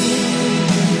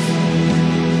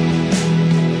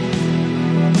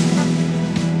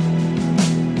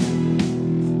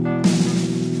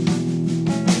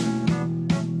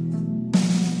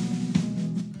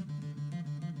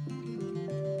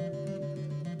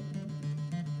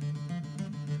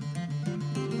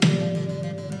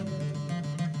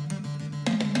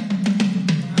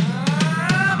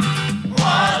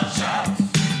 Watch out.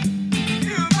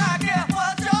 You might get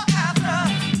what you're after.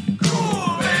 Cool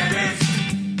babies.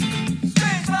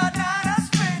 Strange but not a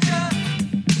stranger.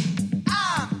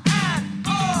 I'm an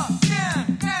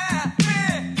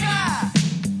ordinary guy.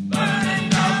 Burning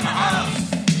down the house.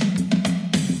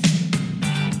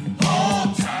 Hold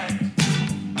tight.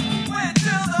 Wait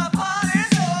till the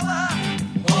party's over.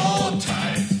 Hold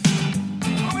tight.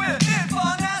 We're in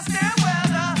for nasty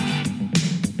weather.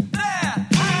 There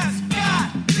has got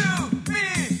to be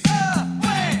a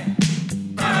way.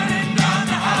 Burning down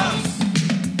the house.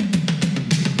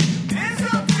 It's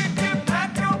your ticket,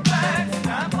 pack your bags,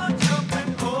 time for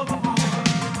jumping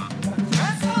overboard.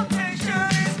 Transportation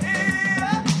is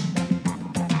here.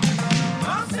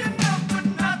 Close enough but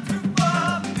not too far.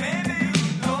 Maybe you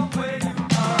know where you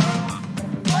are.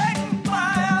 Fighting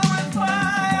fire with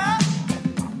fire.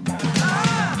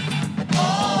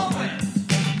 Always.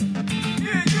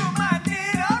 You might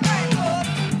need a raincoat.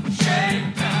 Shake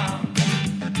down.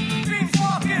 Dreams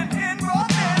walking in broad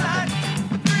daylight.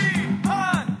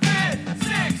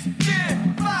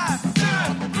 365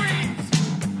 degrees.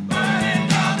 Burning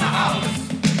down the house.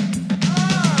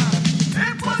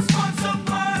 It was once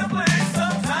upon a place.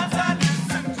 Sometimes I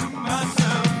listen to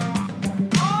myself.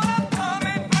 All I'm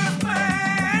coming first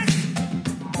place.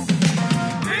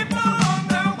 People on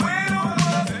their way to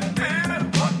love it, baby.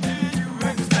 What do you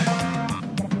expect?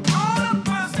 All I'm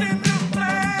first into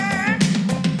flame.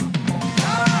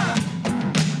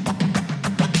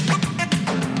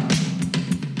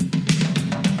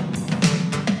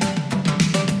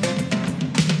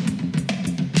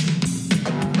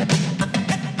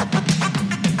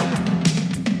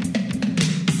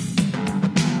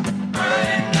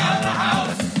 Burning down the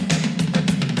house.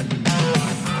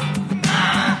 My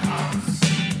house.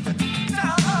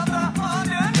 Down on the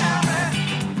ordinary.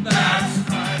 That's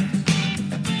right.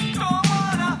 Don't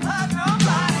wanna hurt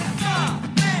nobody.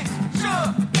 Something's sure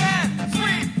and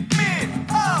sweep me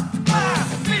off my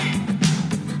feet.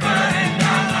 Burning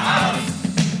down the house.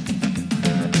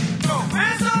 No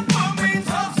wisdom for means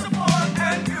of support,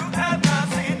 and you have not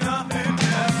seen nothing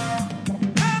yet.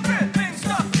 Everything's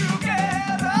stuck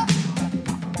together.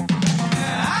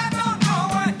 I don't know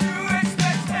what you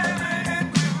expect, staring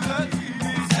into the TV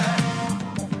set.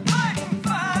 Fighting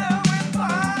fire with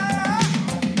fire.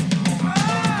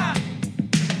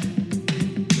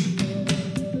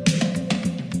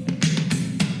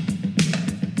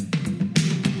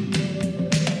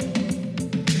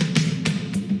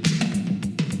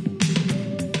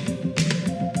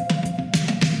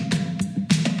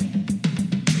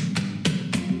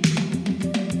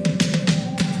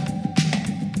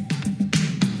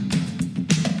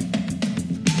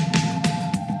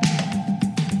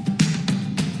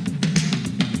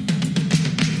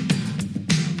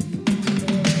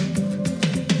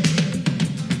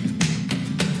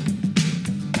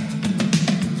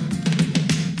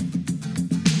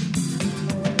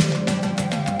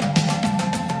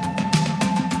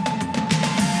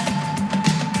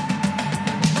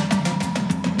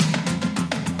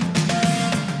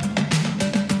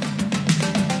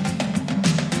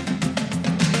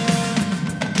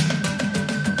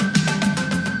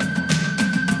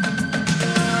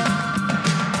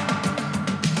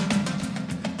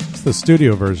 It's the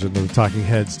studio version of the Talking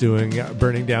Heads doing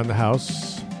Burning Down the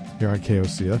House here on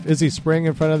KOCF. Izzy Spring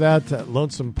in front of that,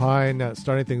 Lonesome Pine,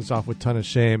 starting things off with Ton of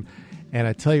Shame. And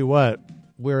I tell you what,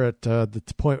 we're at the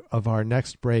point of our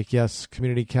next break. Yes,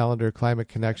 Community Calendar, Climate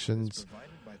Connections,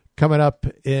 coming up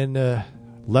in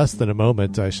less than a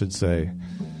moment, I should say,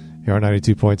 here on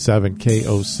 92.7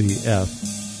 KOCF.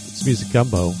 It's Music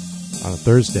Gumbo on a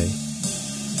Thursday.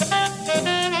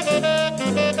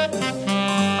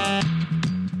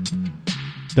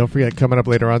 Don't forget, coming up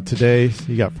later on today,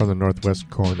 you got From the Northwest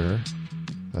Corner.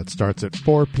 That starts at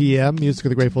 4 p.m. Music of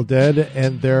the Grateful Dead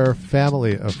and their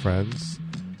family of friends.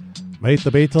 Meet the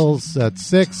Beatles at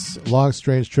 6. Long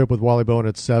Strange Trip with Wally Bone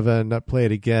at 7. Play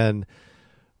it again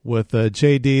with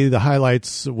JD. The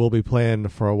highlights will be playing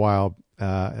for a while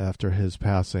after his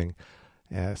passing.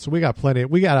 So we got plenty.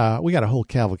 We got a whole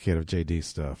cavalcade of JD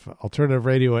stuff. Alternative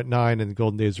Radio at 9 and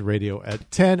Golden Days of Radio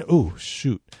at 10. Ooh,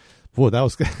 shoot. Boy, that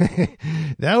was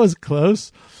that was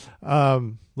close.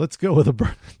 Let's go with a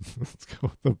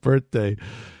birthday.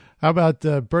 How about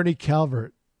Bernie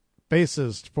Calvert,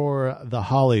 bassist for the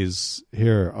Hollies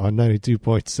here on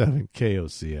 92.7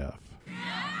 KOCF.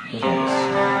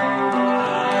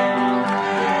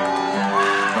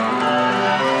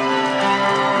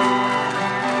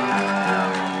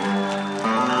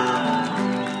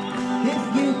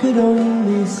 If you could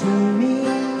only see me,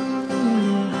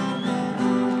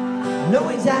 know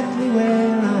exactly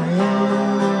where I am.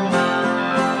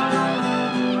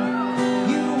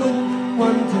 You wouldn't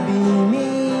want to be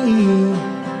me.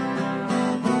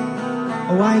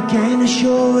 Oh, I can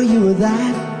assure you of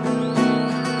that.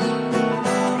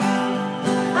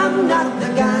 I'm not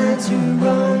the guy to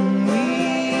run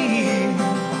with,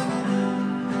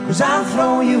 'cause I'll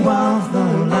throw you off the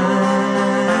line.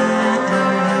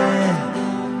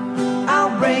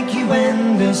 I'll break you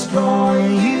and destroy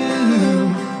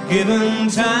you, given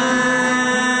time.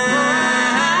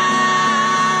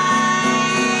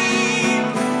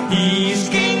 He's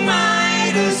King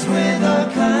Midas with a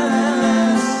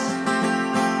curse.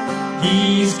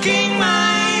 He's King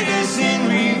Midas in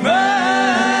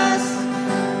reverse.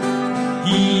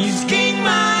 He's King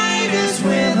Midas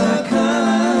with a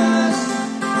curse.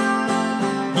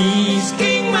 He's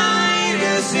King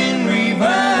Midas in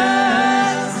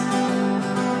reverse.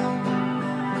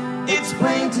 It's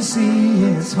plain to see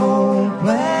his whole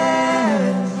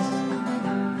plans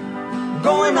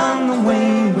going on the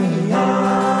way we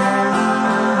are.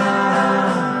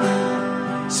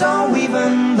 So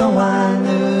even though I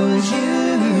lose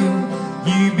you,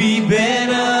 you'd be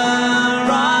better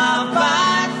off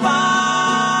by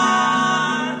far.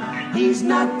 He's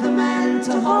not the man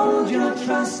to hold your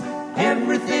trust.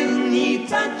 Everything he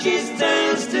touches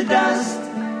turns to dust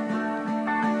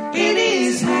in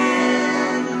his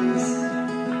hands.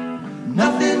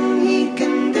 Nothing he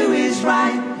can do is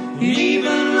right. He'd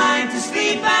even like to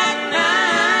sleep at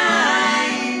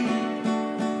night,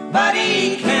 but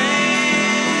he can't.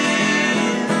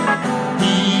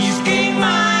 He's King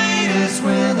Midas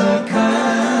with a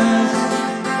curse.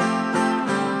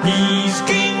 He's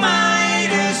King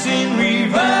Midas in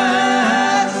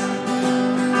reverse.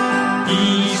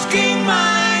 He's King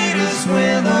Midas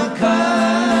with a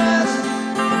curse.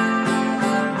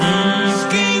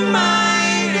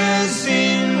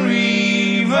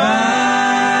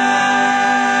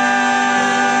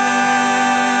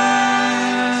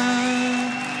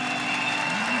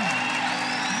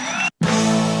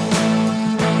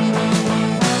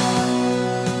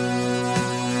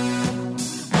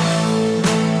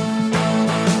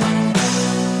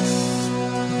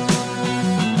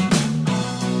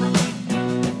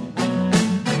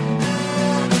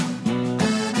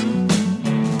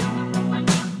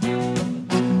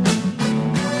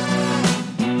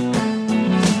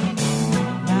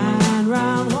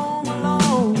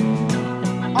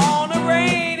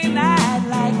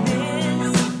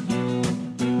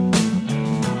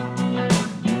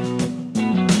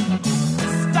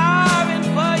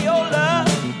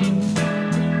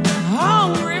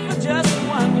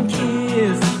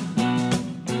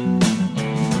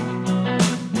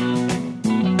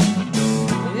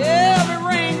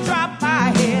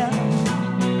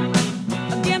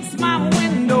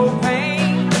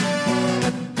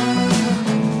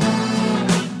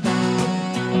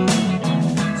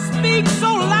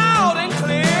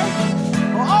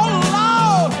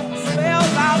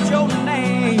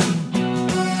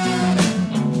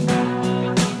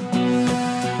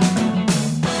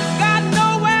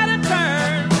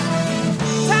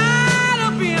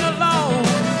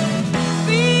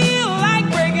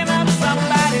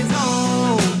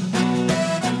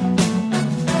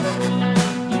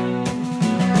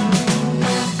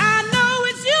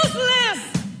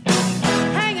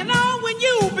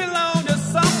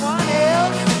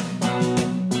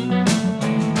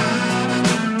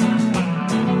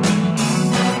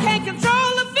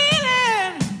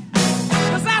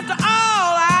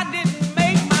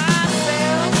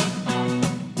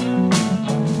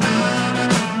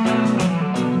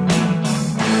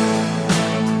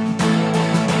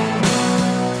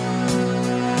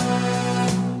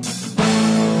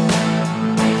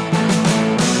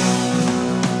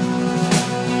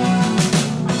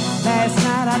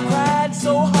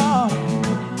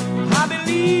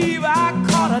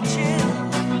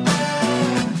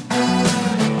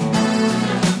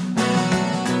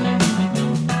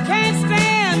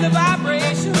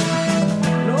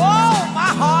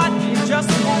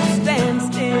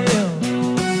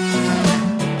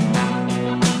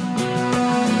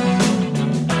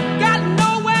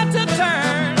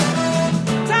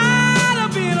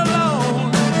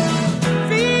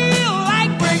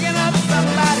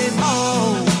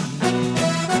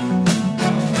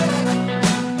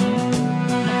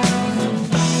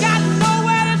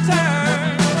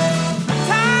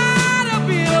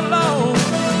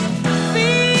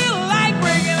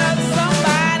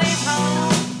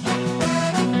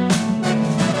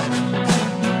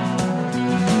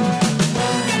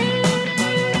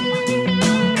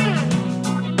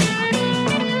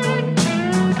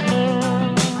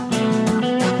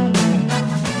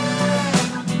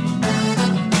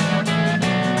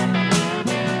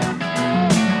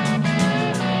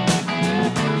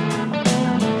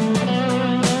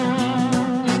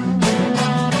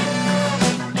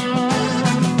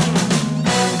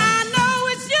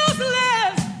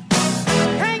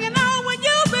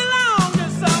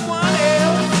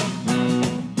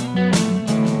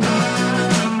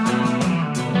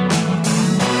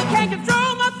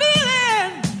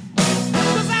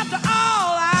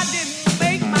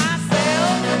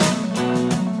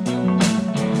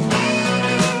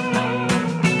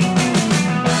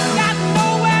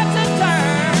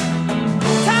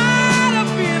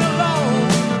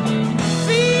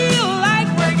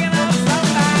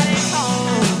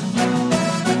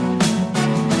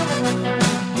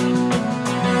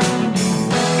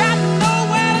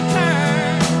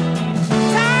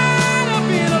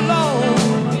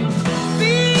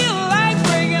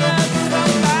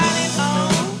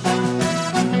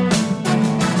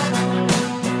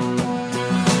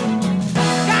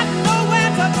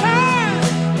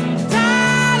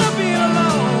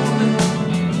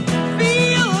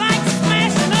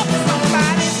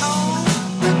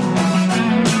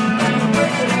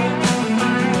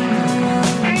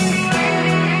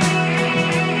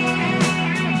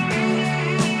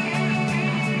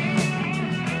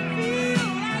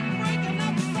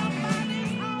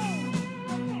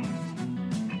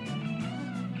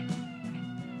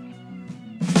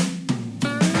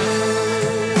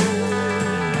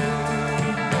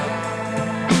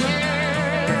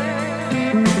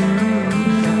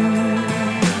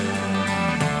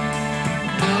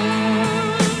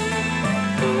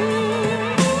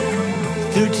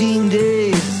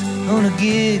 Days on a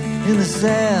gig in the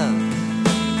South.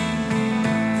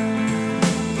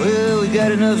 Well, we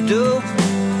got enough dope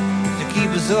to keep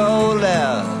us all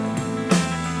out.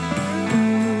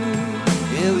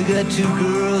 Yeah, we got two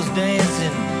girls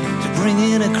dancing to bring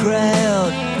in a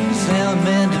crowd. Sound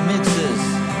man to mix us,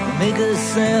 make us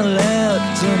sound loud.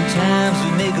 Sometimes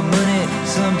we make money,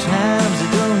 sometimes I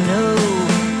don't know.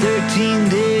 13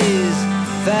 days,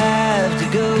 5 to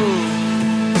go.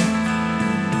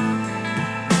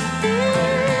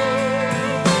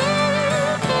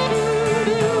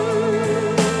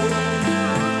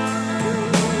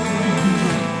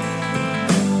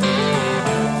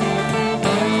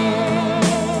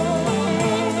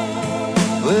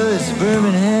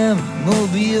 Birmingham,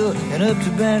 Mobile, and up to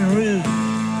Baton Rouge.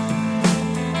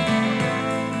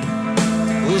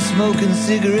 We're smoking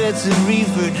cigarettes and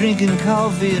reefer, drinking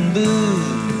coffee and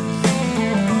booze.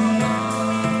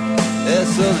 I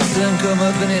saw the sun come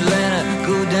up in Atlanta,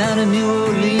 go down to New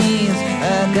Orleans.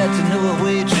 I got to know a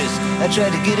waitress, I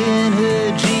tried to get in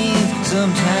her jeans.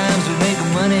 Sometimes we make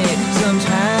money,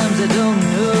 sometimes I don't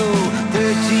know.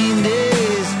 13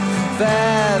 days,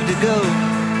 5 to go.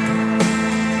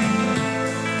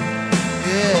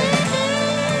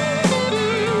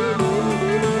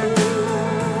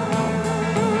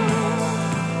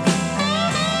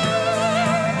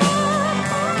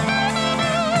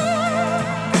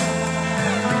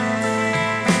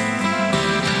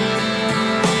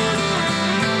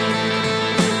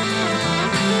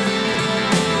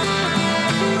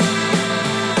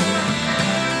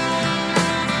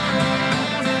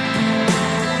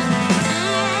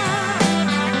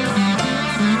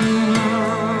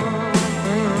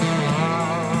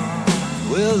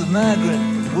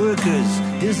 Migrant Workers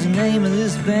is the name of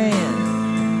this band.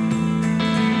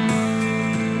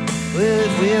 Well,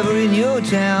 if we're ever in your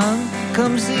town,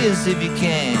 come see us if you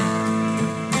can.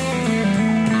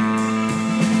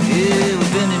 Yeah,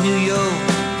 we've been to New York,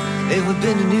 hey, we've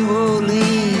been to New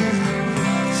Orleans.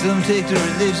 Some take to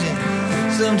religion,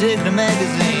 some take to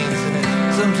magazines.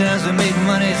 Sometimes we make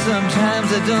money,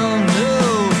 sometimes I don't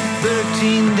know.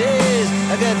 13 days,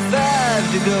 I got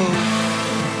 5 to go.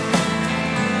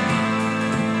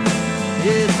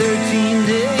 Yeah, 13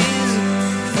 days,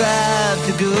 5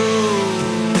 to go.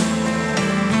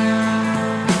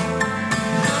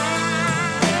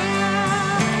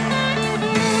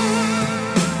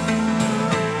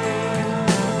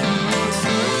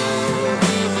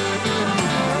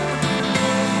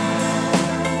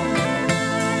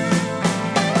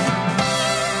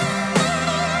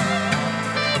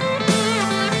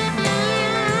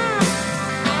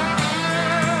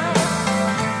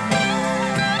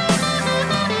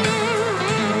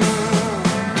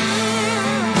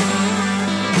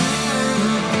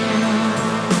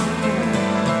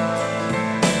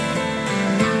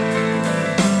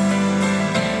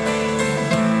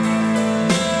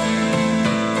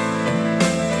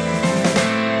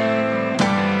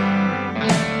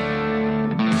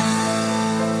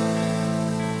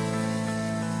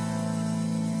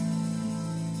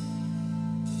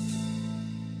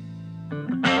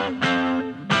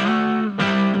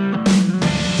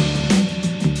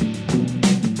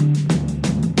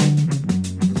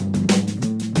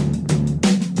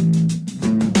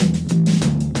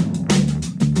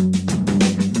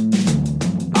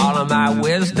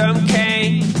 Wisdom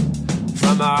came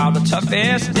from all the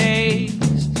toughest days.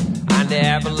 I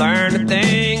never learned a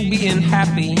thing being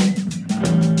happy.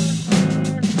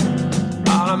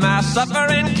 All of my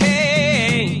suffering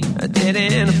came, I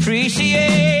didn't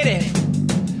appreciate it.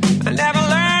 I never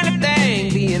learned a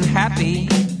thing being happy.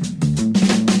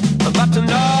 But to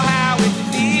know how it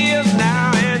feels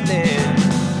now and then,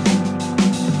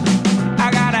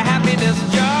 I got a happiness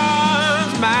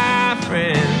Jones, my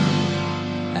friend.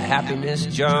 Happiness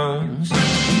Jones.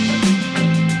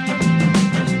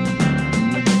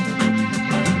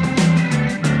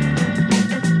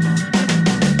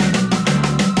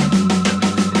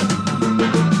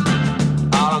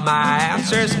 All of my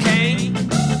answers came,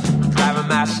 driving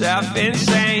myself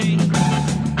insane.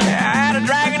 Yeah, I had a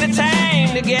dragon to tame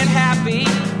to get happy.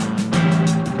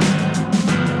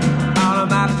 All of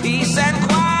my peace and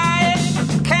quiet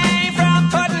came from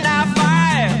putting out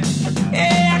fire.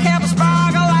 Yeah, I kept a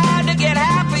spark alive to get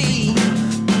happy.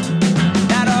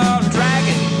 That old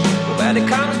dragon, well, it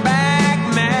comes back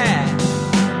mad.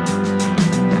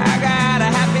 I got a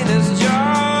happiness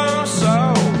Jones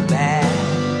so bad.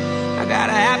 I got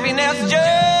a happiness Jones.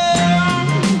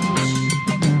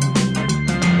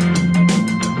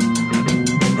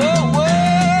 Oh,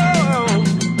 whoa.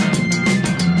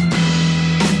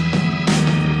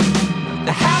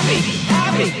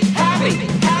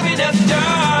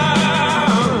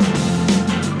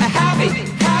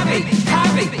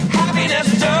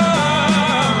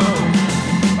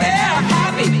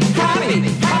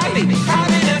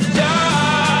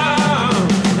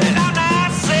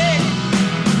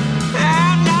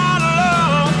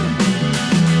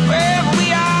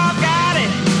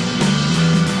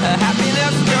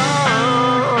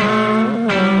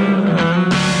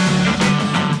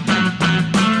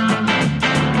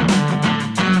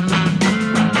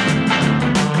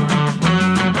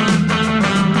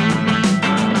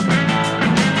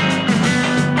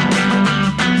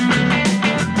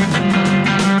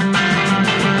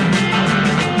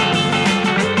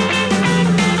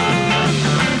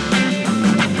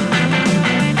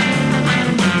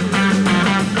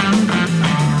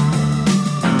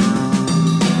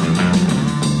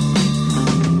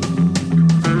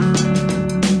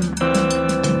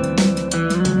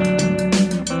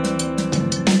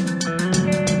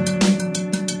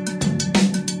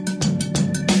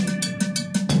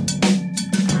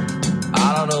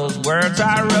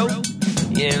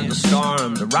 in the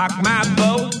storm to rock my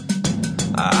boat.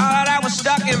 That was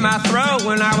stuck in my throat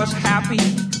when I was happy.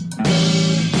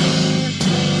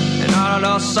 And all of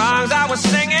those songs I was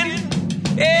singing,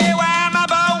 while my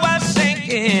boat was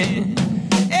sinking.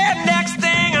 And next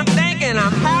thing I'm thinking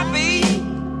I'm happy.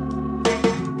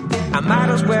 I might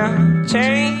as well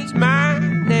change my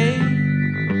name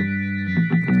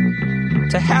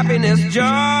to Happiness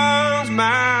Jones,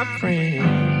 my friend.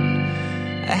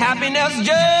 Happiness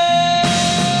Jones.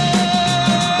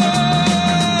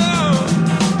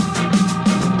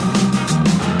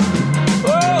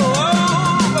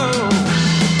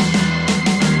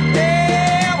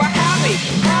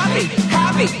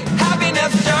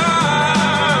 Happiness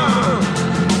Jones.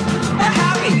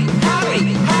 Happiness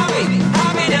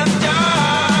Jones.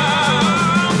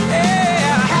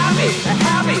 Yeah,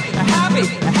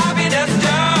 happiness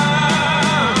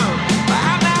Jones.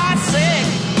 I'm not sick.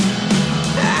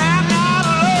 I'm not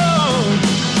alone.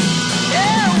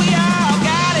 Yeah, we all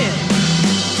got it.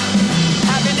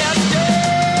 Happiness Jones.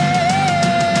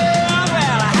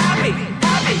 Well, happy.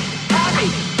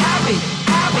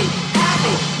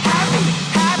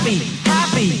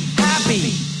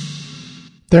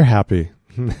 They're happy.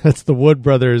 That's the Wood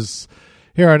Brothers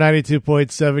here on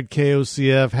 92.7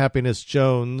 KOCF, Happiness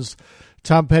Jones.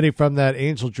 Tom Petty from that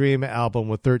Angel Dream album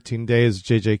with 13 Days,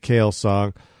 J.J. Cale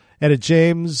song. Etta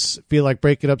James, Feel Like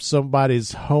Breaking Up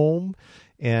Somebody's Home.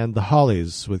 And the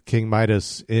Hollies with King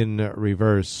Midas in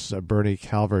reverse, Bernie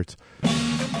Calvert.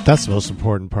 That's the most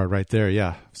important part right there,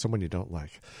 yeah. Someone you don't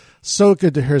like. So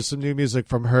good to hear some new music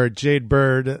from her. Jade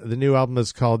Bird, the new album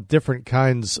is called Different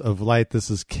Kinds of Light.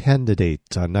 This is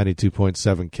Candidate on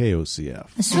 92.7 KOCF.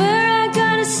 I swear I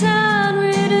got a sign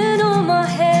written on my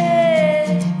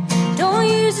head. Don't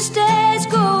use the stage,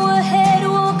 go ahead,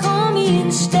 walk on me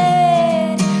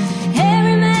instead.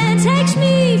 Every man takes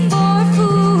me for a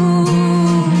fool.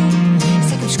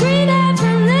 It's like I'm screaming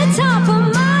from the top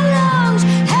of my lungs.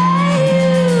 Hey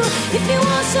you, if you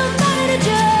want somebody to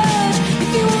judge, if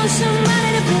you want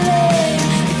somebody to blame,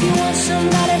 if you want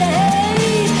somebody to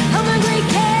hate, I'm a great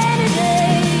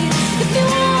candidate. If you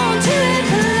want to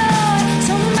employ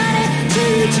somebody to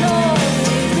toy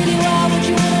with, really why would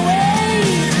you wanna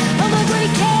wait? I'm a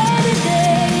great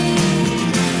candidate.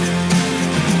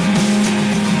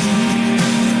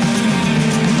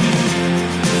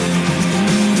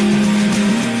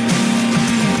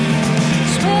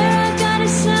 Swear I got a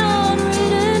sign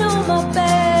written on my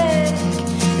back.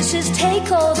 It says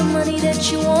take all the money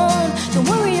that you want, don't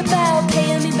worry about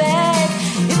paying me back.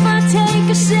 If I take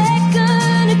a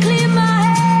second to clear my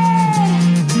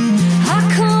head, I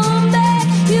come back,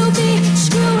 you'll be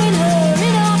screwing her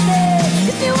in our bed.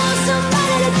 If you want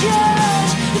somebody to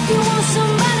judge, if you want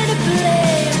somebody to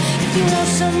blame, if you want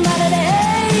somebody to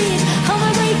hate, I'm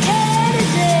a great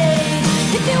candidate.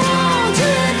 If you want to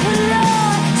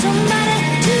employ somebody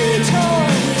to toy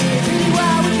with, really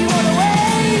why would you wanna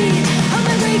wait? I'm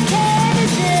a great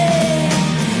candidate.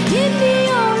 Give me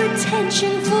your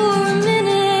attention for a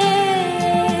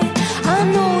minute. I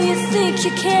know you think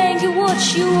you can get what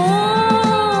you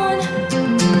want,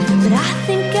 but I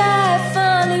think I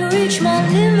finally reached my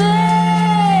limit.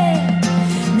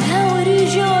 Now it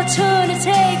is your turn to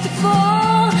take the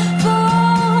fall.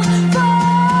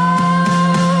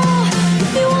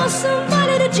 If you want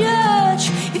somebody to judge,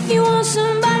 if you want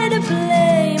somebody to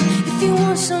blame, if you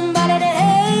want somebody to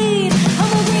hate,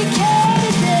 I'm a great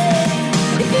candidate.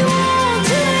 If you want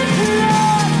to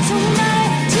employ somebody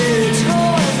to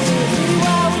toy with, really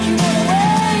why would you wanna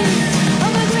wait?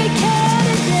 I'm a great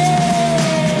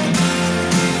candidate.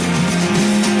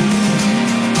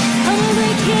 I'm a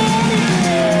great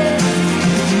candidate.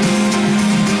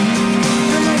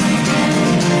 I'm a great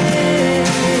candidate.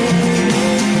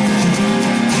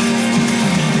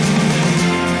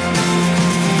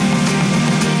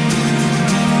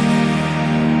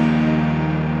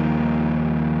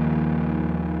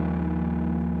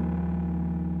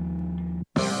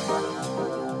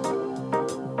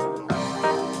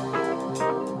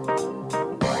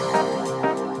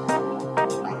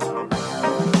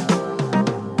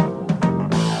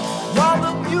 While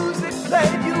the music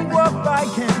played, you walk by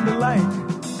candlelight.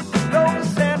 Those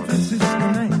San Francisco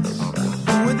nights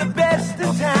were the best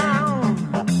in town.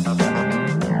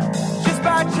 Just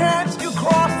by chance, you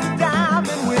crossed the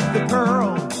diamond with the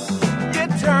pearl. You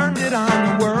turned it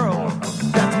on the world.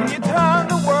 That's when you turned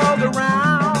the world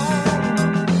around.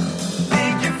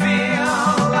 Did you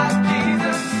feel like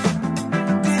Jesus?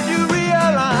 Did you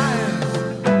realize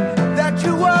that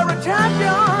you were a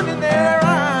champion in their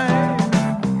eyes?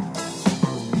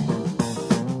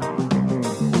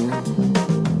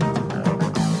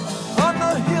 On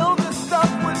the hill, the stuff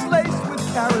was laced with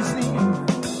carrots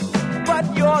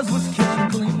yours was kitchen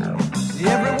clean.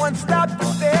 Everyone stopped to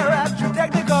stare at your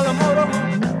Technicolor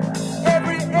motorhome.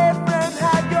 Every apron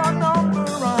had your number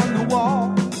on the wall.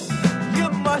 You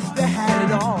must have had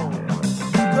it all.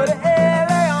 You could have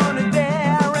lay on a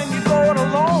dare and you go it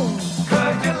alone.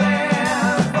 Could you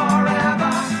live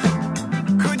forever?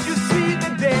 Could you see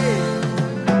the day?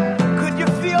 Could you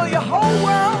feel your whole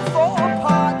world fall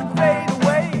apart and fade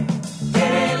away?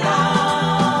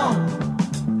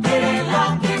 It ain't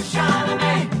long, keep shining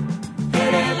me.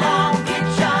 It ain't long, keep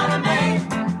shining me.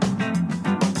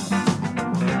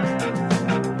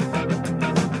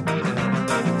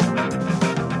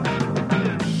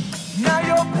 Now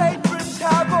your patrons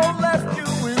have all left you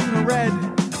in the red.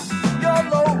 Your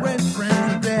low rent friends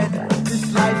are dead. This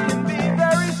life can be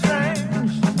very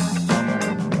strange.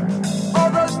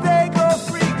 All those Dago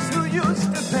freaks who used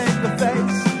to paint the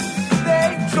face, they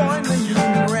joined the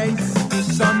human race.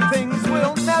 Some things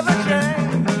will never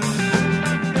change.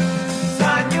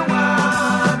 Son, you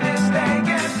are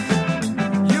mistaken.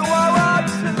 You are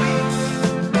obsolete.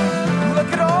 Look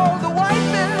at all the white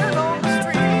men on the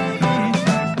street.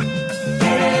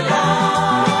 It ain't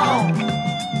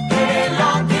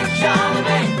long, keep shining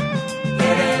me.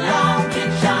 It ain't long,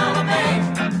 keep shining me.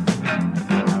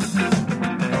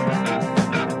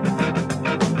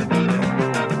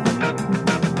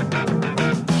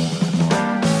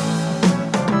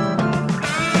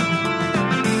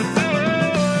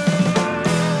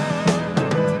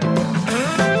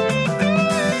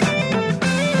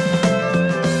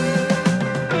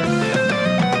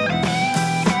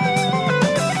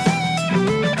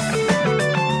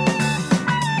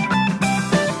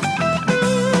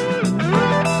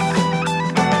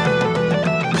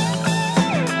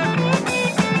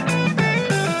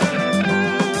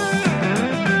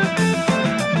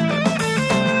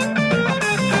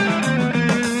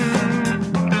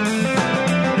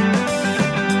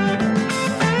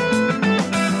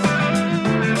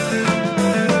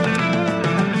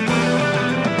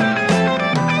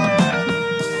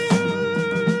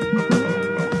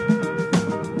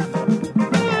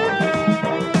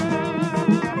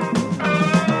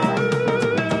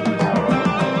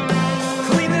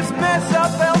 Clean this mess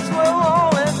up, else we'll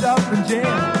all end up in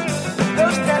jail.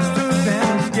 Those testers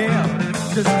and the scale,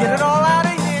 just get it all out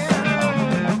of here.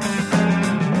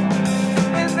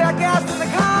 Is there gas in the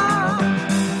car?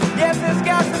 Yes, there's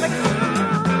gas in the car.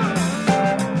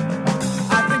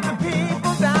 I think the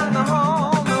people down the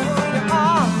hall know who you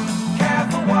are.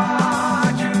 Careful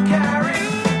what you carry,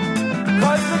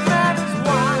 'cause the man is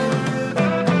wide.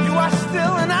 You are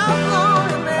still an outlaw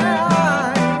in their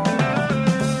eyes.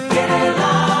 Get it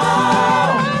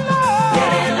long,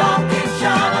 keep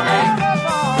shining me.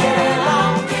 Get it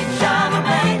long, keep shining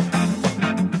me.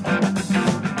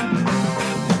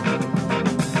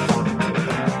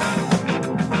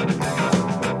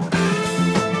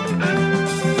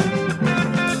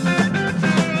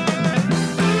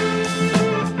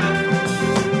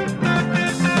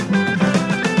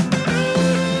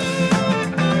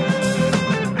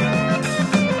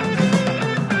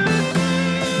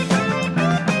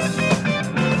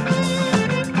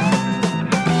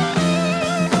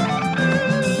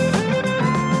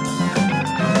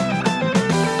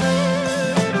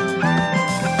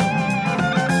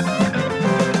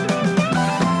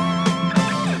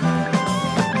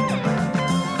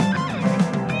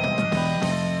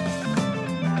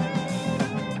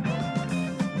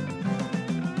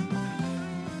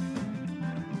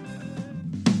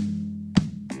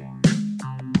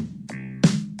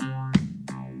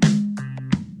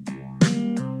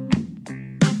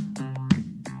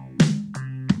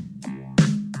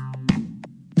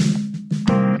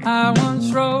 I once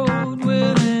rode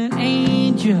with an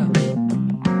angel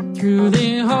through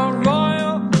the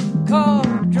royal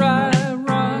cold dry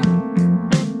run,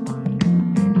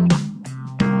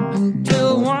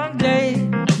 until one day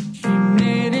she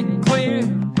made it clear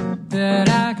that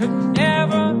I could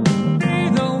never be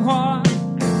the one.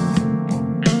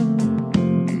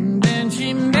 And then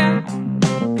she met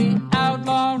the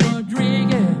outlaw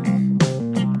Rodriguez.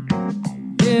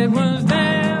 It was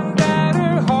then that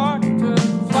her heart could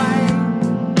fight.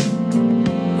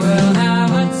 Well, I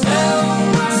would tell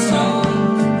my soul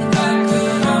if I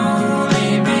could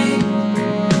only be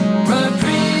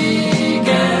Rodriguez.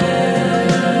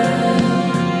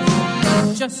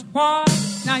 Just one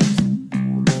night.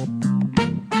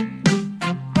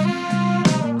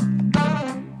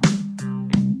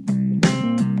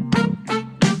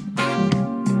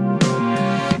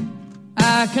 I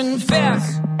confess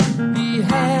he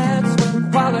had some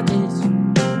qualities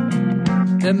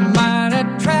that might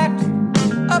attract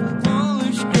a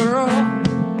foolish girl.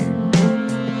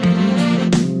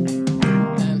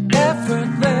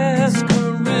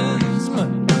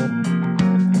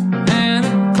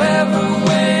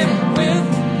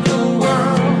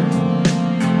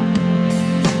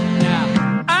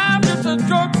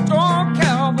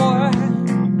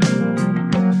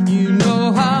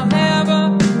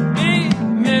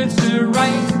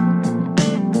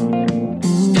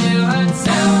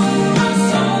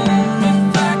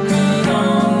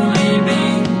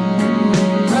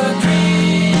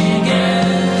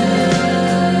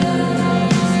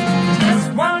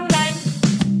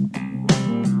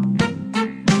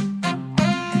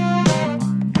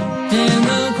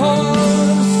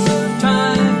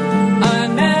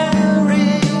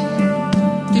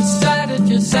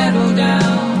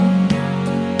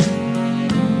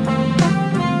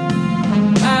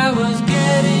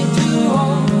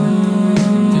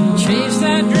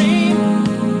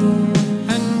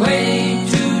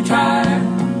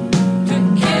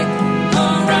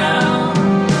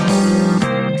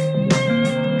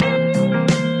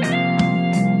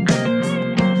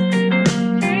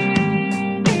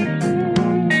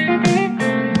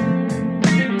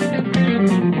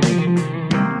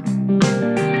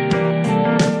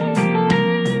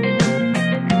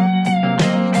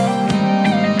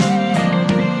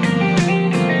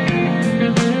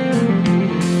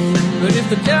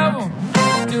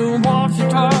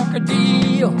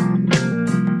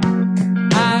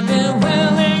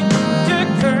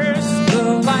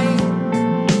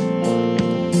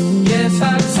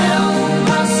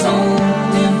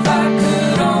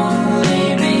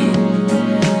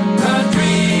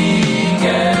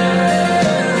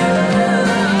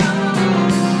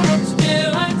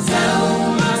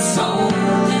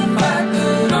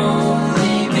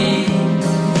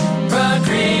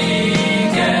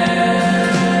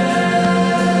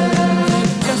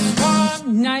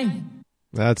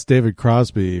 That's David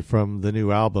Crosby from the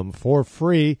new album For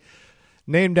Free,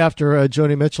 named after a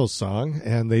Joni Mitchell song,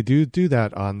 and they do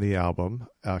that on the album,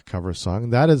 cover song.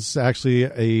 That is actually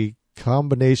a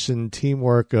combination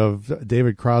teamwork of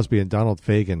David Crosby and Donald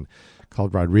Fagen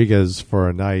called Rodriguez for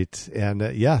a Night. And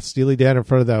Steely Dan in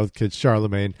front of that with Kid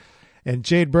Charlemagne. And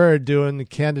Jade Bird doing the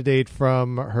Candidate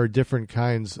from her Different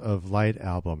Kinds of Light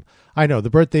album. I know, the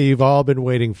birthday you've all been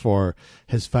waiting for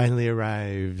has finally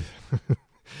arrived.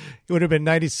 He would have been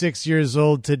 96 years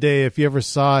old today. If you ever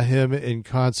saw him in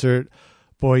concert,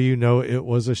 boy, you know it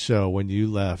was a show when you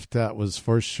left. That was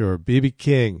for sure. B.B.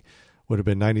 King would have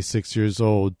been 96 years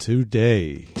old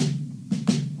today.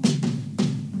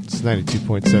 It's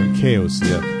 92.7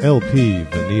 KOCF LP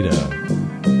Veneta.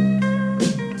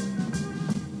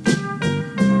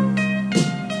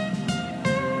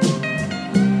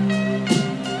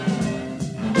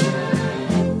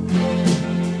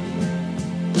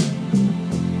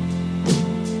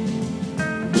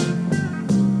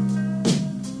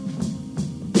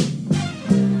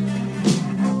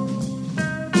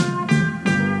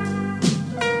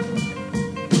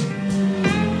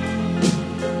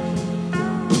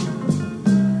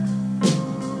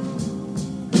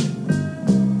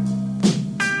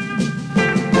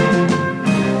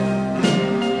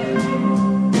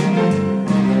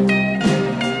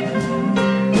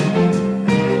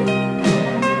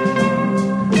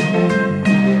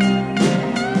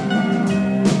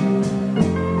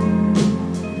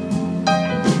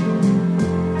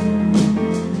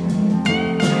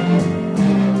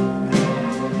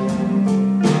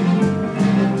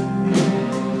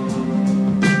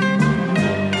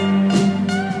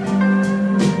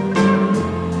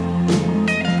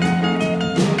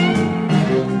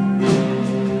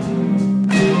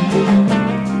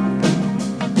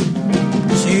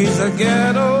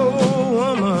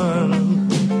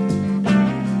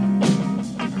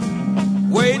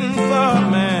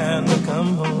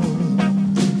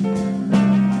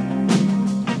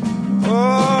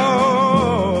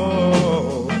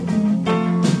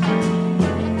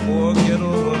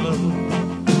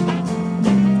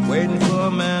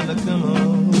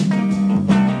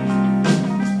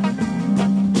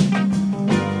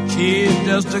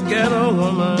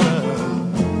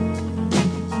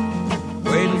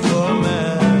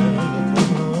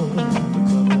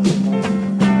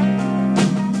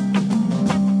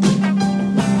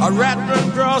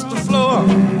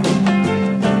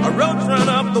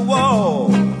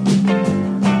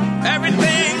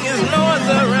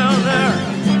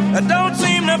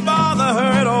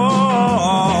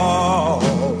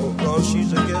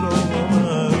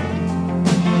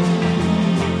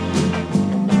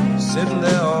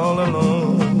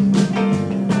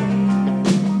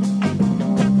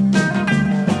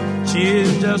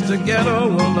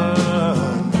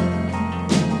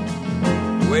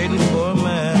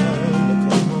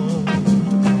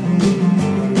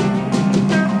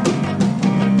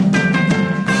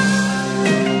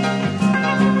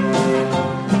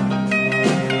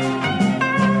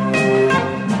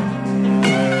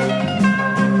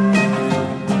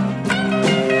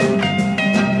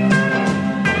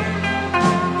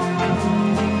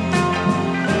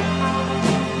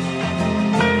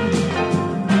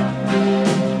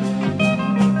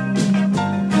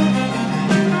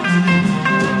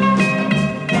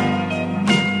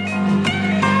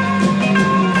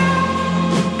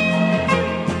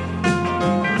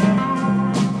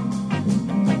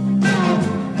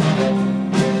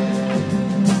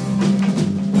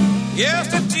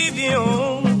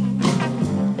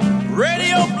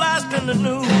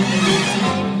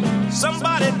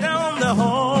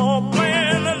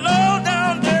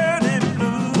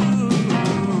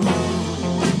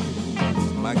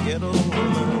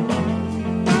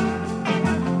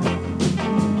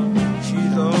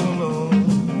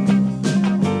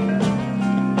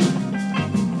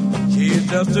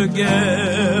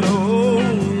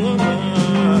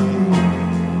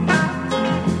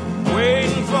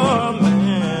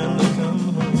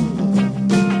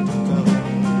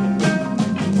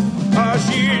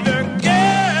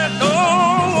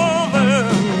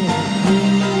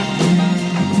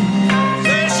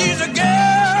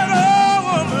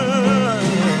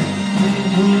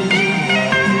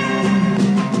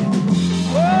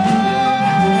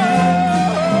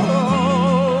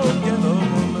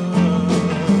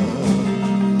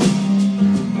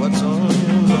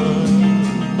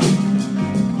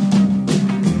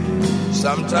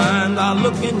 Sometimes I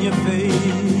look in your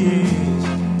face,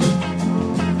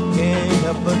 can't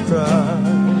help but cry.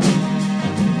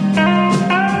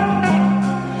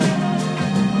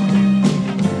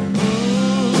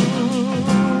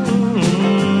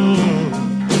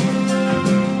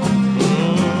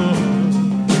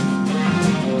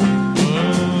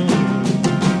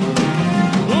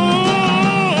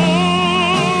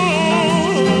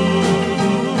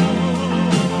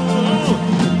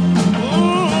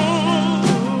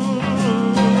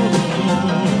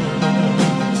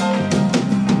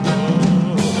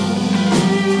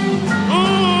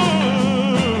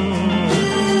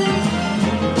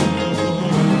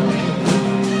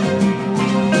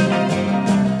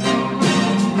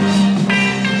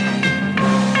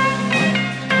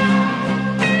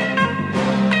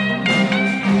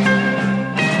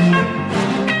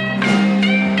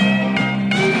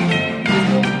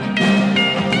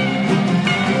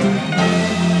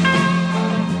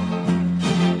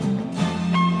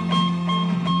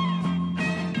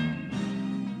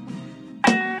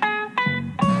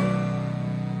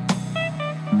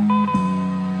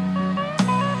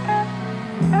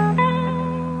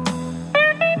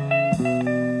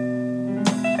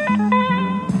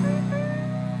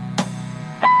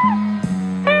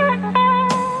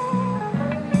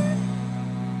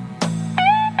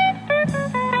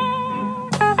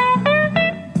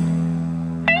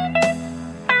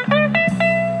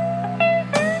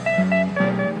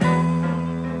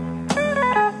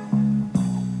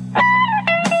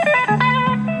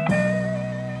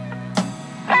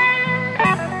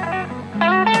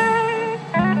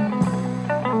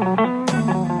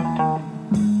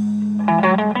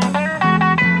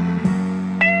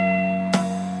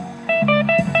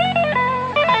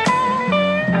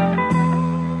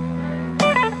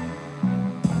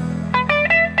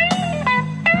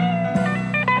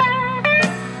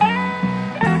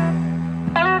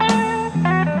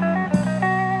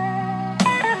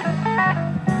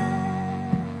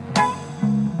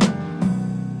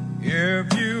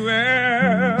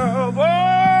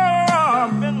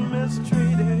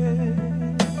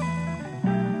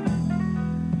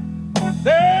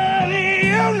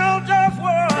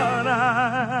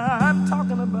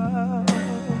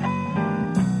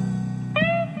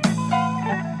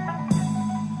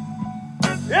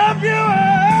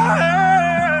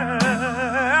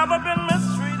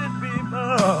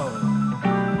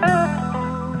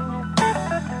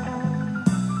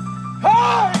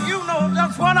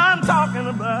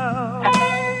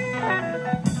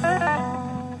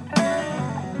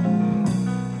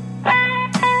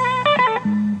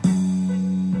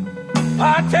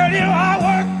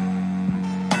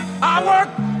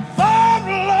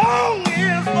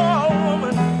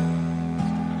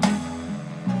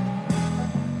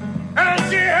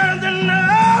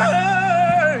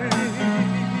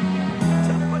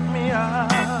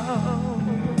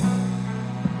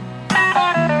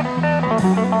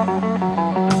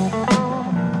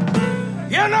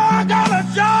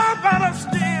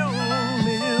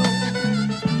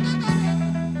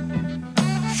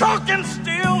 trucking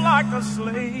still like a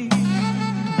slave.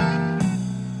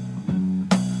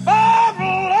 5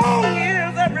 long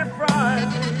years every Friday.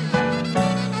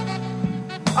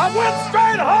 I went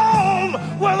straight home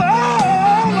with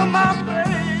all of my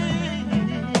pay.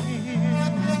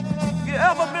 You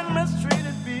ever been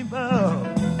mistreated, people?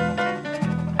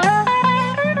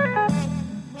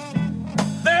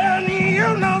 Then you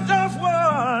know just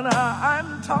what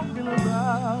I'm talking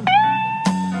about.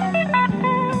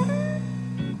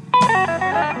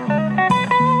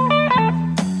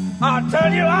 I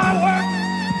tell you, I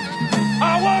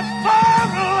worked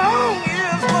 5 long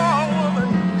years for a woman,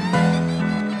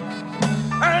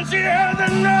 and she had the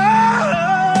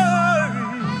nerve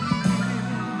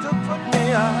to put me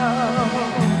out.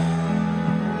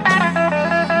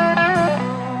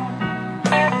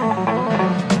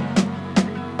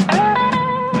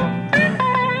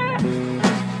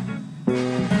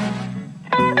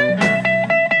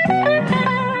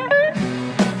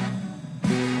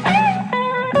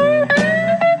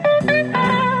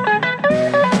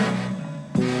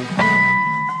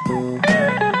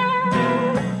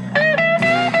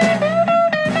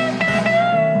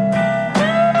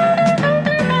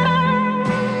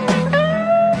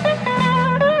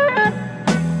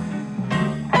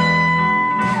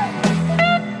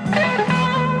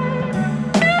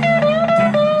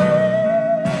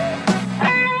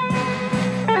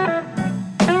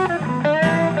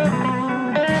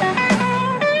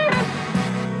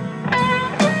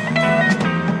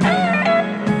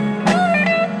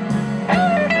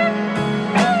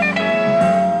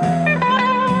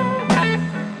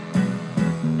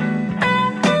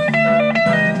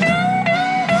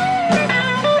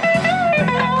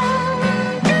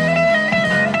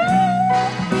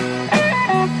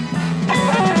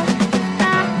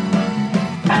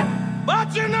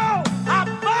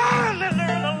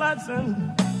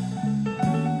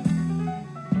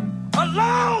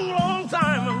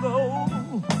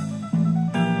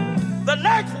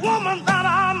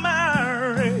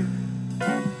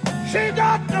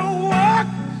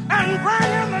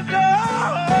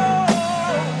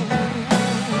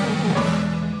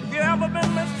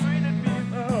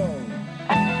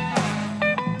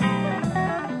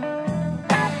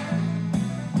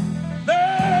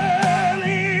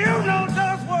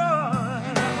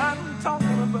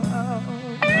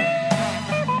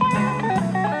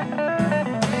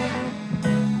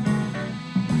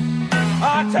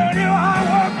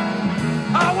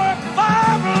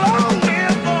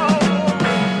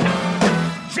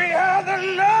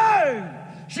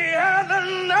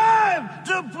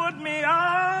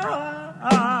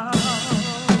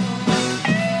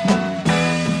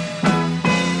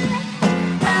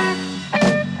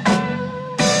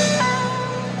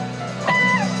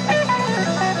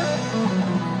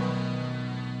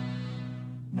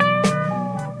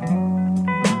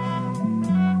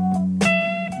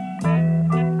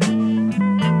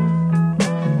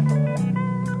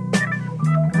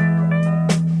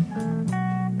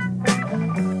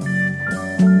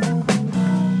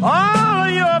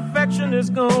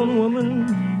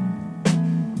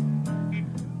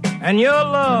 And your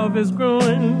love is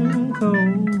growing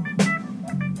cold.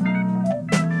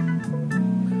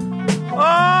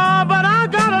 Oh, but I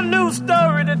got a new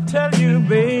story to tell you,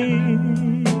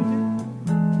 babe.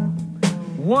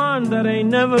 One that ain't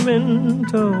never been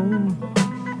told.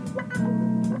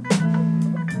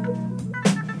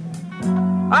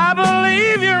 I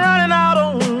believe you're running out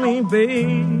on me,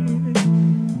 babe.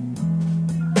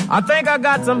 I think I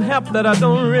got some help that I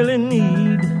don't really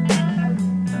need.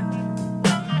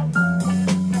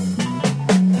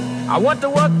 I went to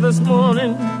work this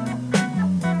morning,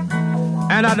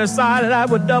 and I decided I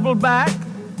would double back.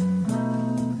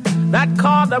 That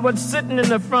car that was sitting in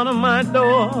the front of my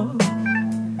door,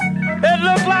 it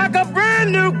looked like a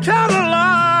brand new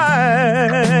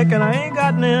Cadillac, and I ain't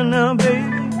got none now, baby.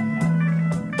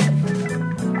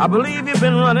 I believe you've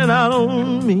been running out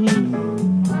on me.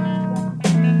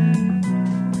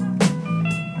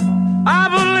 I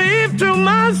believe to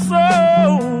my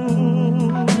soul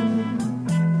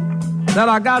that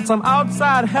I got some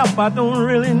outside help I don't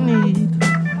really need.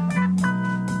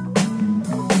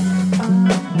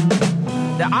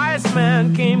 The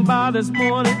Iceman came by this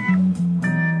morning,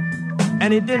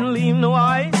 and he didn't leave no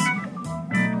ice.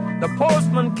 The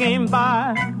postman came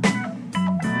by,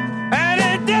 and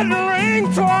it didn't ring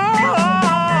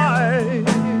twice.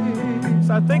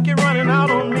 I think you're running out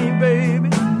on me, baby.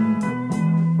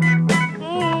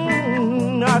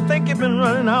 I think you've been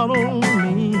running out on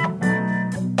me.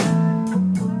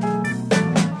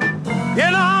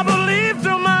 And I believe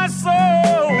to my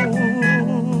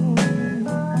soul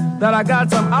that I I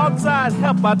got some outside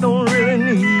help I don't really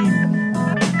need.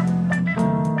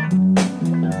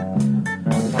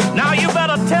 Now you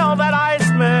better tell that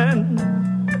Iceman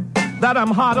that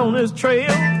I'm hot on his trail.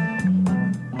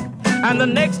 And the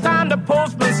next time the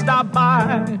postman stop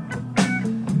by,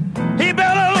 he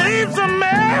better leave some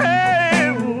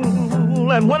mail.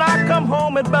 And when I come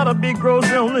home, it better be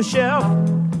grocery on the shelf.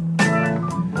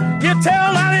 You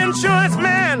tell that insurance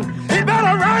man, he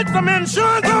better write some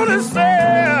insurance on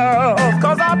himself.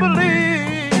 'Cause I believe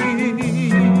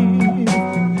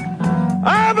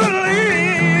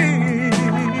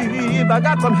I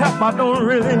got some help I don't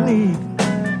really need.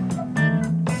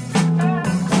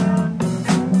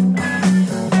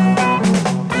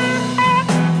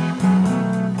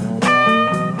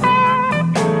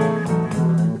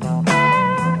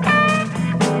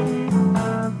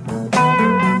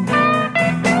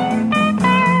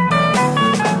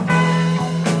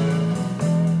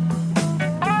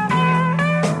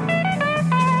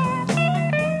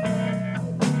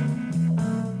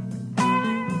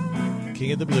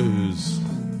 The Blues,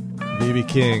 B.B.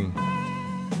 King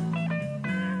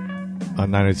on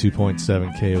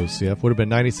 92.7 KOCF. Would have been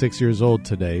 96 years old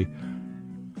today.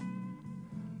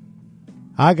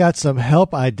 I got some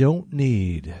help I don't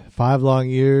need. 5 long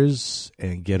years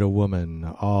and get a woman,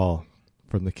 all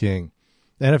from the King.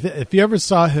 And if you ever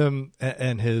saw him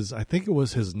and his, I think it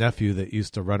was his nephew that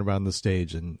used to run around the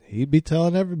stage, and he'd be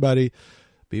telling everybody,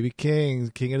 B.B.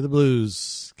 King, King of the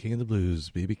Blues,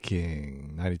 B.B.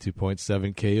 King,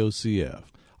 92.7 KOCF.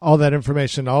 All that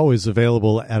information always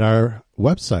available at our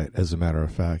website, as a matter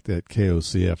of fact, at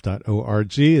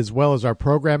kocf.org, as well as our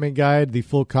programming guide, the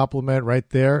full complement right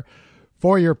there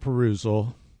for your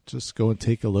perusal. Just go and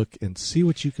take a look and see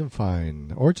what you can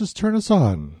find, or just turn us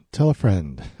on. Tell a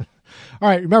friend. All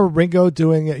right, remember Ringo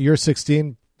doing You're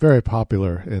 16? Very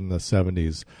popular in the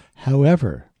 70s.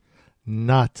 However,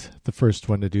 not the first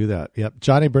one to do that. Yep,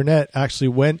 Johnny Burnett actually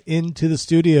went into the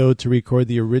studio to record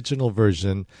the original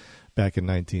version back in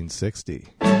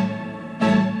 1960.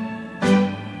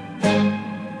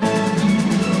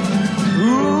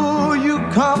 Ooh, you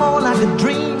come on like a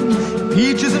dream,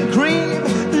 peaches and cream,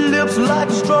 lips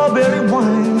like strawberry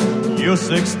wine. You're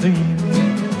 16,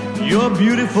 you're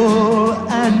beautiful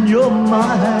and you're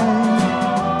mine.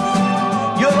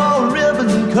 You're all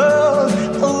ribbons and curls,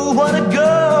 oh what a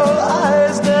girl.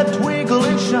 Eyes that twinkle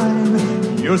and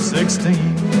shine. You're 16,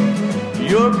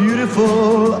 you're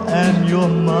beautiful and you're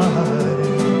mine.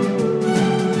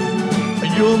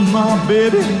 You're my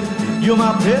baby, you're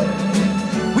my pet.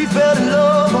 We fell in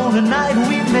love on the night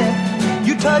we met.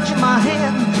 You touching my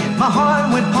hand, my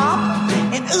heart went pop.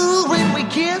 And ooh, when we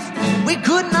kissed, we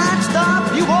could not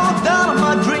stop. You walked out of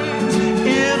my dreams,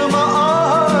 into my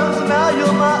arms. Now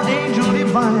you're my angel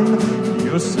divine.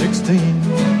 You're 16,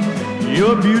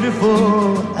 you're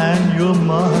beautiful and you're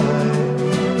mine.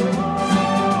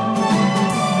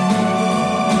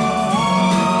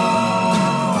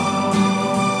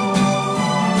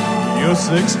 You're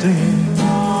 16,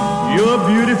 you're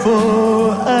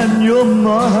beautiful and you're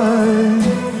mine.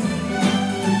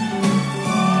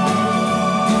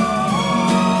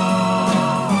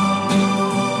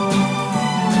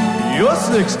 You're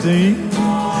 16,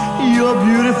 you're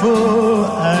beautiful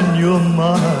and you're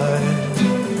mine.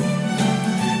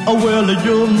 Oh, well,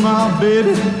 you're my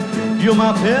baby, you're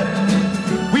my pet.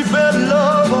 We fell in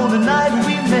love on the night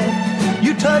we met.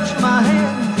 You touched my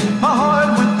hand, my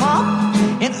heart went pop.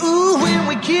 And ooh, when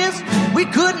we kissed, we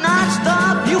could not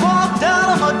stop. You walked out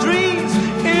of my dreams,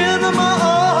 into my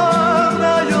arms.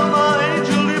 Now you're my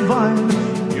angel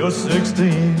divine. You're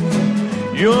 16,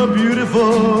 you're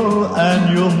beautiful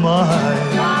and you're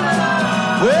mine.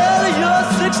 Well, you're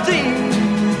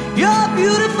 16, you're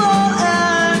beautiful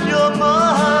and you're mine.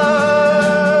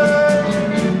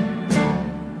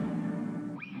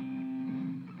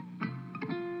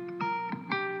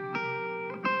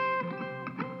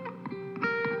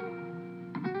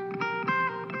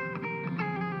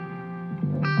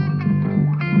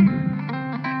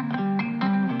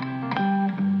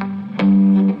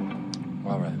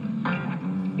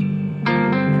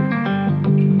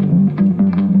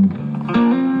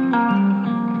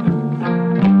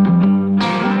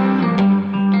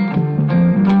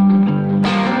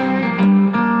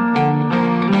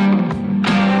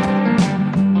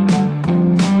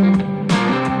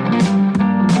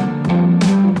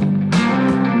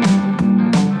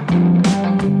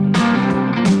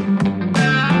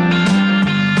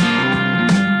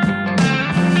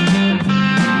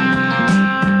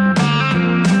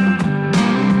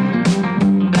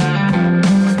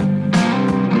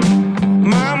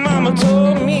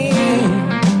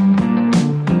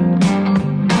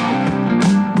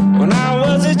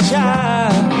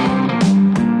 child.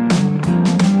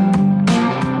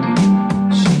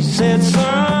 She said,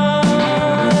 son,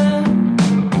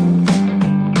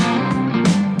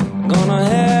 gonna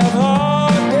have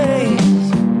hard days.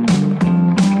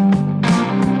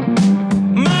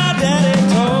 My daddy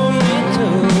told me to.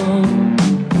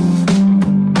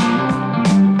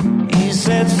 He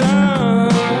said, son,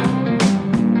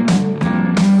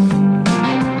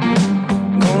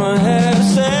 gonna have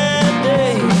sad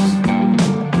days,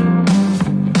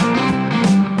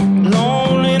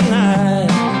 lonely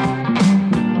nights,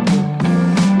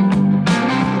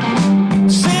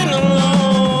 sitting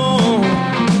alone,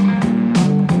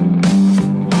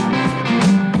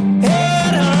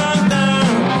 head hung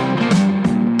down,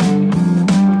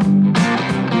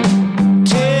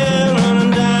 tears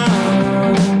running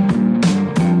down,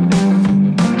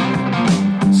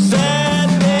 sad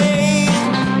days,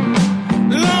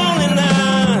 lonely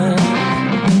nights,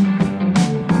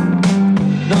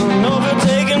 don't know if you're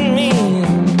taking me.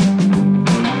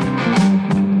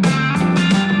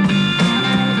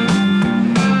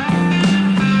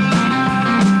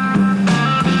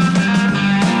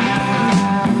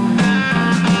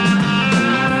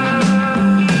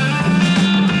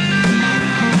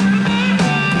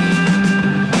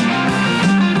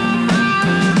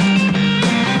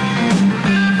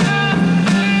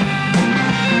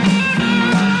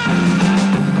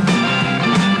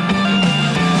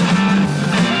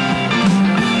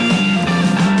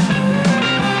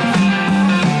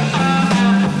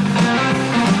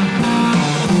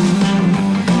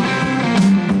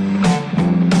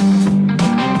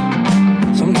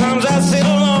 Sometimes I sit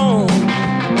alone.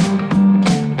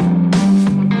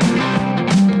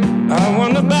 I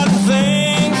wonder about the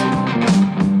things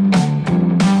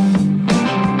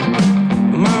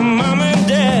my mama and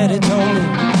daddy told me.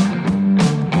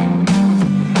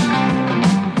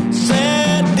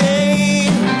 Sad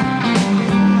days,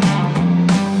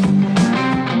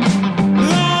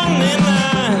 lonely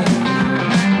nights,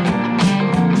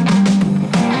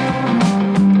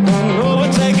 don't know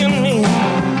what's taking me.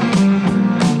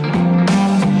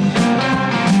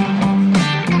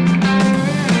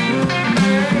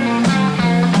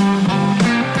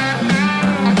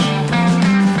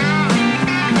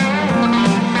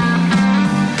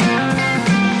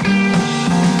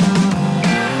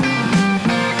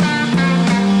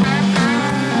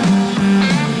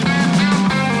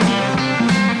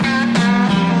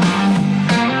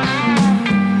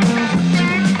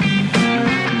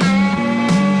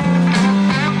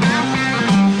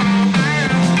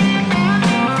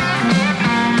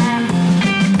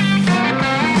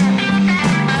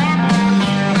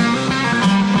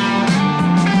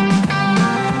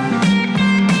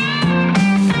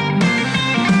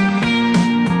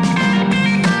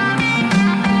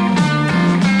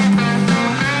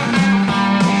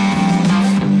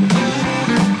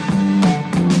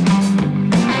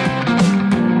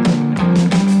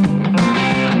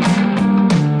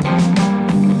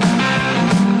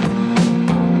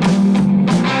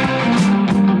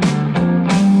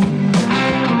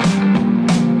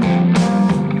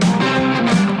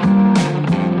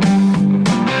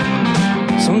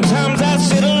 Sometimes I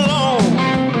sit alone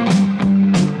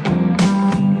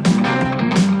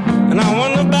and I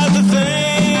wonder about the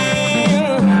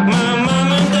things my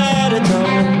mom and daddy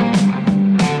told me.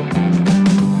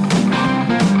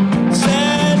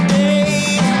 Sad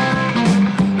days,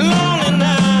 lonely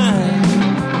nights,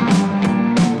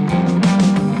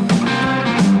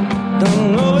 don't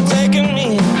know what's taking me.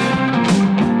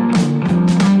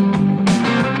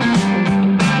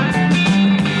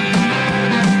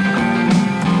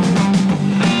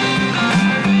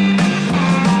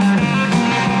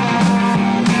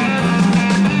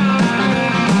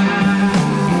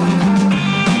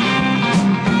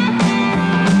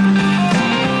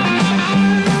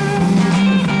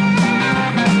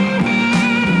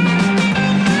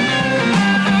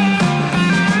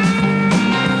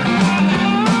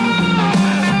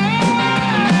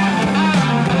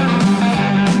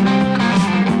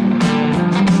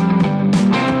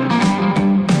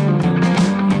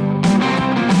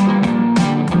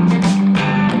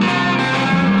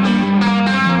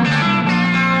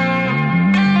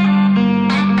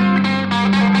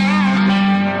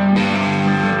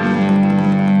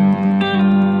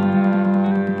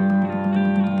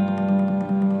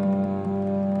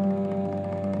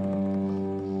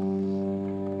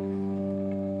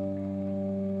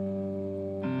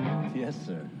 Yes,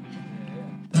 sir.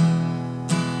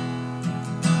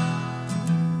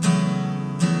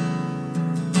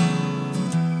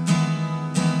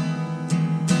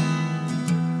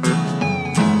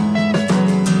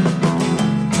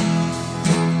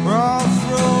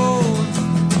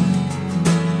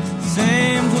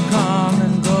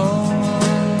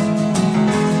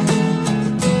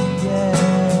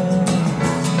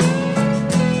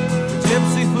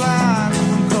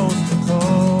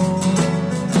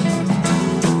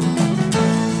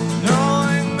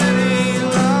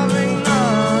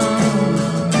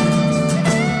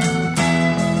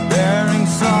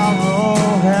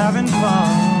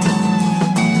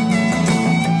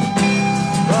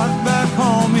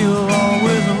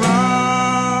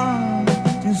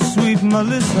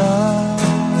 Melissa.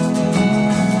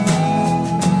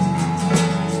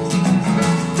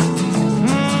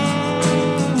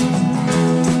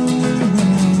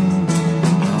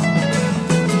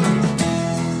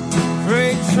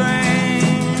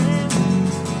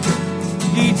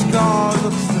 Car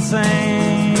looks the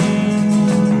same,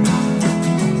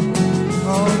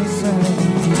 all the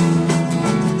same,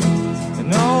 and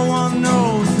no one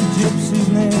knows the gypsy's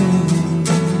name.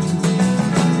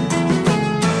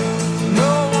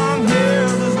 No one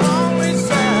hears his lonely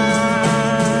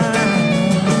sigh.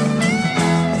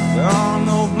 There are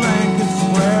no blankets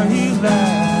where he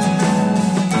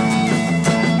lies.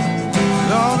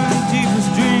 All in his deepest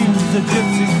dreams the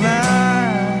gypsy flies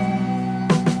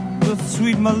with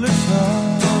sweet Melissa.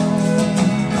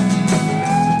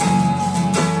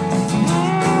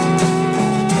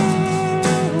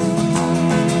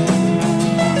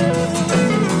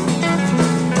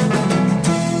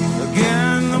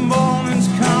 Again the morning's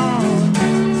come,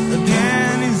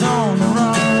 again he's on the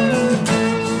run.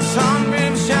 The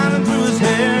sunbeam shining through his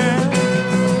hair,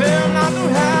 fail not to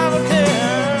have a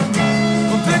care.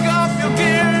 Well, pick up your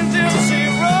gear and gypsy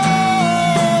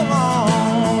roll on,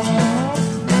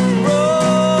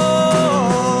 roll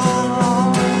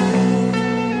on.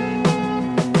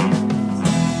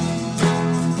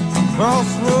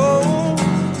 Crossroads,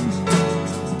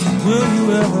 will you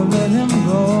ever let him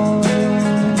go?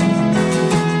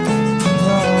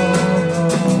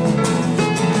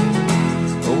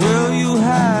 Or will you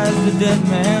hide the dead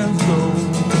man's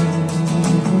ghost?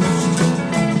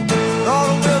 Or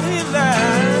will he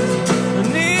lie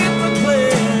beneath the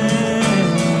clay?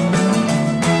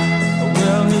 Or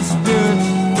will his spirit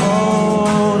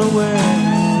float away?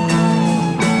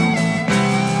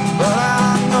 But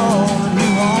I know that he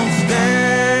won't stay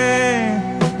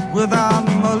without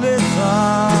Melissa.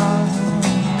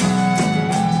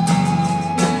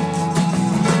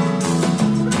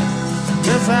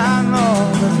 Yes, I know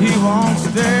that he won't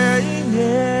stay,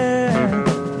 yeah,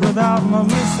 without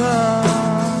Melissa.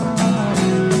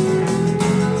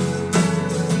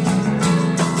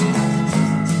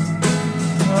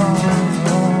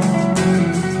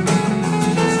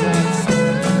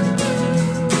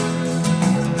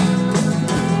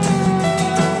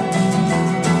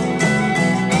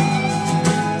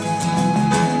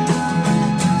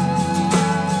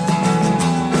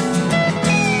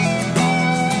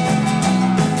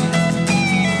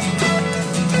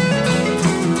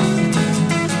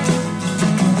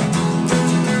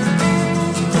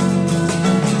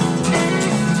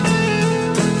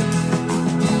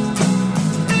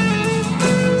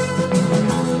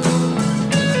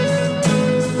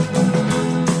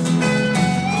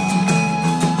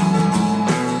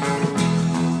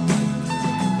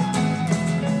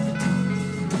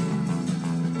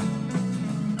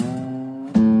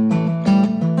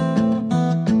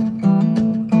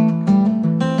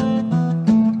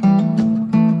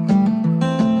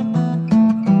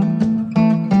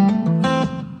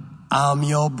 I'm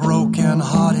your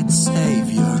broken-hearted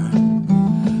savior.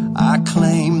 I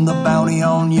claim the bounty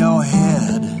on your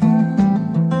head.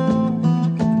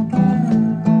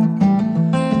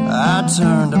 I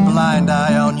turned a blind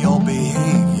eye on your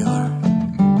behavior,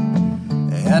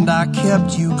 and I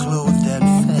kept you clothed and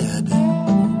fed.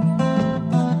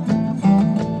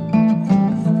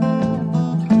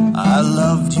 I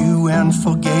loved you and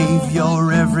forgave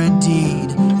your every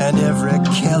deed and every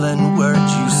killing word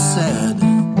you said.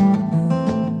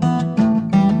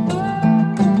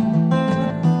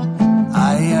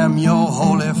 I am your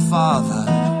holy father.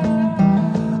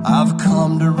 I've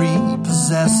come to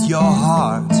repossess your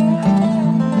heart.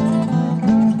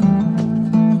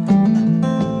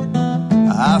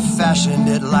 I fashioned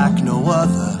it like no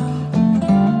other,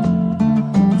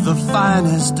 the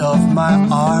finest of my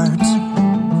art.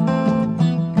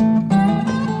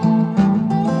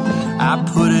 I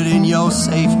put it in your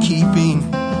safekeeping,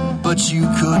 but you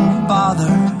couldn't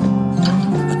bother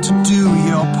to do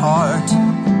your part.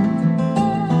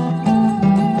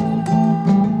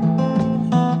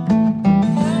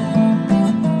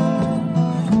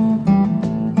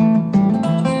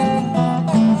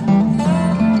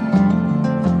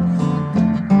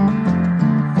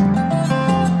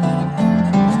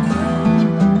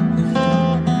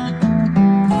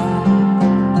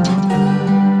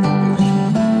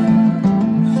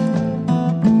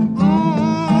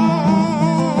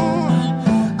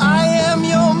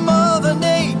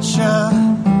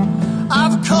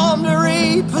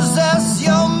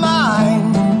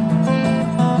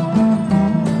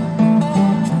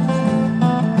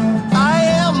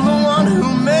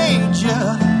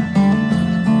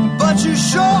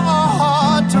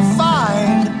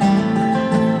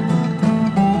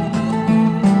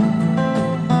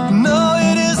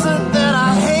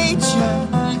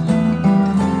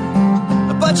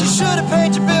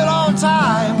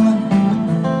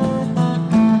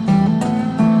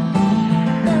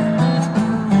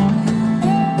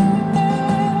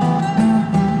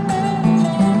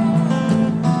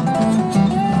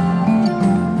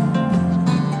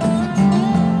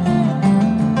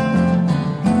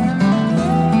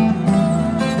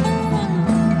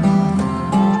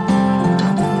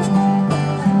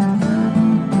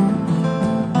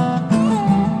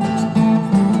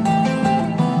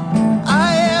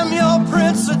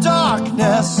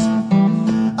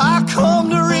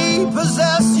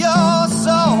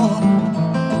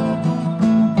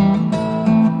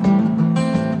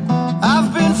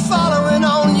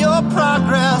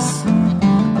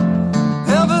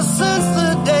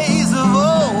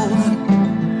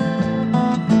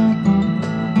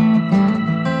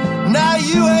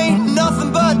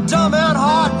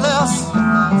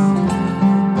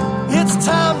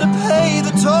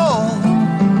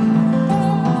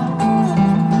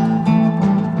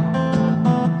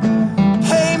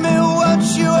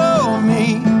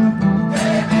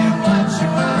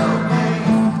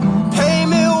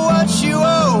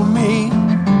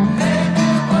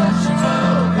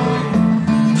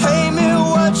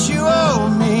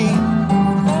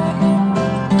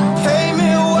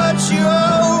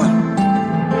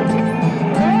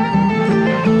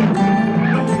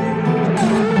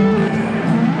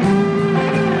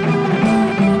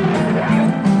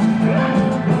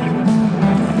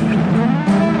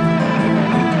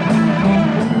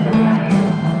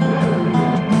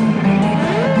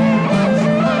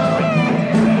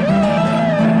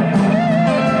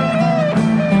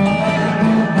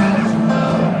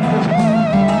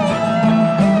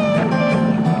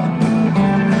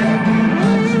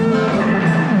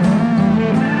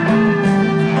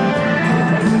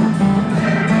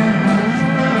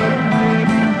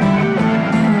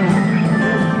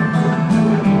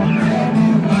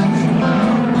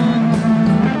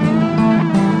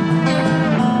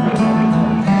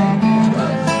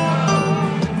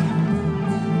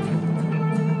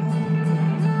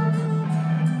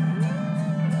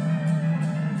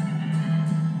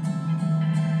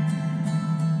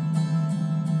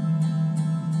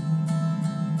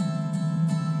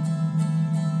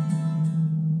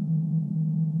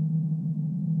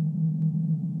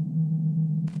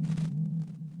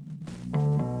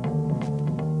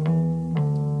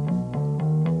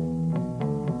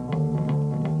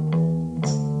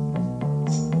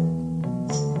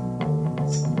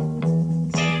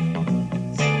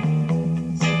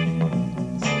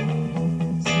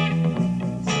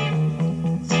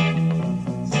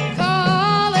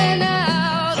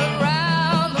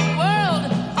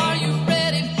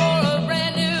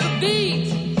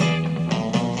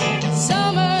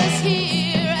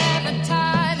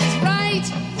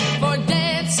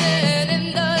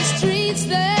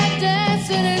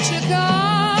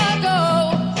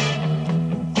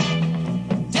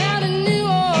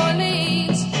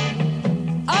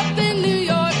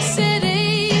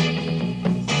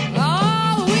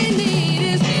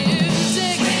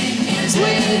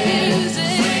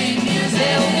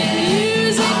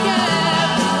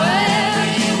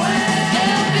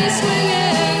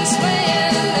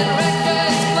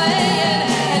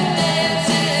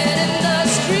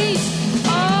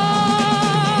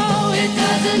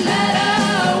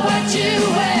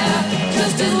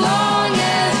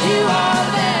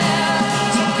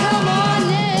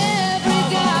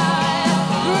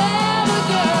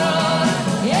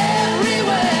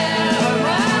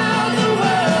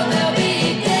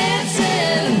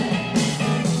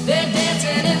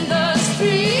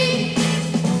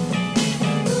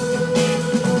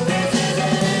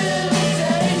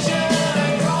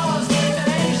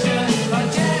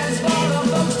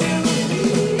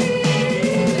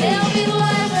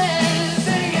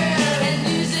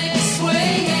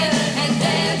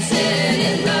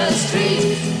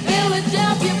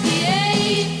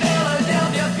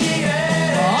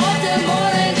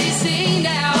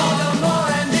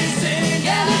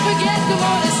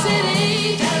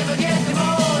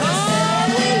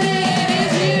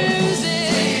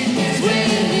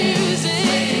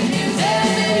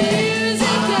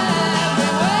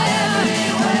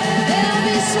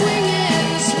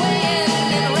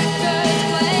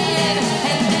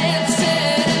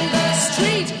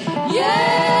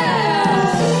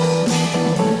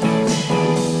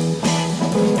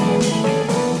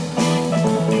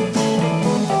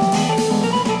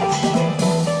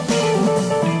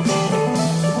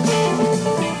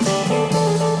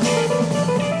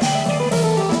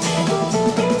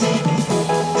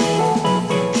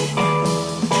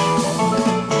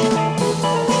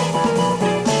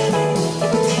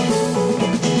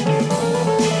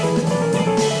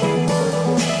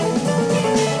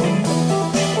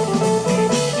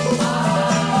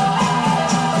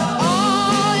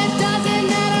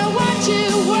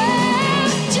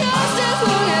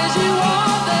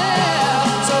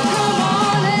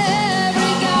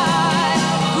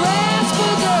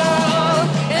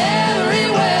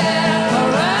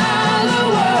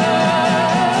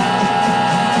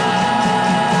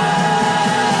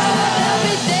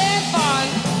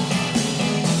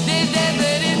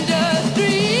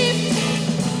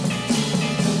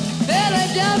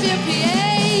 Philadelphia,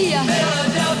 PA.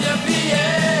 Philadelphia, PA.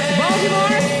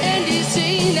 Baltimore and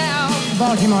DC now.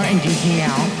 Baltimore and DC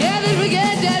now. Yeah, then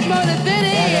forget that Motor City.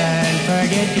 Yeah, then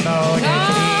forget the Motor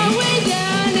City. Way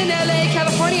down in LA,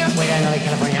 California. Way down in LA,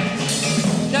 California.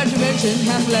 Not to mention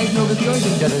half like Nova Scotia.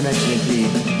 Doesn't mention it,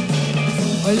 please.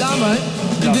 Or Lama.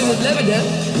 To visit Lebanon.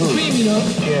 Cream, you know.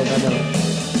 Yes, I know.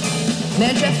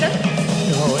 Manchester.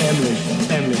 Oh, Emily.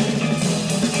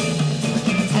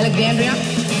 Alexandria.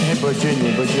 Hey,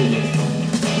 Virginia.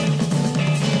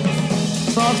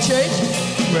 Falls Church.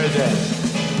 Where's that?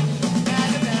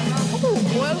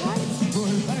 Boyle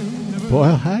Heights.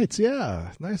 Boyle Heights,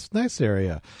 yeah. Nice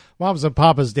area. Moms and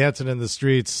Papas Dancing in the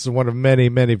Streets, one of many,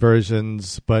 many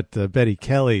versions, but Betty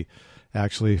Kelly,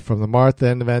 actually, from the Martha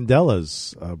and the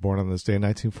Vandellas, born on this day in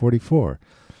 1944.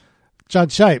 John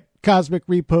Shipe, Cosmic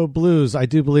Repo Blues. I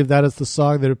do believe that is the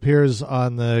song that appears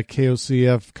on the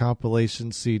KOCF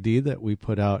compilation CD that we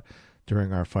put out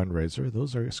during our fundraiser.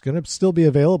 Those are going to still be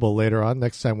available later on,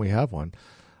 next time we have one.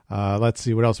 Let's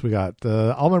see what else we got.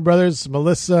 The Allman Brothers,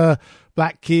 Melissa,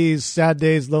 Black Keys, Sad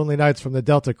Days, Lonely Nights from the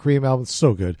Delta Cream album.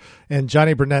 So good. And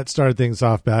Johnny Burnett started things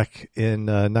off back in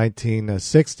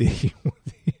 1960.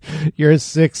 You're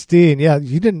 16. Yeah,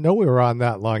 you didn't know we were on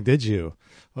that long, did you?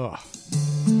 Oh.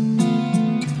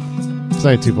 It's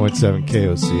 92.7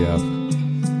 KOCF.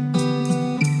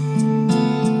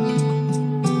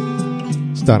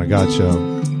 It's Donna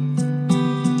Godchaux.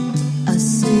 I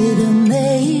sit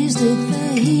amazed at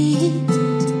the heat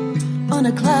on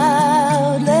a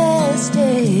cloudless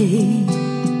day,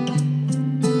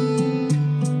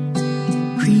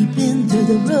 creeping through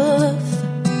the roof,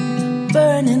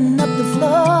 burning up the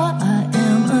floor. I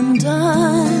am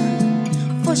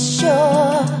undone for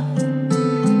sure.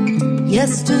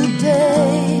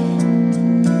 Yesterday,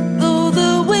 though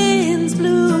the winds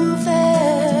blew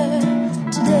fair,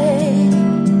 today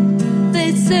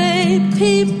they say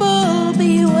people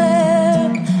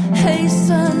beware,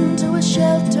 hasten to a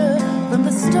shelter from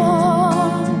the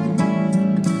storm.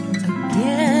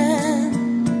 Again,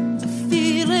 I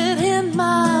feel it in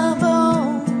my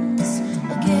bones.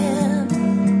 Again,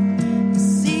 the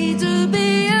seeds are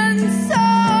being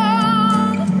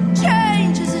sown.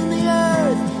 Changes in the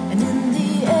earth and in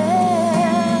the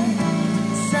air.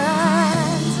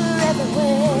 Signs are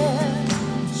everywhere.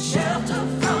 Shelter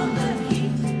from the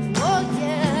heat. Oh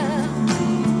yeah.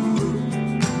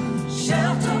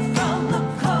 Shelter from the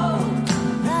cold.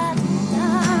 Right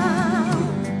now.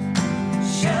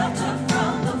 Shelter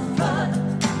from the flood.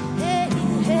 Hey,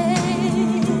 hey,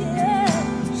 yeah.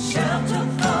 Shelter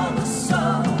for the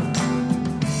soul.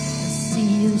 I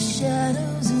see the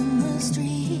shadows in the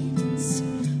streets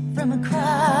from a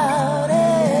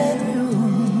crowded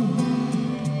room,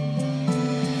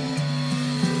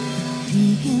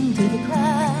 peeking through the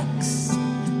cracks,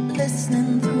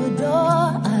 listening through a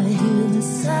door. I hear the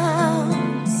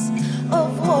sounds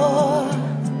of war,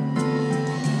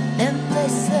 and they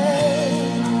say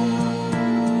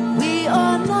we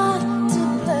are not to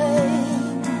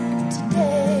blame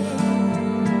today.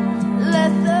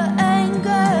 Let the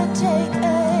anger take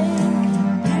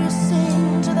aim,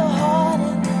 piercing to the heart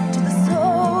and to the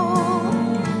soul.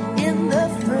 In the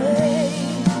fray,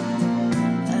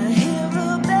 I hear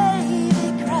a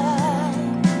baby cry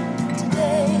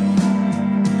today.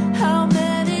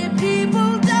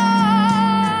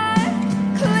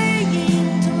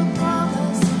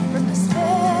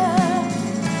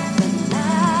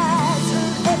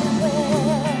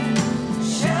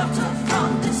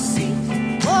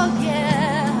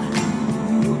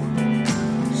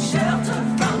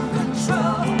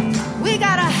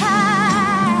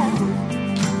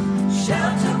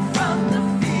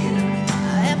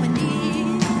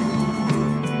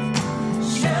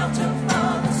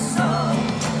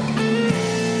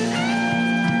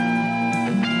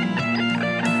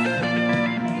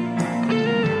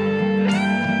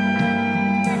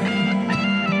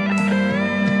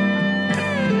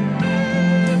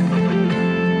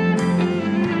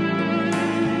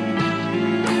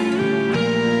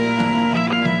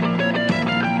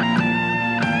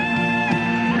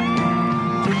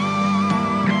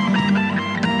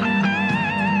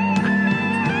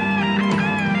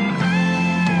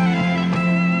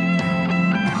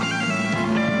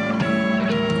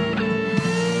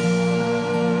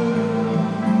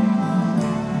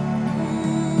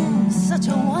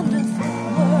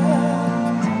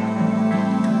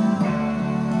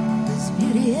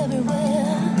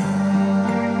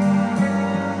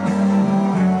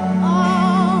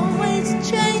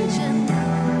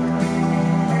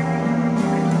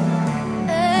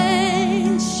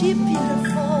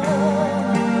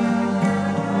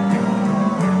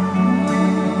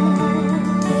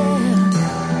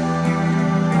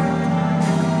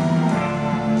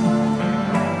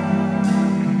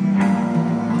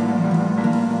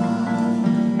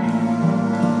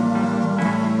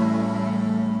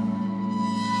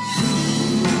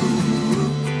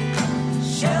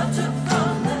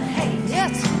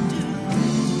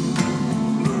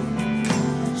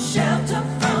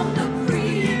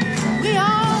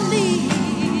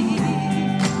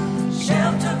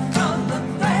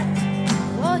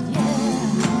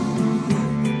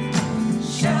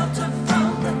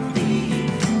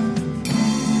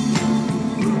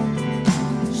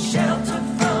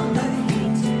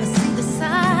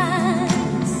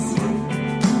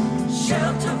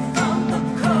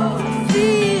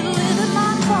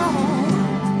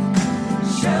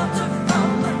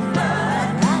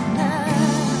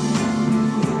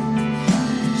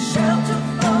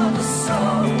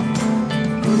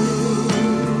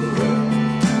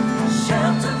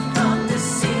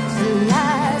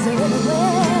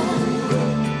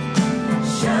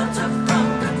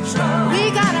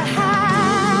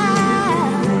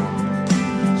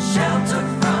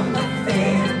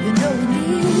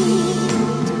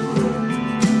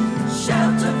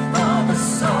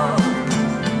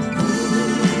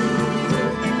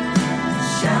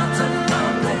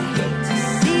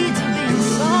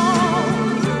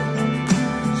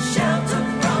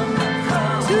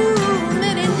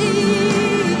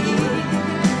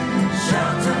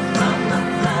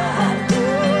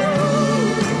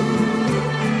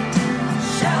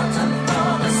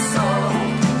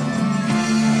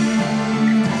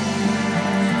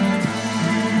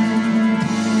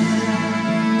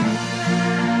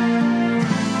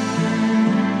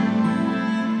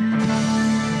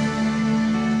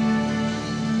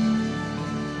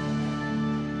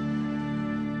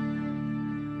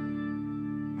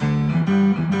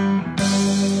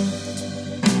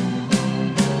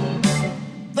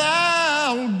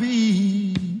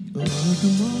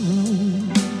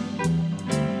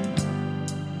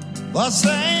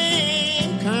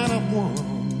 same kind of one.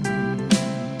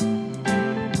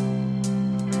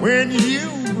 When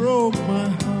you broke my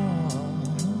heart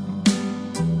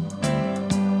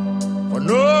for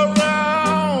no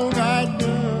wrong I'd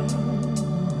done,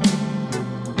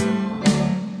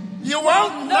 you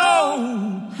won't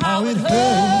know how it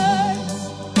hurts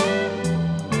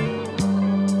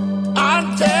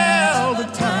until the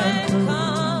time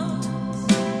comes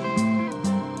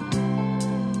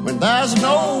when there's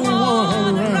no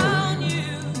one around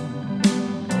you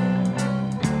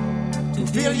to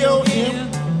fill your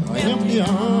empty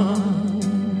arms.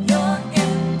 Your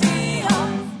empty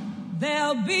arms.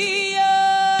 There'll be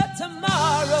a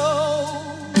tomorrow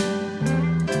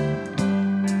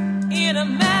in a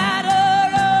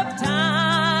matter of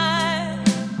time.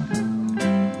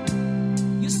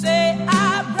 You say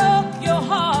I broke your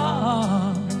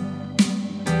heart.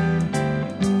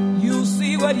 You'll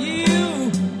see what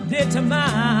you did to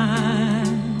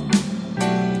mine.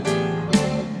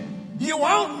 You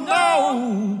won't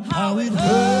know how it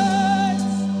hurts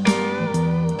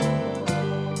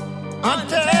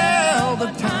until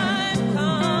the time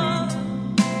comes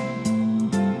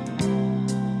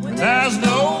when there's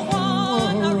no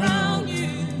one around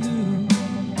you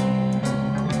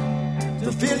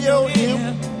to fill your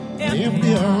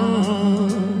empty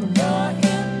arms. Your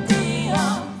empty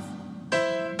arms.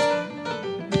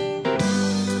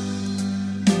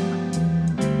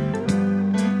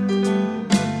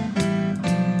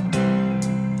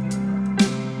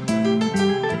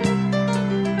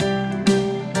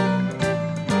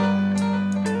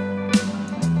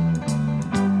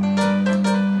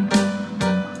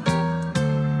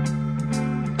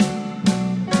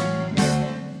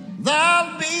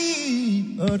 There'll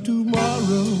be a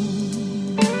tomorrow.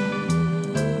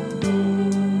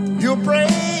 You pray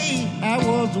I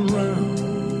was around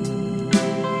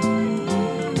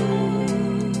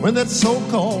when that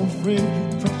so-called friend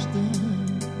you trusted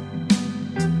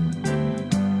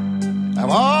have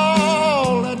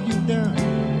all let you down.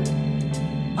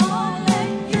 All let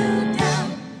you down.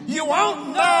 You won't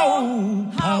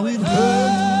know how it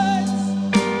hurts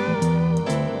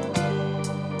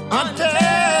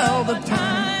until the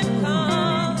time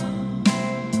comes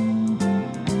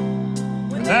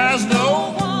when there's no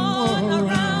one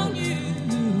around you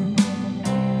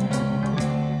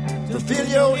to fill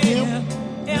your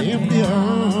empty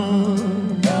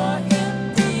arms. Your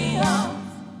empty arms.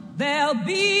 There'll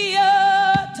be a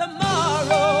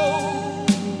tomorrow.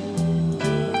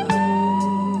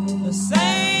 The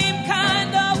same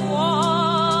kind of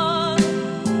one.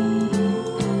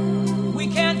 We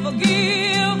can't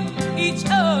forgive each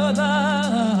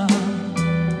other.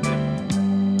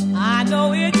 I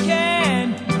know it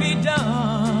can be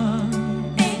done.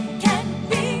 It can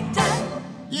be done.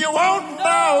 You won't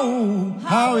know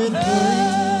how it hurts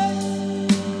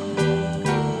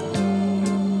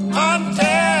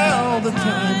until the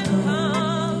time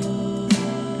comes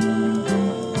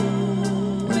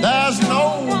when there's no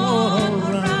one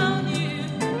around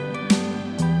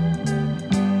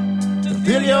to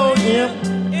fill your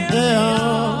empty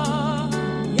arms.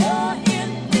 Your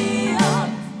empty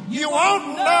arms. You won't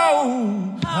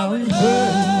know how it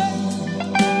hurts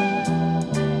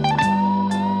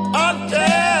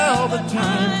until the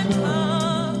time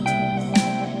comes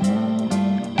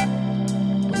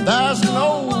when there's no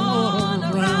one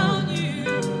around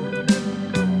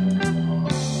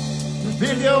to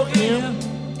fill your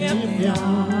empty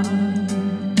arms.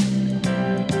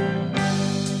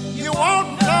 You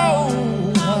won't know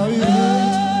how it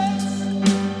hurts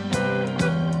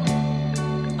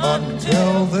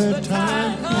until the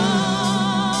time comes.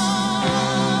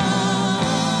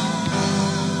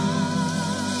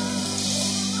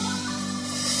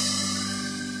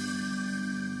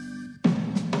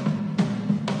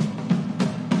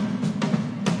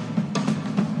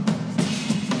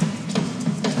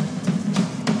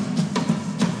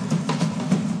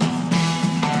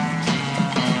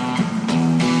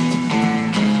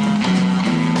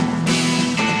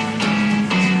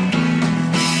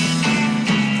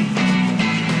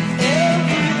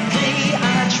 Every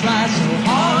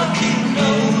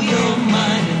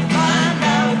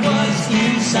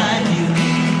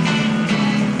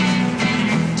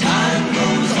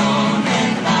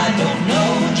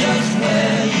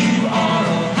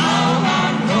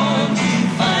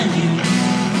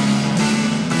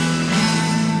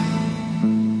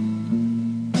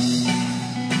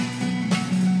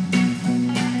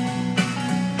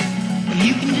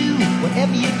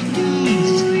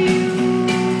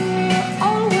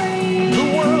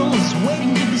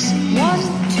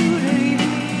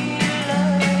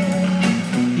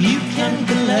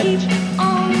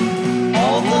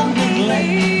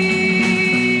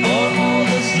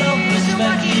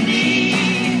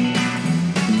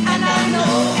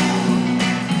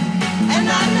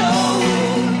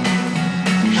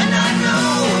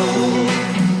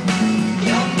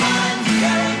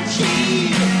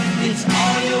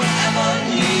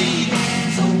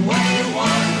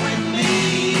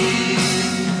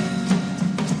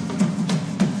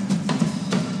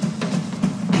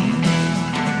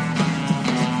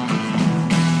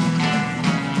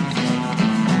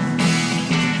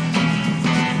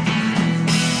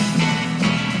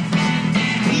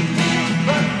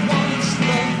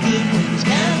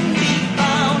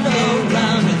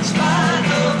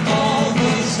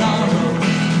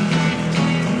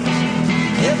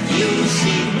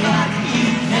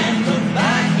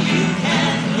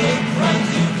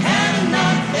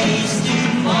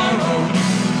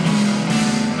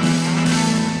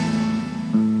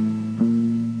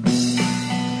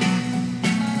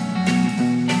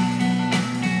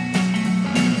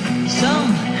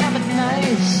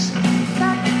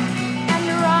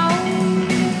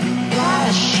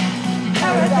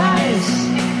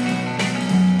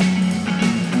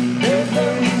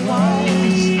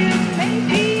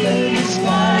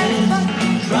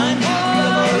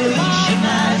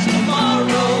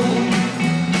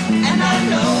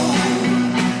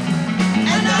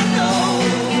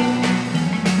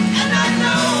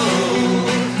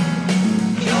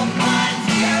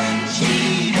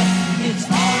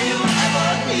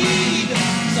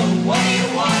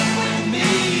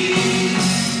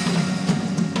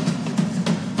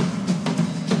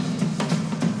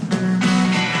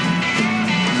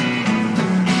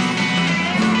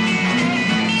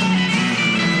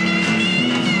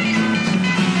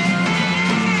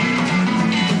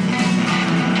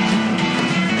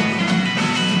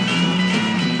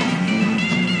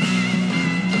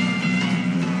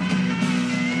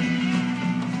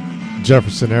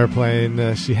Jefferson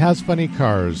Airplane. She has funny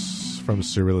cars from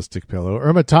Surrealistic Pillow.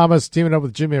 Irma Thomas teaming up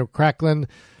with Jimmy Cracklin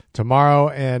tomorrow,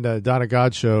 and Donna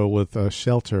Godchaux with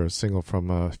Shelter, a single from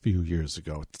a few years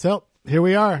ago. So here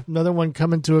we are, another one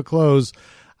coming to a close.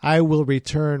 I will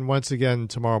return once again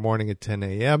tomorrow morning at 10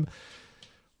 a.m.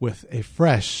 with a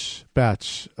fresh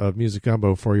batch of Music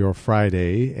Gumbo for your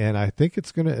Friday, and I think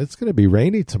it's gonna be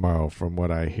rainy tomorrow from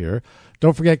what I hear.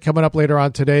 Don't forget, coming up later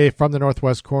on today from the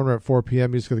Northwest Corner at 4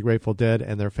 p.m., music of the Grateful Dead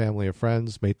and their family of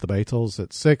friends. Meet the Beatles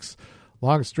at 6.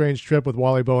 Long Strange Trip with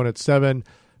Wally Bowen at 7.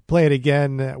 Play It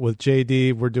Again with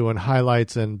JD. We're doing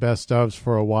highlights and best ofs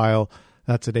for a while.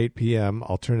 That's at 8 p.m.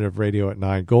 Alternative Radio at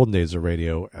 9. Golden Days of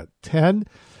Radio at 10.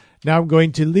 Now I'm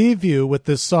going to leave you with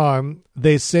this song.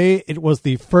 They say it was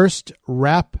the first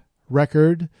rap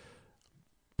record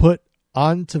put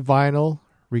onto vinyl,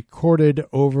 recorded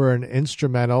over an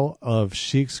instrumental of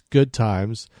Chic's Good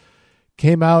Times.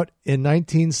 Came out in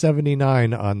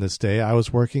 1979 on this day. I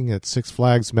was working at Six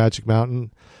Flags Magic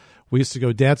Mountain. We used to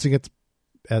go dancing at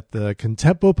the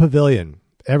Contempo Pavilion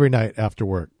every night after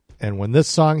work. And when this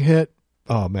song hit,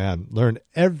 oh man, learned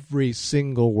every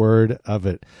single word of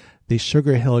it. The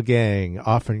Sugar Hill Gang,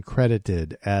 often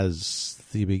credited as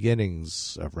the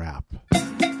beginnings of rap.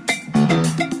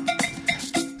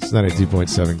 It's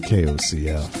 92.7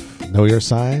 KOCF. Know your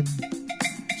sign?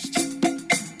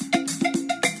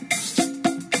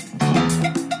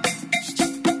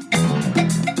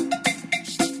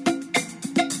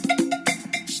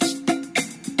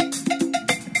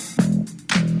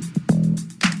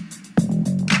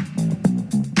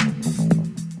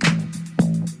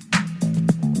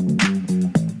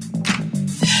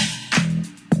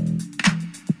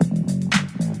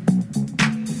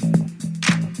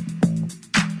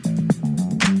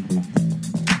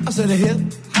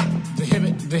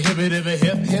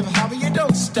 Hip hop, you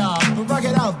don't stop. Rock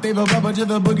it out, baby, bubba to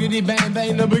the boogity bang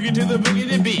bang, the boogie to the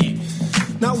boogity beat.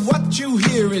 Now what you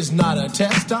hear is not a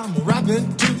test. I'm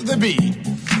rapping to the beat,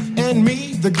 and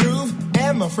me, the groove,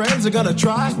 and my friends are gonna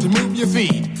try to move your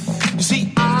feet. You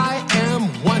see, I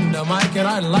am Wonder Mike, and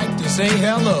I'd like to say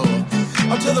hello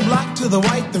to the black, to the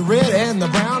white, the red, and the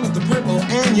brown, and the purple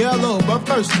and yellow. But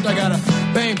first, I gotta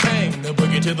bang bang the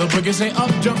boogie to the boogie. Say up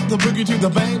jump the boogie to the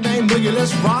bang bang boogie.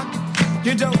 Let's rock.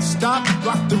 You don't stop,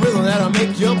 rock the rhythm that'll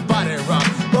make your body rock.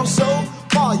 Well, so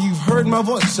far you've heard my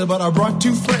voice, but I brought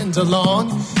two friends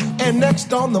along. And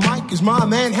next on the mic is my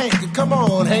man Hank. Come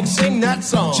on, Hank, sing that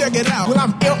song. Check it out. Well, I'm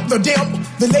imp the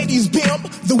dimp, the ladies pimp,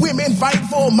 the women fight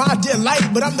for my delight.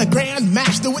 But I'm the grand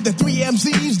master with the 3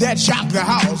 MCs that shock the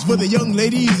house for the young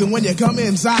ladies. And when you come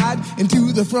inside and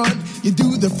to the front, you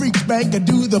do the freak spank or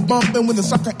do the bump. And when the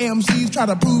sucker MCs try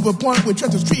to prove a point with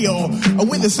Trent's Trio, or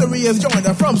when the serious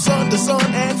joiner from sun to sun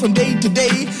and from day to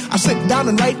day, I sit down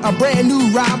and write a brand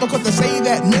new rhyme because they say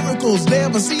that miracles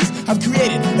never cease. I've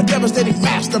created a devastating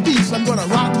masterpiece. I'm gonna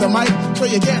rock the mic so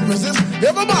you can't resist.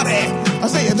 Everybody, I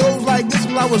say it goes like this.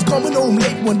 When I was coming home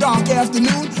late one dark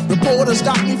afternoon, reporter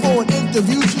stopped me for an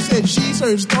interview. She said she's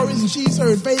heard stories and she's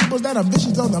heard fables that are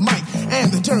vicious on the mic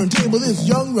and the turntable. This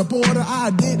young reporter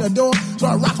I did adore, so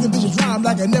I rocked the vicious rhyme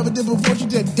like I never did before. She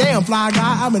said, damn fly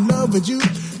guy, I'm in love with you.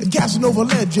 And Casanova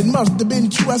legend must have been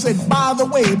true. I said, by the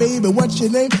way, baby, what's your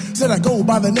name? Said I go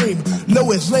by the name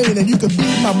Lois Lane, and you can be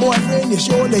my boyfriend, you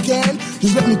surely can.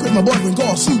 Just let me quit my boyfriend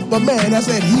called Superman. I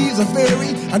said, he's a fairy,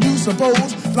 I do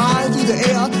suppose, flying through the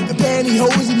air in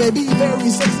pantyhose. He may be very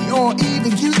sexy or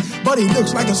even cute, but he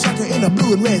looks like a sucker in a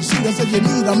blue and red suit. I said, you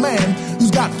need a man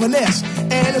who's got finesse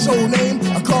and his whole name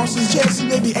across his chest. He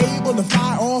may be able to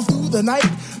fly all through the night,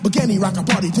 but can he rock a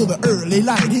party till the early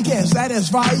light? He can't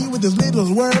satisfy you with his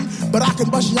little worm, but I can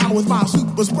bust you out with my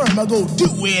super sperm. I go do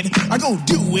it, I go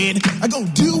do it, I go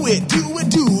do it, do it,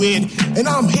 do it. And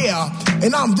I'm here,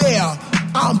 and I'm there.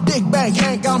 I'm Big Bang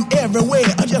Hank, I'm everywhere.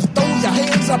 I just throw your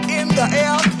hands up in the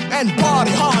air and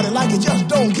party harder like you just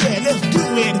don't care. Let's do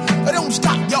it. I don't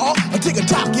stop, y'all. I take a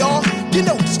talk, y'all. You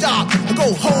don't stop. I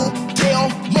go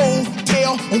hotel,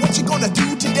 motel. And what you gonna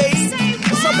do today?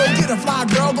 Someone get a fly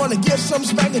girl, gonna get some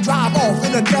spank and drive off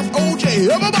in a death OJ.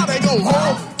 Everybody go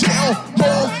hotel,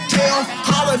 motel,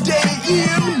 holiday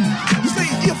inn. You say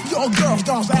if your girl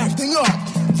starts acting up,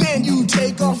 then you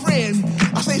take a friend.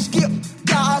 I say skip,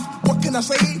 dive, what can I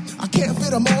say? I can't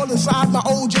fit them all inside my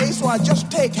OJ, so I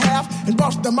just take half and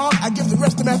bust them out. I give the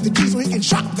rest of them after G so he can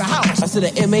shock the house. I said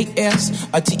a M-A-S,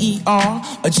 a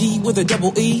T-E-R, a G with a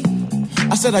double E.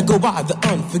 I said I go by the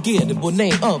unforgettable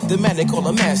name of the man they call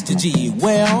a Master G.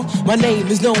 Well, my name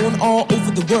is known all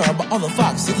over the world by all the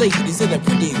foxy ladies and the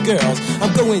pretty girls.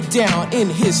 I'm going down in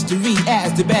history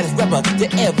as the baddest rapper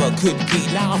that ever could be.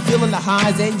 Now I'm feeling the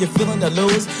highs and you're feeling the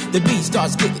lows. The beat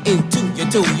starts getting into your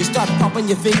toe. You start popping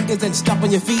your fingers and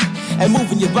stomping your feet and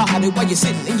moving your body while you're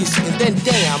sitting and you're sitting. Then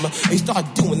damn, you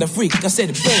start doing the freak. I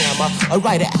said bam,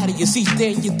 right out of your seat.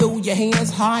 Then you throw your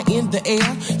hands high in the air.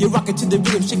 You rock it to the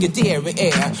rhythm, shake your dairy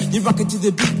air. You rock it to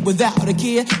the beat without a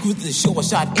care. Cruise the short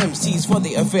shot MCs for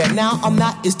the affair. Now I'm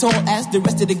not as tall as the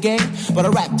rest of the gang, but I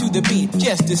rap to the beat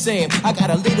just the same. I got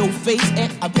a little face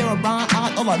and a pair of rhyme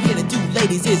eyes. All I'm here to do,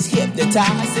 ladies, is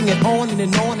hypnotize. Sing it on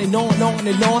and on and on and on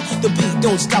and on. The beat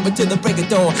don't stop until the break of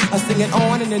dawn. I sing it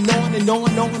on and on and on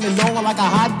and on and on like a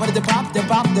hot butter. The pop, the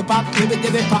pop, the pop, give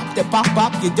it, pop, the pop,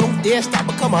 pop. You don't dare stop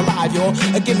or come alive, yo.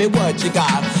 Give me what you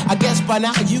got. I guess by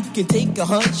now you can take a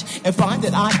hunch and find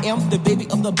that I am the baby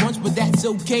of the bunch, but that's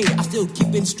okay. I still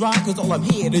keep in stride, cause all I'm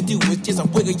here to do is just a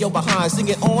wiggle your behind. Sing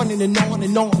it on and on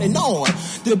and on and on.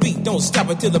 The beat don't stop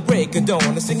until the break of dawn.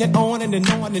 I sing it on and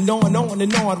on and on and on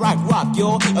and on. Rock,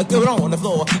 yo. Throw it on the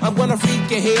floor. I'm gonna freak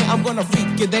you here, I'm gonna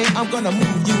freak you there. I'm gonna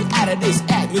move you out of this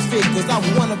atmosphere, cause I'm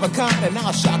one of a kind and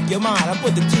I'll shock your mind. I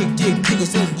put the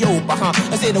jiggles in your behind.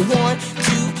 I say the 1, 2,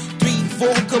 3,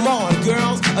 4, come on,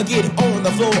 girls, get on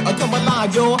the floor, come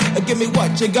alive, yo, give me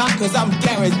what you got, cause I'm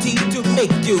guaranteed to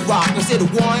make you rock. I said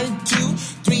 1, 2,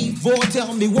 3, 4,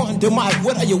 tell me one, to Mike,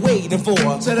 what are you waiting for?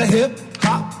 To the hip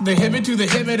hop, the hippie to the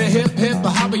hippie, the hip hip, the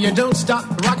hopper, you don't stop,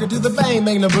 rock it to the bang,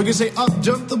 bang the boogie, say up,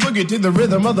 jump the boogie to the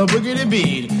rhythm of the boogie to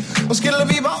beat. Well,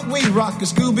 skittle-a-bebop, we rock a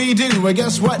Scooby-Doo, and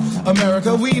guess what,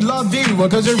 America, we love you,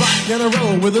 cause you rock and a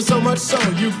roll with us so much so,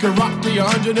 you can rock till you're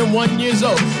 101 years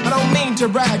old. I don't mean to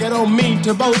brag, I don't mean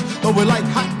to boast, but we're like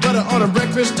hot butter on a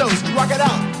breakfast toast. Rock it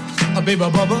out, a baby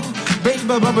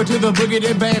bubba to the boogie,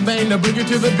 then bang bang the boogie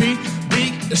to the beat.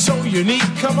 Beat is so unique.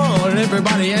 Come on,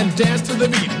 everybody, and dance to the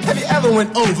beat. Have you ever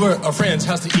went over a friend's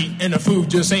house to eat and the food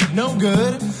just ain't no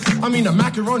good? I mean, the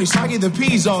macaroni soggy, the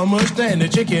peas all mushed, and the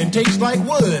chicken tastes like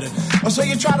wood. So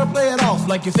you try to play it off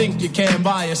like you think you can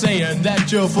by saying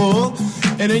that you're full.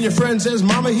 And then your friend says,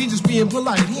 Mama, he just being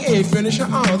polite. He ain't finished.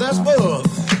 Oh, that's bull.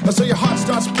 So your heart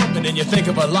starts pumping and you think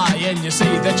of a lie and you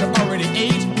say that you already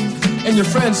ate. And your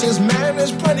friend says, man,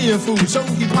 there's plenty of food, so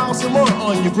he piles some more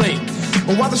on your plate.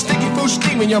 But while the sticky food's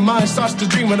steaming, your mind starts to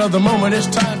dream of the moment it's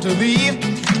time to leave.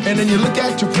 And then you look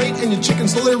at your plate and your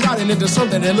chicken's slowly rotting into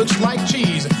something that looks like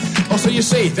cheese. Oh, so you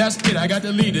say, that's it, I got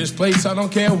to leave this place. I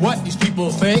don't care what these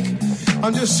people think.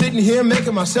 I'm just sitting here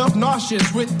making myself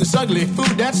nauseous with this ugly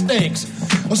food that stinks.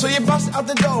 Oh, so you bust out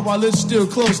the door while it's still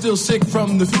closed, still sick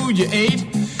from the food you ate.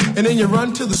 And then you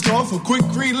run to the store for quick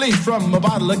relief from a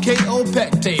bottle of KO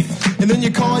Pectate. And then you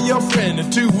call your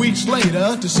friend 2 weeks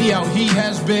later to see how he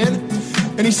has been.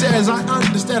 And he says, I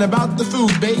understand about the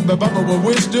food, babe, but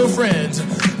we're still friends.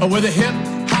 With a hip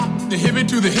hop, the hippie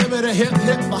to the hippie, the hip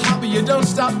hip, the hopper, you don't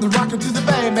stop the rocker to the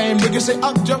bang bang. Boogie say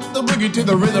up, jump the boogie to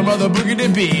the rhythm of the boogie to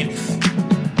beat.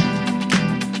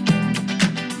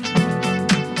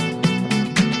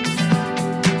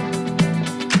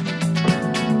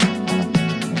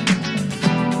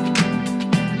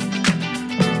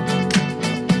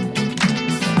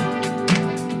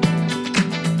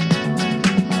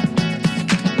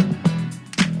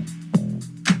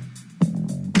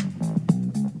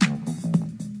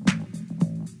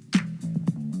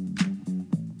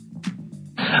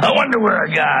 I wonder where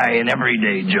a guy, an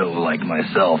everyday Joe like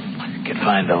myself, can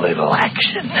find a little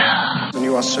action. And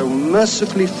you are so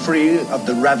mercifully free of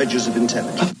the ravages of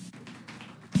intelligence.